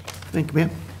 Thank you, ma'am.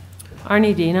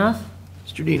 Arnie Dienoff.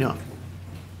 Mr. Dienoff.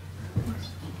 I'm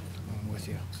with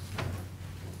you.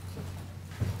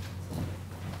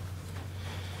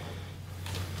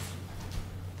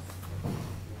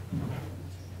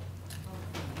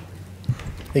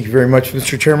 Thank you very much,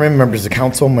 Mr. Chairman, members of the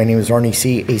council. My name is Arnie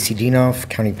C. A.C. Dienoff,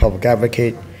 County Public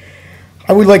Advocate.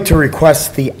 I would like to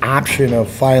request the option of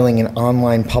filing an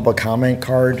online public comment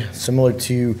card similar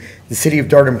to the City of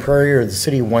Dardenne Prairie or the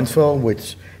City of Wentzville,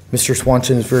 which Mr.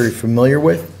 Swanson is very familiar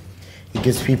with. It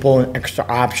gives people an extra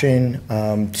option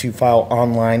to file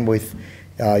online with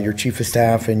your chief of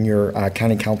staff and your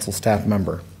county council staff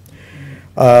member.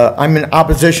 I'm in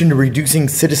opposition to reducing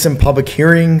citizen public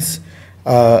hearings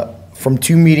from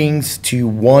 2 meetings to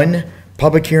 1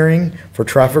 public hearing for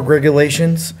traffic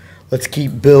regulations. Let's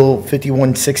keep Bill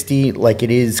 5160 like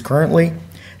it is currently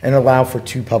and allow for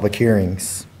 2 public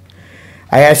hearings.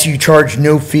 I ask you charge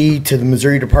no fee to the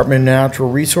Missouri Department of Natural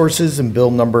Resources in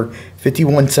Bill number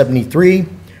 5173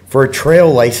 for a trail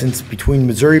license between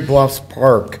Missouri Bluffs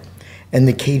Park and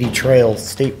the Katy Trail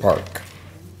State Park.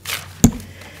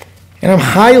 And I'm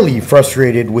highly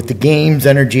frustrated with the games,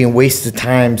 energy, and waste of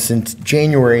time since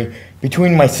January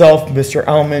between myself, Mr.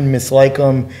 Ellman, Ms.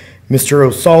 Lycum, Mr.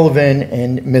 O'Sullivan,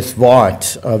 and Ms.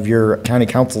 Vaught of your county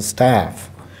council staff.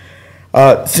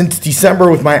 Since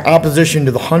December, with my opposition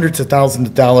to the hundreds of thousands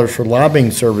of dollars for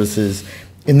lobbying services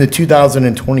in the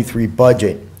 2023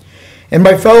 budget. And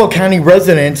my fellow county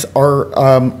residents are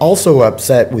also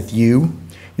upset with you,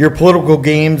 your political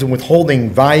games, and withholding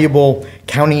valuable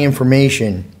county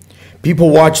information. People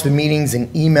watch the meetings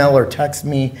and email or text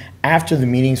me after the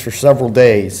meetings for several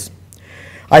days.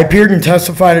 I appeared and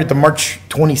testified at the March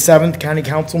 27th County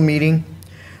Council meeting,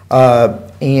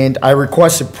 and I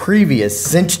requested previous,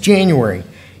 since January,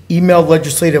 emailed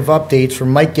legislative updates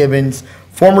from Mike Gibbons,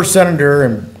 former senator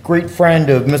and great friend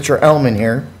of Mr. Ellman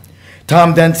here,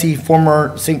 Tom Dempsey,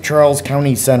 former St. Charles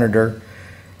County senator.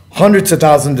 Hundreds of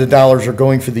thousands of dollars are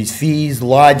going for these fees,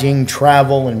 lodging,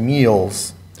 travel, and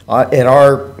meals at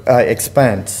our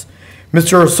expense.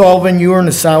 Mr. O'Sullivan, you earn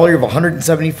a salary of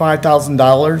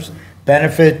 $175,000,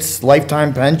 benefits,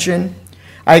 lifetime pension.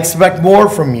 I expect more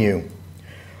from you.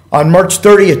 On March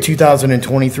 30th,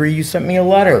 2023, you sent me a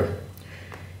letter.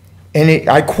 And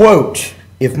I quote,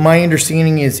 "If my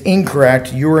understanding is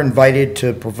incorrect, you are invited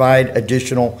to provide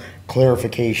additional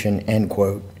clarification," end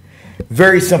quote.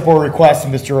 Very simple request,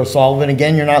 Mr. O'Sullivan.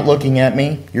 Again, you're not looking at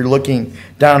me. You're looking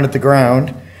down at the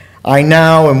ground. I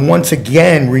now am once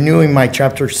again renewing my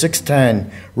Chapter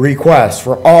 610 request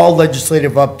for all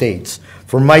legislative updates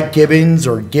for Mike Gibbons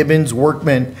or Gibbons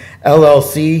Workman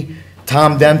LLC,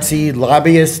 Tom Dempsey,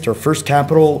 lobbyist or First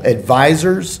Capital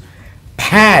advisors.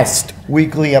 Past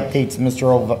weekly updates, Mr.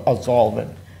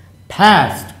 O'Sullivan.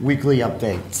 Past weekly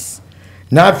updates,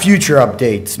 not future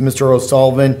updates, Mr.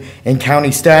 O'Sullivan and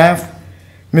county staff.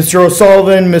 Mr.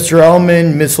 O'Sullivan, Mr.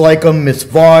 Ellman, Ms. Lycum, Ms.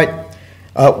 Vaught,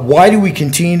 why do we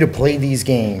continue to play these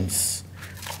games?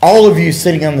 All of you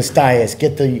sitting on this dais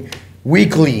get the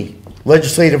weekly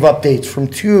legislative updates from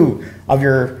two of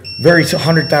your very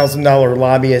 $100,000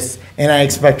 lobbyists, and I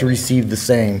expect to receive the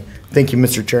same. Thank you,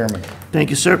 Mr. Chairman.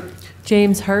 Thank you, sir.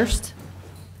 James Hurst.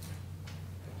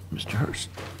 Mr. Hurst.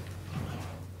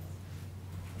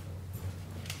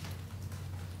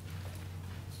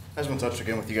 I just want to touch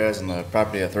again with you guys on the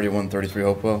property at 3133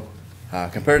 Hopewell.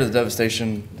 Compared to the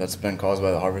devastation that's been caused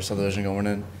by the Harvest subdivision going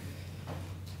in,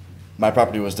 my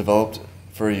property was developed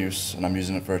for use, and I'm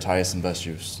using it for its highest and best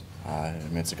use. I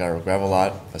mean, it's got a gravel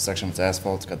lot, a section with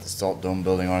asphalt, it's got the salt dome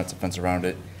building on it, it's a fence around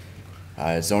it.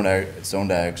 It's zoned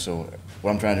ag, so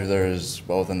what I'm trying to do there is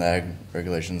well within the ag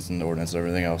regulations and the ordinance and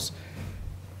everything else.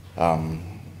 Yeah,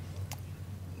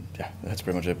 that's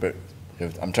pretty much it, but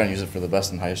I'm trying to use it for the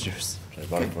best and highest use I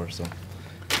bought it for, so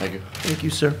thank you. Thank you,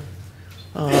 sir.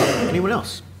 Anyone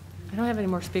else? I don't have any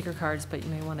more speaker cards, but you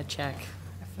may want to check.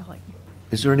 I feel like.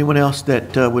 Is there anyone else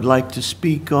that would like to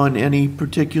speak on any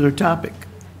particular topic?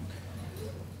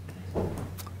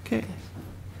 Okay.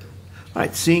 All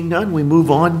right, seeing none, we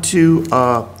move on to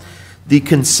the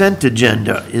consent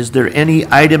agenda. Is there any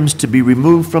items to be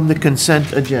removed from the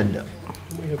consent agenda?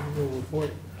 We have a little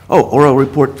report. Oh, oral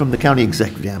report from the county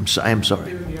executive. I am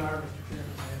sorry.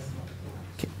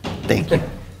 Okay, thank you.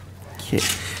 Okay.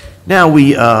 Now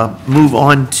we move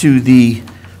on to the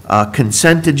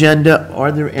consent agenda.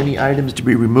 Are there any items to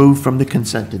be removed from the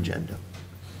consent agenda?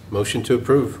 Motion to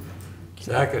approve.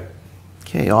 Second.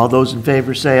 Okay, all those in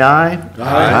favor say aye.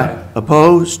 Aye.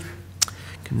 Opposed?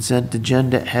 Consent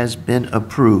agenda has been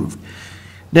approved.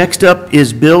 Next up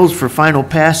is bills for final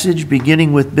passage,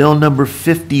 beginning with bill number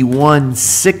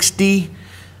 5160.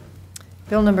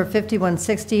 Bill number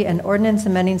 5160, an ordinance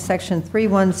amending section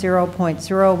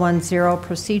 310.010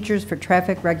 procedures for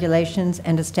traffic regulations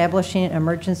and establishing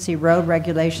emergency road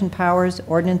regulation powers,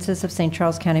 ordinances of St.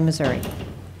 Charles County, Missouri.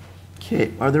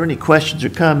 Okay, are there any questions or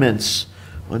comments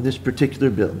on this particular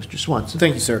bill? Mr. Swanson.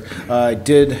 Thank you, sir. I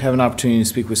did have an opportunity to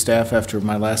speak with staff after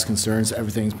my last concerns.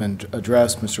 Everything's been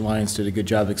addressed. Mr. Lyons did a good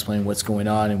job explaining what's going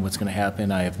on and what's going to happen.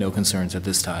 I have no concerns at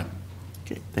this time.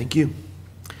 Okay, thank you.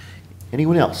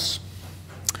 Anyone else?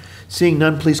 Seeing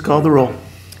none, please call the roll.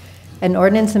 An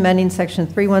ordinance amending section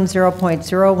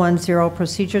 310.010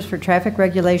 procedures for traffic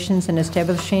regulations and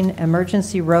establishing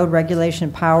emergency road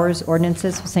regulation powers,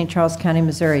 ordinances of St. Charles County,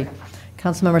 Missouri.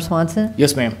 Councilmember Swanson?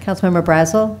 Yes, ma'am. Councilmember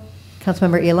Brazel?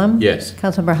 Councilmember Elam? Yes.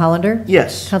 Councilmember Hollander?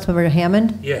 Yes. Councilmember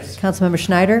Hammond? Yes. Councilmember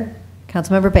Schneider?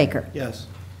 Councilmember Baker? Yes.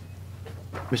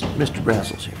 Mr.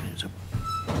 Brazel's here.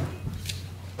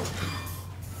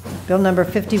 Bill number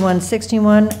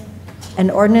 5161, an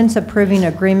ordinance approving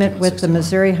agreement with the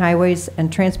Missouri Highways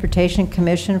and Transportation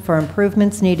Commission for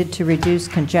improvements needed to reduce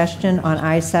congestion on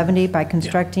I-70 by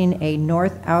constructing a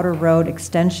north outer road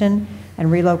extension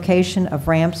and relocation of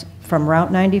ramps from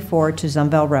Route 94 to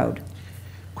Zumbel Road.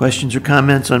 Questions or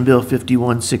comments on Bill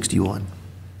 5161?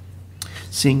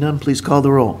 Seeing none, please call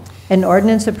the roll. An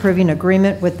ordinance approving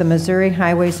agreement with the Missouri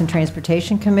Highways and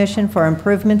Transportation Commission for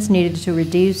improvements needed to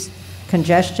reduce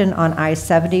congestion on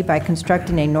I-70 by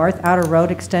constructing a north outer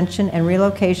road extension and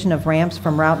relocation of ramps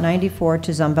from Route 94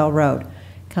 to Zumbel Road.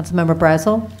 Councilmember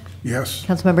Brazel? Yes.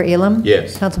 Councilmember Elam?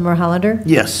 Yes. Councilmember Hollander?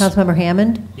 Yes. Councilmember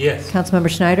Hammond? Yes. Councilmember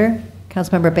Schneider?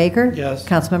 Councilmember Baker? Yes.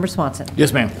 Councilmember Swanson?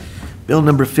 Yes, ma'am. Bill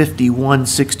number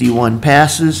 5161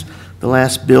 passes. The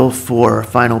last bill for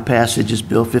final passage is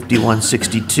Bill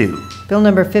 5162. Bill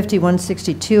number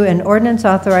 5162, an ordinance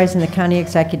authorizing the county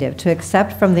executive to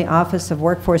accept from the Office of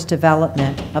Workforce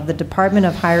Development of the Department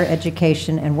of Higher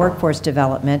Education and Workforce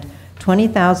Development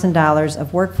 $20,000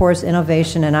 of Workforce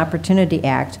Innovation and Opportunity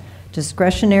Act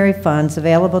discretionary funds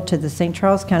available to the St.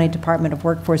 Charles County Department of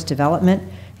Workforce Development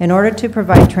in order to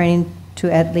provide training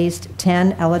to at least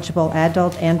 10 eligible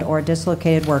adult and/or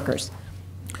dislocated workers.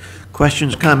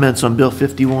 Questions, comments on Bill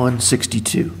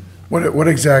 5162? What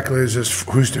exactly is this?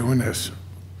 Who's doing this?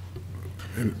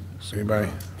 Anybody?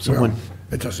 Someone. Well,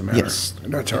 it doesn't matter. Yes.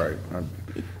 That's all right.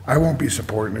 I won't be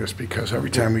supporting this because every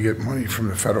time we get money from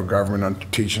the federal government on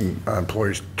teaching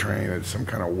employees to train, it's some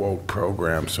kind of woke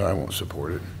program, so I won't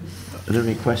support it. Are there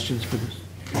any questions for this?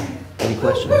 Any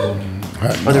questions? Are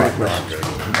there any questions?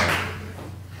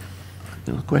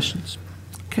 No questions?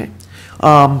 Okay.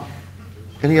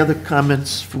 Any other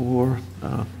comments for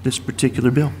this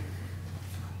particular bill?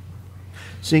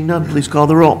 Seeing none, please call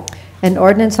the roll. An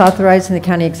ordinance authorizing the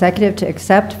county executive to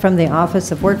accept from the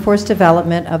Office of Workforce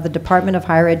Development of the Department of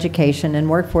Higher Education and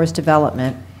Workforce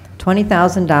Development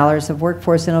 $20,000 of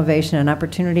Workforce Innovation and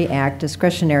Opportunity Act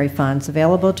discretionary funds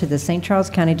available to the St. Charles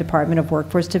County Department of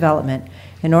Workforce Development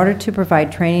in order to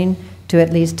provide training to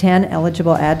at least 10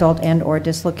 eligible adult and/or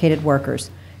dislocated workers.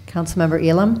 Councilmember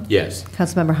Elam? Yes.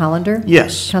 Councilmember Hollander?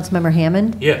 Yes. Councilmember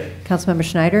Hammond? Yes. Councilmember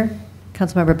Schneider?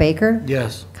 Councilmember Baker?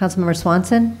 Yes. Councilmember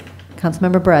Swanson?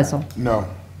 Councilmember Brazel? No.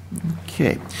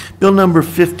 Okay. Bill number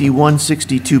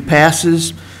 5162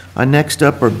 passes. Next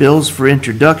up are bills for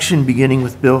introduction, beginning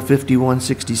with Bill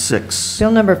 5166.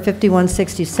 Bill number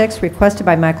 5166, requested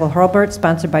by Michael Hurlbert,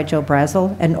 sponsored by Joe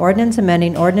Brazel, an ordinance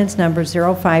amending ordinance number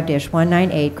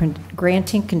 05-198,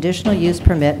 granting conditional use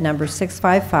permit number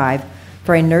 655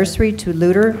 for a nursery to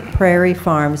Luter Prairie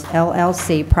Farms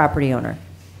LLC property owner.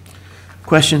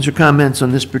 Questions or comments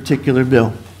on this particular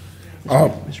bill?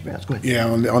 Mr. Bass, go ahead. Yeah,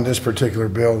 on this particular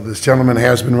bill, this gentleman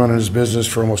has been running his business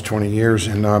for almost 20 years,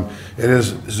 and it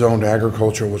is zoned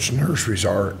agricultural, which nurseries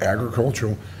are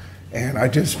agricultural. And I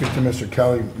did speak to Mr.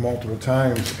 Kelly multiple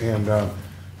times, and I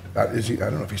don't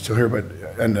know if he's still here, but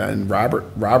and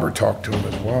Robert talked to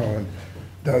him as well.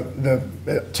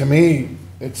 And to me,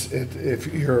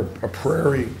 if you're a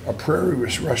prairie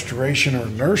restoration or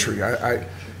nursery,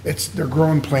 they're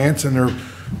growing plants, and they're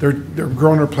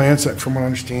growing their plants, from what I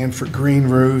understand, for green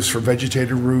roofs, for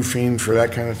vegetated roofing, for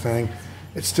that kind of thing.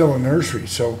 It's still a nursery,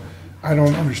 so I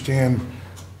don't really understand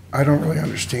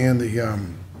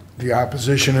the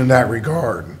opposition in that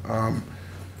regard.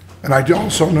 And I do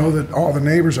also know that all the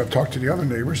neighbors, I've talked to the other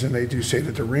neighbors, and they do say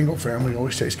that the Ringel family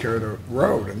always takes care of the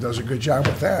road and does a good job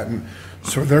with that. And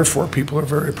so therefore, people are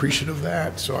very appreciative of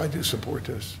that, so I do support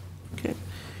this. Okay.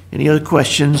 Any other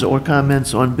questions or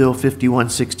comments on Bill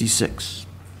 5166?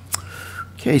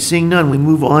 Okay, seeing none, we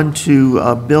move on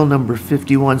to Bill number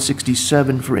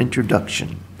 5167 for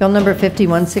introduction. Bill number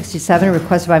 5167,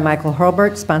 requested by Michael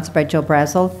Hurlbert, sponsored by Joe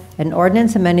Brazel, an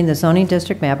ordinance amending the zoning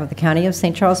district map of the County of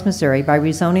St. Charles, Missouri by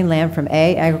rezoning land from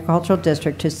A Agricultural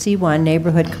District to C1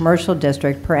 Neighborhood Commercial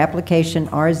District per application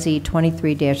RZ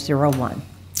 23-01.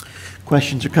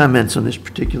 Questions or comments on this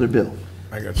particular bill?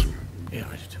 I got some. Yeah,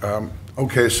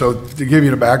 okay, so to give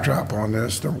you the backdrop on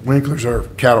this, the Winklers are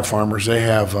cattle farmers. They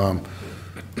have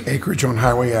acreage on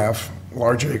Highway F,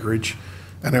 large acreage,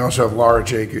 and they also have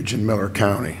large acreage in Miller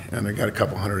County, and they got a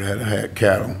couple hundred head of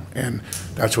cattle, and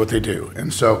that's what they do.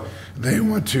 And so they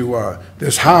want to,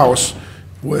 this house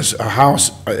was a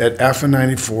house at F and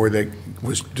 94 that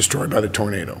was destroyed by the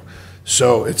tornado.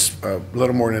 So it's a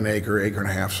little more than an acre and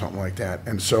a half, something like that.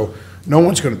 And so no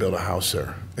one's going to build a house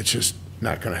there. It's just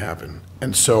not going to happen.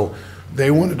 And so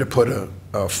they wanted to put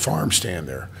a farm stand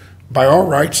there. By all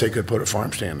rights, they could put a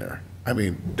farm stand there. I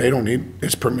mean, they don't need,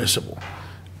 it's permissible.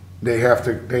 They have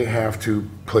to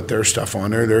put their stuff on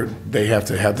there. They have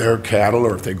to have their cattle,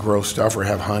 or if they grow stuff or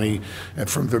have honey and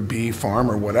from their bee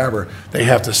farm or whatever, they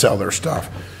have to sell their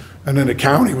stuff. And then the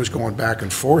county was going back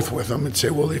and forth with them and say,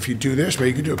 well, if you do this, maybe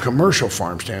you can do a commercial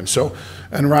farm stand. So,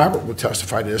 and Robert will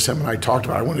testify to this, him and I talked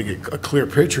about it. I wanted to get a clear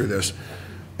picture of this.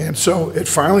 And so it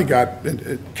finally got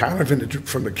kind of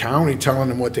from the county telling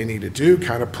them what they need to do,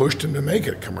 kind of pushed them to make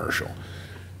it commercial.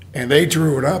 And they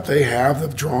drew it up. They have the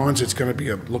drawings. It's going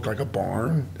to look like a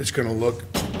barn. It's going to look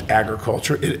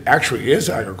agriculture. It actually is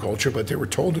agriculture, but they were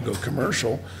told to go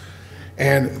commercial.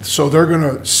 And so they're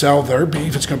going to sell their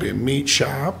beef. It's going to be a meat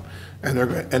shop. And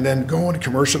then going to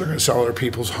commercial, they're going to sell other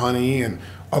people's honey and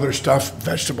other stuff,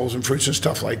 vegetables and fruits and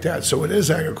stuff like that. So it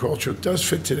is agriculture. It does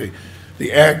fit to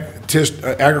the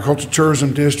agricultural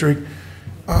tourism district.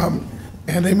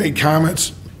 And they made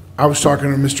comments. I was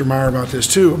talking to Mr. Meyer about this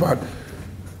too, about,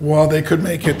 well, they could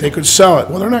make it, they could sell it.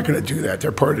 Well, they're not going to do that.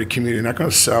 They're part of the community. They're not going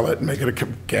to sell it and make it a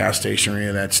gas station or any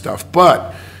of that stuff.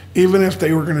 But even if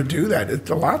they were going to do that,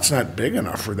 the lot's not big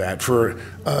enough for that, for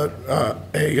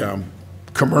a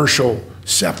commercial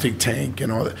septic tank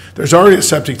and all that. There's already a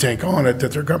septic tank on it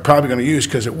that they're probably going to use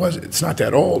because it's not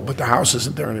that old, but the house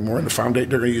isn't there anymore, and they're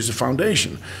going to use the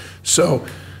foundation. So,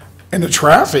 and the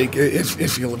traffic,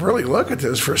 if you really look at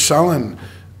this, for selling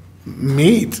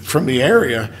meat from the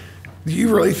area, do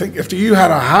you really think if you had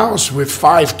a house with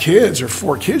 5 kids or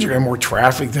 4 kids, you're going to have more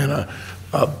traffic than a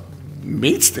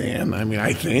meat stand? I mean,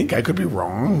 I think. I could be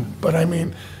wrong, but I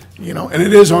mean, you know, and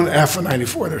it is on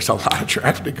F94. There's a lot of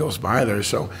traffic that goes by there.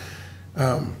 So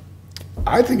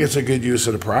I think it's a good use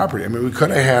of the property. I mean, we could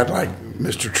have had like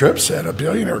Mr. Tripp said, a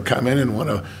billionaire come in and want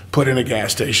to put in a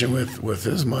gas station with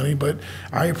his money, but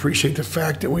I appreciate the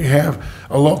fact that we have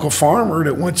a local farmer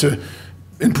that wants to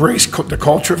embrace the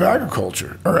culture of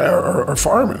agriculture or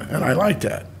farming, and I like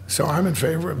that. So I'm in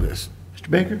favor of this.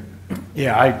 Mr. Baker?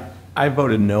 Yeah, I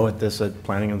voted no at this at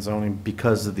planning and zoning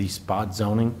because of the spot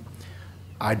zoning.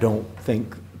 I don't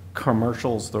think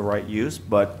commercial's the right use,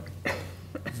 but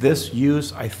this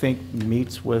use, I think,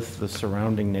 meets with the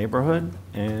surrounding neighborhood,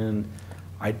 and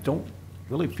I don't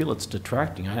really feel it's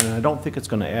detracting. And I don't think it's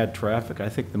going to add traffic. I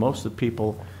think most of the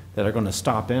people that are going to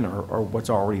stop in are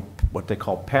what they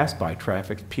call pass-by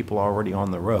traffic, people already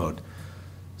on the road.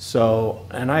 So,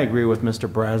 and I agree with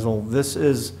Mr. Brazel. This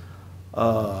is,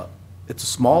 it's a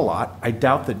small lot. I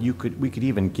doubt that we could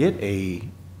even get a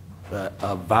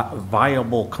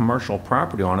viable commercial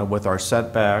property on it with our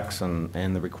setbacks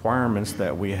and the requirements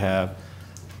that we have.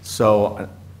 So,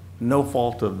 no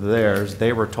fault of theirs.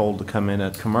 They were told to come in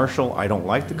at commercial. I don't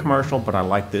like the commercial, but I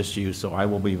like this use, so I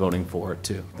will be voting for it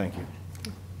too. Thank you.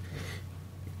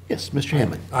 Yes, Mr.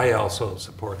 Hammond. I also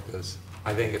support this.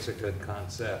 I think it's a good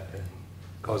concept and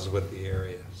goes with the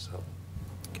area, so.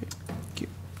 Okay, thank you.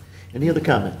 Any other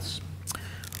comments?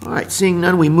 All right, seeing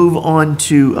none, we move on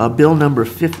to bill number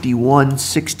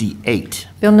 5168.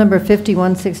 Bill number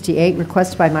 5168,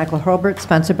 requested by Michael Hurlbert,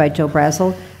 sponsored by Joe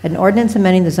Brazel, an ordinance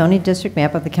amending the zoning district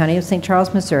map of the County of St.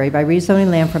 Charles, Missouri by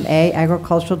rezoning land from A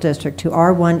Agricultural District to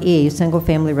R1E Single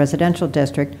Family Residential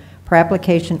District per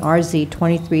application RZ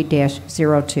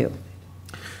 23-02.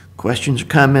 Questions or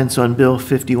comments on bill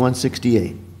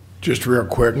 5168? Just real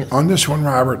quick, on this one,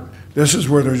 Robert, this is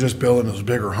where they're just building those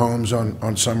bigger homes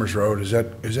on Summers Road. Is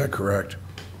that correct?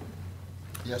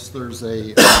 Yes, there's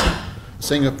a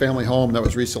single-family home that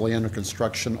was recently under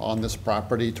construction on this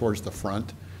property towards the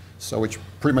front, so which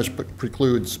pretty much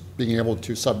precludes being able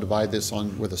to subdivide this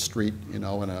with a street, in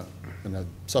a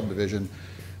subdivision.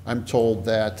 I'm told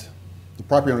that the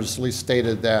property owners at least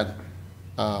stated that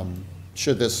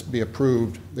should this be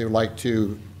approved, they would like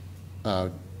to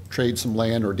trade some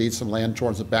land or deed some land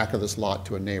towards the back of this lot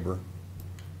to a neighbor,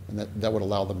 and that would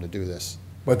allow them to do this.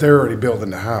 But they're already building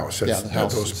the house. Yeah, the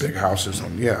house. Those big houses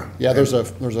on, yeah. Yeah, there's a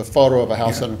photo of a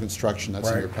house under construction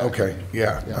that's in your packet. Okay,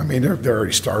 yeah. I mean, they're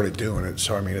already started doing it,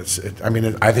 so I mean,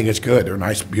 I think it's good. They're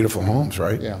nice, beautiful homes,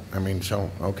 right? Yeah. I mean, so,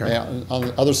 okay. Yeah, on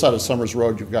the other side of Summers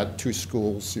Road, you've got two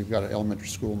schools. You've got an elementary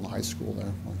school and a high school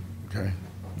there. Okay,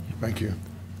 thank you.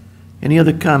 Any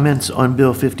other comments on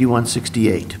bill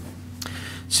 5168?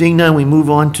 Seeing none, we move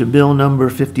on to bill number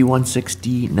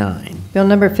 5169. Bill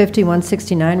number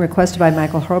 5169, requested by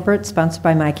Michael Hurlbert, sponsored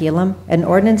by Mike Elam, an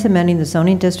ordinance amending the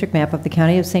zoning district map of the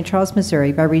County of St. Charles,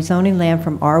 Missouri by rezoning land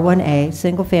from R1A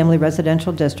Single Family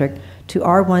Residential District to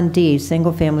R1D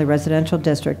Single Family Residential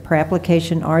District per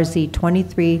application RZ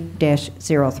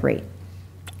 23-03.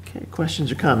 Okay, questions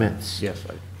or comments? Yes.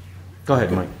 Go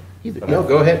ahead, Mike. No,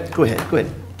 go ahead. Go ahead,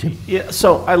 Tim. Yeah,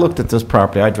 so I looked at this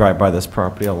property. I drive by this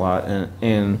property a lot,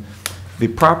 and the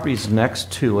properties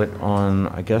next to it on,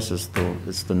 I guess it's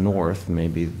the north,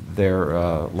 maybe, they're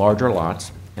larger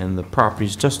lots, and the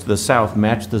properties just to the south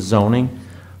match the zoning,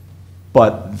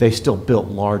 but they still built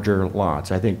larger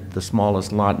lots. I think the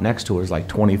smallest lot next to it is like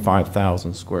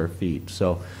 25,000 square feet.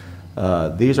 So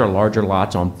these are larger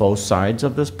lots on both sides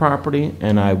of this property,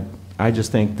 and I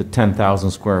just think the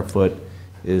 10,000 square foot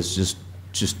is just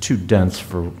too dense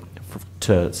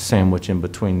to sandwich in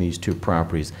between these two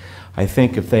properties. I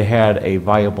think if they had a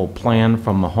viable plan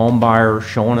from the home buyer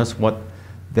showing us what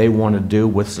they want to do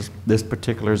with this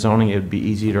particular zoning, it would be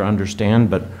easy to understand,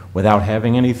 but without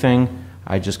having anything,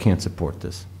 I just can't support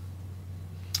this.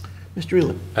 Mr.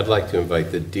 Elam. I'd like to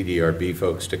invite the DDRB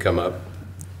folks to come up.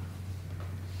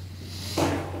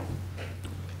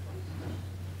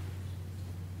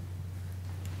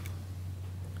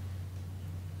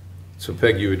 So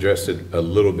Peg, you addressed it a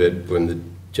little bit when the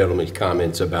gentleman's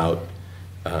comments about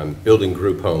building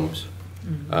group homes.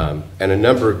 And a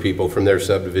number of people from their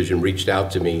subdivision reached out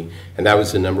to me, and that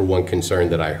was the number one concern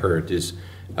that I heard is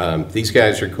these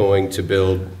guys are going to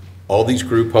build all these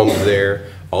group homes there,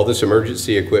 all this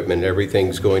emergency equipment,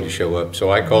 everything's going to show up.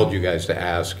 So I called you guys to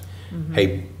ask,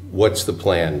 hey, what's the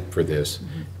plan for this?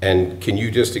 And can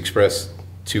you just express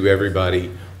to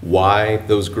everybody why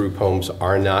those group homes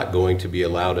are not going to be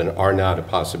allowed and are not a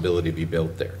possibility to be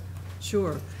built there?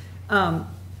 Sure.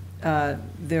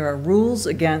 There are rules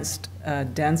against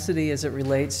density as it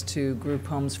relates to group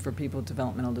homes for people with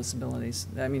developmental disabilities.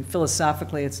 I mean,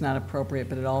 philosophically, it's not appropriate,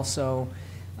 but it also,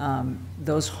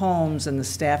 those homes and the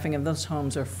staffing of those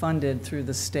homes are funded through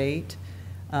the state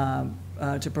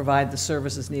to provide the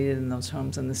services needed in those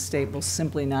homes, and the state will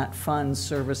simply not fund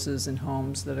services in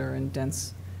homes that are in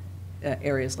dense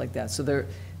areas like that. So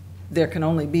there can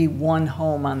only be one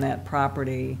home on that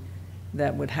property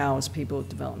that would house people with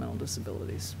developmental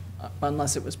disabilities,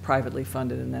 unless it was privately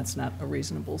funded, and that's not a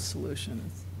reasonable solution.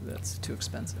 That's too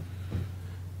expensive.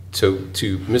 So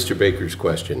to Mr. Baker's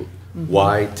question,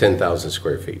 why 10,000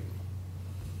 square feet?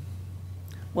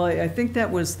 Well, I think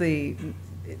that was in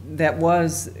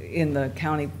the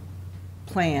county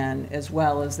plan, as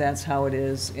well as that's how it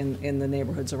is in the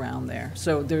neighborhoods around there.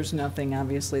 So there's nothing,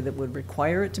 obviously, that would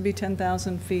require it to be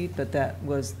 10,000 feet, but that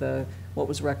was what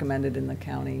was recommended in the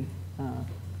county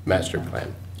Master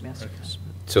plan. Master plan.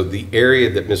 So the area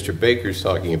that Mr. Baker's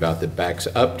talking about that backs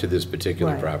up to this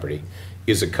particular Right. property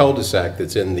is a cul-de-sac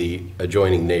that's in the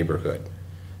adjoining neighborhood.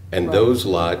 And Right. those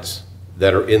lots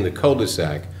that are in the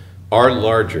cul-de-sac are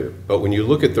larger, but when you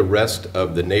look at the rest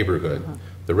of the neighborhood,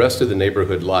 the rest of the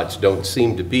neighborhood lots don't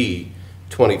seem to be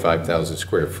 25,000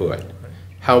 square foot.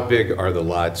 How big are the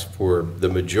lots for the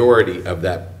majority of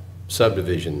that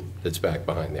subdivision that's back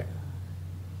behind there?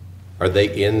 Are they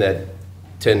in that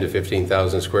 10 to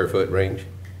 15,000 square foot range?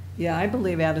 Yeah, I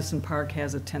believe Addison Park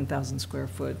has a 10,000 square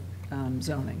foot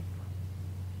zoning.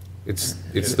 It's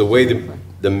the way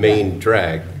the main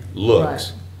drag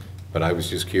looks, Right. but I was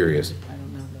just curious.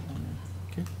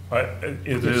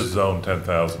 It is zone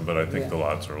 10,000, but I think Yeah. the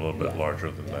lots are a little bit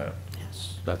larger than that.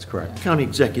 That's correct. County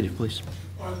executive, please.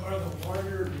 Are the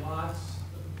larger lots,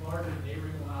 the larger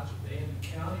neighboring lots, are they in the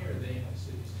county or are they in the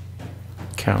cities?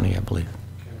 County, I believe.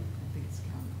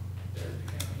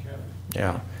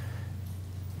 Yeah.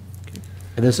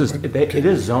 And this is, it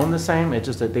is zoned the same, it's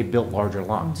just that they built larger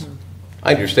lots.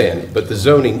 I understand, but the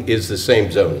zoning is the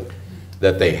same zoning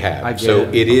that they have. I get So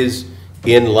it. it is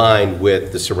in line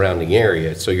with the surrounding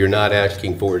area, so you're not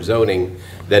asking for zoning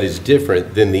that is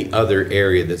different than the other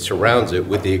area that surrounds it,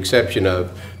 with the exception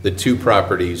of the two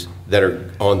properties that are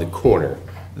on the corner.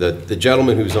 The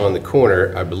gentleman who's on the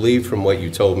corner, I believe from what you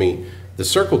told me, the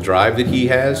Circle Drive that he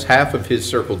has, half of his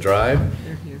Circle Drive.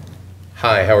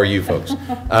 Hi, how are you folks?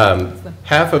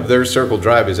 Half of their Circle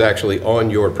Drive is actually on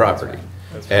your property.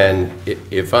 And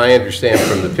if I understand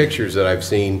from the pictures that I've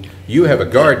seen, you have a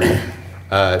garden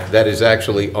that is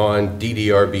actually on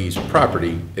DDRB's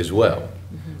property as well.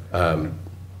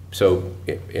 So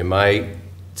am I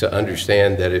to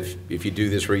understand that if you do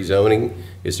this rezoning,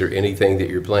 is there anything that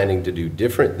you're planning to do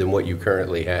different than what you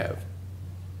currently have?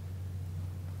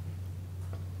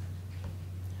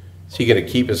 Is he going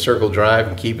to keep his Circle Drive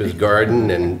and keep his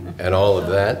garden and all of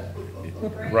that?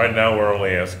 Right now, we're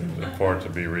only asking for it to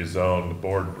be rezoned. The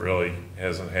board really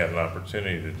hasn't had an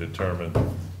opportunity to determine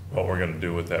what we're going to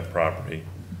do with that property.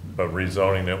 But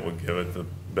rezoning it would give it the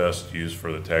best use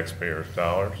for the taxpayers'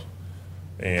 dollars.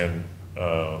 And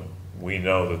we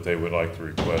know that they would like to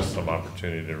request some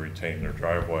opportunity to retain their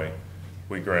driveway.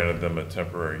 We granted them a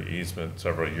temporary easement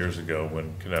several years ago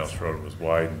when Canals Road was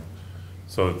widened,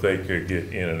 so that they could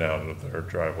get in and out of their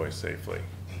driveway safely.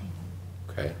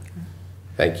 Okay,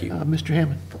 thank you. Mr.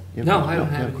 Hammond? you No, have- I don't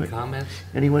you have a any quick- comments.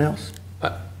 Anyone else?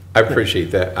 I appreciate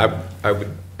that. I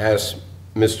would ask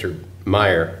Mr.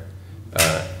 Meyer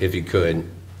if he could.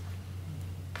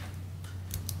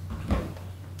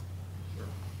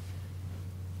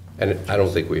 And I don't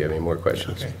think we have any more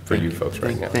questions for you folks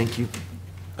right now. Thank you.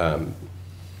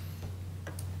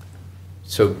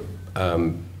 So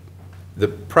the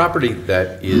property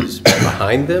that is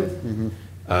behind them,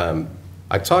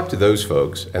 I talked to those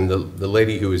folks, and the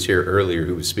lady who was here earlier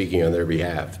who was speaking on their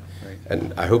behalf,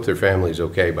 and I hope their family's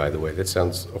okay, by the way. That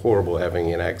sounds horrible,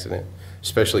 having an accident,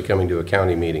 especially coming to a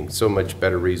county meeting. So much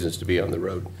better reasons to be on the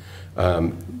road.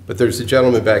 But there's a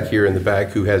gentleman back here in the back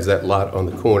who has that lot on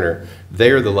the corner.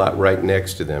 They're the lot right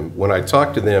next to them. When I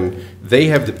talked to them, they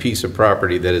have the piece of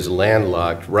property that is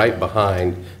landlocked right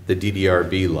behind the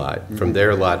DDRB lot, from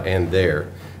their lot and there.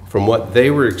 From what they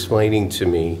were explaining to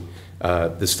me,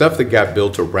 the stuff that got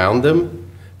built around them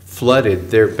flooded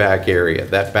their back area,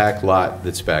 that back lot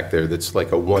that's back there, that's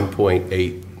like a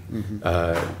 1.8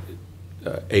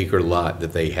 acre lot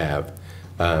that they have.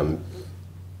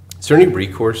 Is there any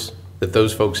recourse that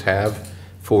those folks have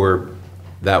for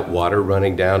that water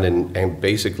running down and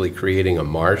basically creating a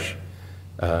marsh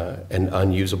and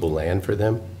unusable land for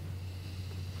them?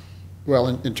 Well,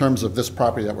 in terms of this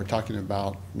property that we're talking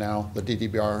about now, the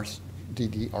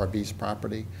DDRB's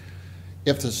property,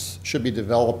 if this should be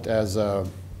developed as a,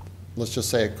 let's just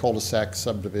say a cul-de-sac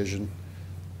subdivision,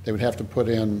 they would have to put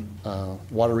in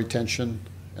water retention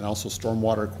and also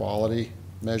stormwater quality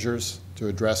measures to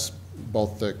address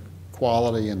both the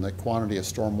quality and the quantity of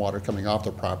stormwater coming off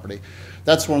the property.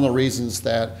 That's one of the reasons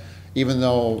that even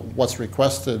though what's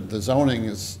requested, the zoning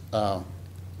is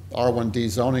R1D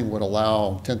zoning would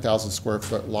allow 10,000 square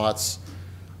foot lots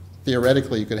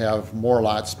theoretically, you could have more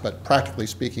lots, but practically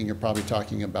speaking, you're probably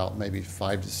talking about maybe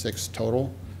 5 to 6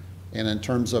 total. And in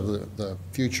terms of the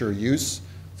future use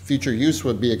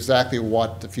would be exactly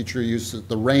what the future use,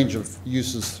 the range of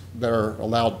uses that are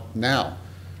allowed now.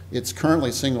 It's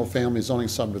currently single-family zoning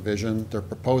subdivision. They're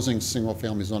proposing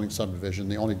single-family zoning subdivision.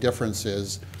 The only difference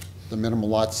is the minimum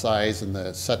lot size and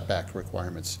the setback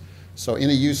requirements. So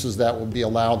any uses that would be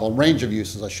allowed, the range of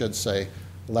uses, I should say,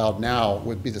 allowed now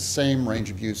would be the same range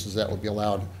of uses that would be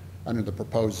allowed under the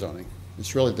proposed zoning.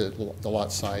 It's really the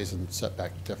lot size and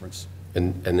setback difference.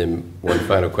 And then one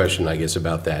final question, I guess,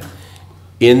 about that.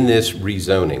 In this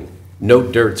rezoning, no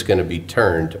dirt's going to be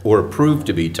turned or approved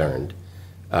to be turned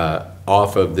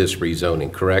off of this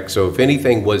rezoning, correct? So if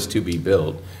anything was to be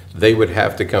built, they would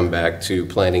have to come back to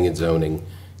planning and zoning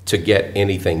to get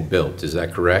anything built. Is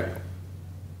that correct?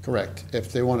 Correct.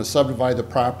 If they want to subdivide the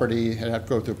property, it'd have to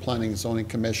go through Planning and Zoning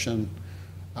Commission.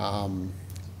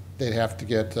 They'd have to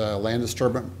get land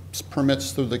disturbance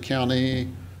permits through the county,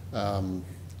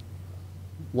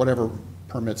 whatever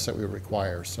permits that we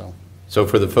require, so. So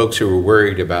for the folks who are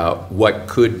worried about what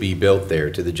could be built there,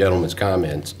 to the gentleman's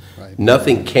comments, Right.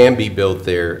 nothing can be built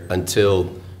there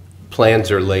until plans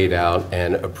are laid out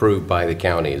and approved by the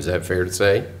county. Is that fair to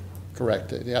say?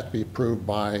 Correct. It have to be approved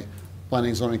by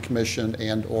Planning and Zoning Commission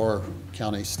and/or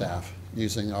county staff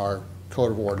using our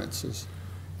code of ordinances.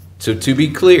 So to be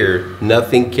clear,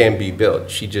 nothing can be built.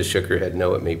 She just shook her head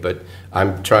no at me, but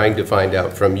I'm trying to find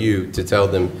out from you to tell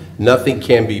them nothing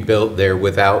can be built there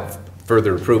without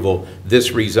further approval.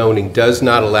 This rezoning does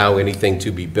not allow anything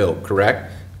to be built,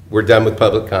 correct? We're done with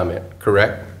public comment,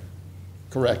 correct?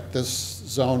 Correct. This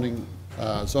zoning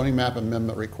map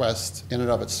amendment request in and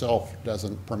of itself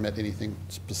doesn't permit anything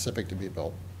specific to be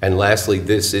built. And lastly,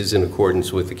 this is in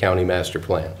accordance with the county master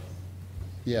plan.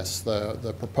 Yes,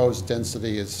 the proposed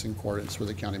density is in accordance with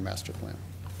the county master plan.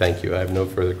 Thank you. I have no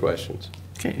further questions.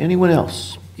 Okay, anyone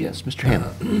else? Yes, Mr.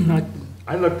 Hammond.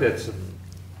 I looked at some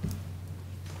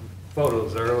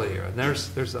photos earlier, and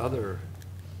there's other,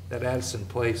 that Addison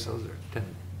Place, those are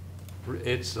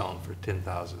it's zoned for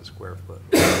 10,000 square foot.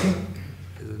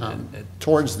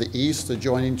 Towards the east,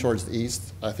 adjoining towards the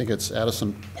east, I think it's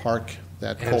Addison Park,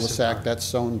 that Addison cul-de-sac, Park. that's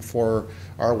zoned for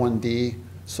R1D,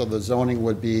 so the zoning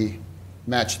would be,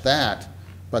 match that,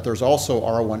 but there's also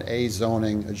R1A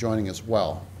zoning adjoining as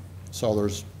well. So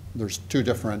there's 2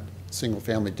 different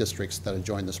single-family districts that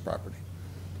adjoin this property.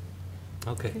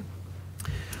 Okay.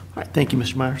 All right, thank you,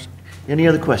 Mr. Myers. Any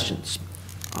other questions?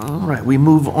 All right, we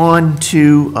move on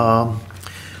to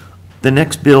the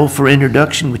next bill for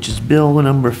introduction, which is Bill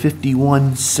number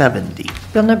 5170.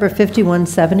 Bill number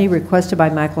 5170, requested by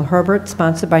Michael Herbert,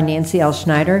 sponsored by Nancy L.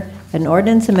 Schneider, an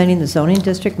ordinance amending the zoning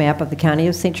district map of the County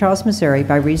of St. Charles, Missouri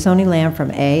by rezoning land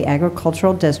from A,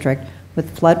 Agricultural District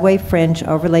with Floodway Fringe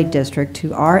Overlay District to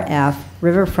RF,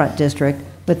 Riverfront District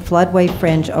with Floodway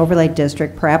Fringe Overlay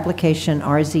District per application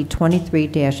RZ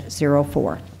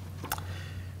 23-04.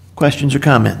 Questions or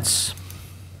comments?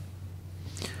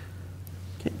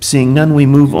 Okay, seeing none, we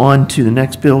move on to the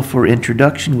next bill for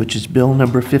introduction, which is Bill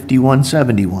number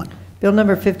 5171. Bill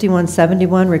number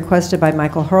 5171, requested by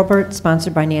Michael Herbert,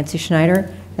 sponsored by Nancy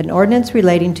Schneider, an ordinance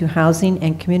relating to housing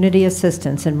and community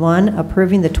assistance, and 1,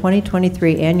 approving the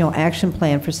 2023 Annual Action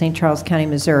Plan for St. Charles County,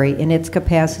 Missouri in its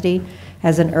capacity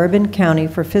as an urban county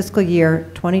for fiscal year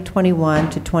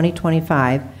 2021 to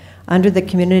 2025 under the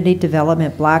Community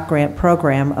Development Block Grant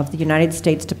Program of the United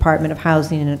States Department of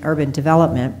Housing and Urban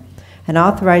Development, and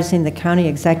authorizing the county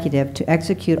executive to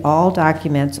execute all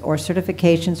documents or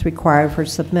certifications required for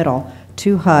submittal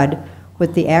to HUD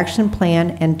with the action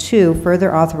plan, and 2,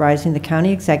 further authorizing the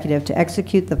county executive to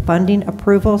execute the funding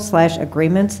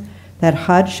approval/agreements that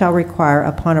HUD shall require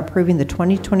upon approving the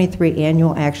 2023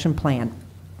 annual action plan.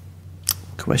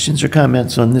 Questions or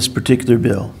comments on this particular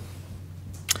bill?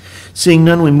 Seeing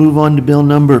none, we move on to Bill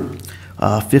number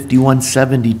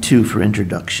 5172 for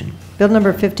introduction. Bill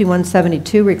number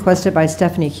 5172, requested by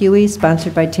Stephanie Huey,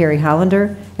 sponsored by Terry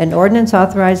Hollander, an ordinance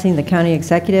authorizing the county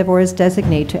executive or his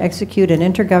designee to execute an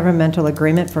intergovernmental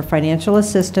agreement for financial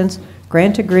assistance,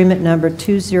 grant agreement number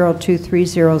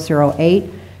 2023008,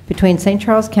 between St.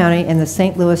 Charles County and the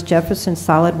St. Louis Jefferson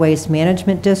Solid Waste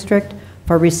Management District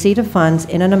for receipt of funds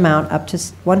in an amount up to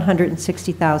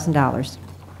 $160,000.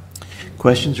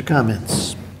 Questions or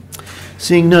comments?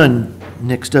 Seeing none,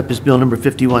 next up is Bill number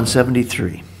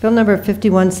 5173. Bill number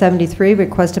 5173,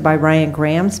 requested by Ryan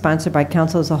Graham, sponsored by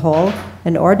council as a whole,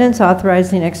 an ordinance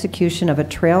authorizing execution of a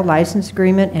trail license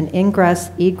agreement and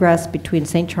ingress/egress between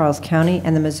St. Charles County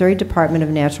and the Missouri Department of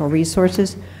Natural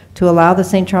Resources to allow the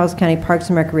St. Charles County Parks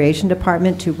and Recreation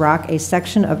Department to rock a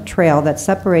section of trail that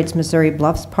separates Missouri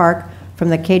Bluffs Park from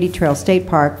the Katy Trail State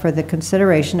Park for the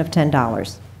consideration of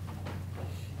 $10.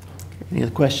 Any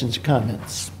other questions or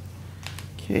comments?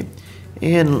 Okay.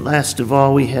 And last of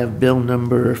all, we have bill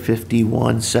number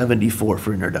 5174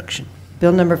 for introduction.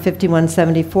 Bill number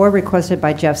 5174, requested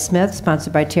by Jeff Smith,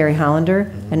 sponsored by Terry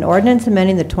Hollander, an ordinance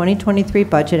amending the 2023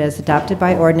 budget as adopted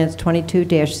by ordinance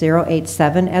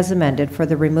 22-087 as amended for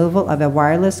the removal of a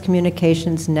wireless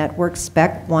communications network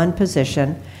Spec 1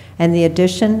 position and the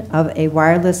addition of a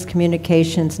wireless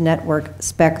communications network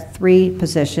Spec 3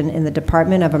 position in the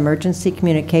Department of Emergency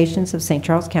Communications of St.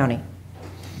 Charles County.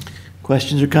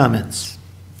 Questions or comments?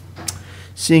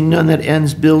 Seeing none, that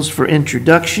ends bills for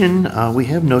introduction. We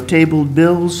have no tabled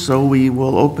bills, so we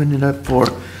will open it up for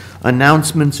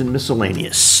announcements and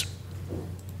miscellaneous.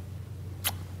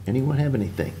 Anyone have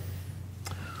anything?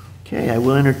 Okay, I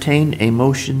will entertain a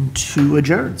motion to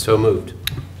adjourn. So moved.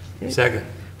 Second.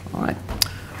 All right.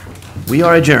 We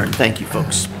are adjourned. Thank you,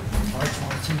 folks.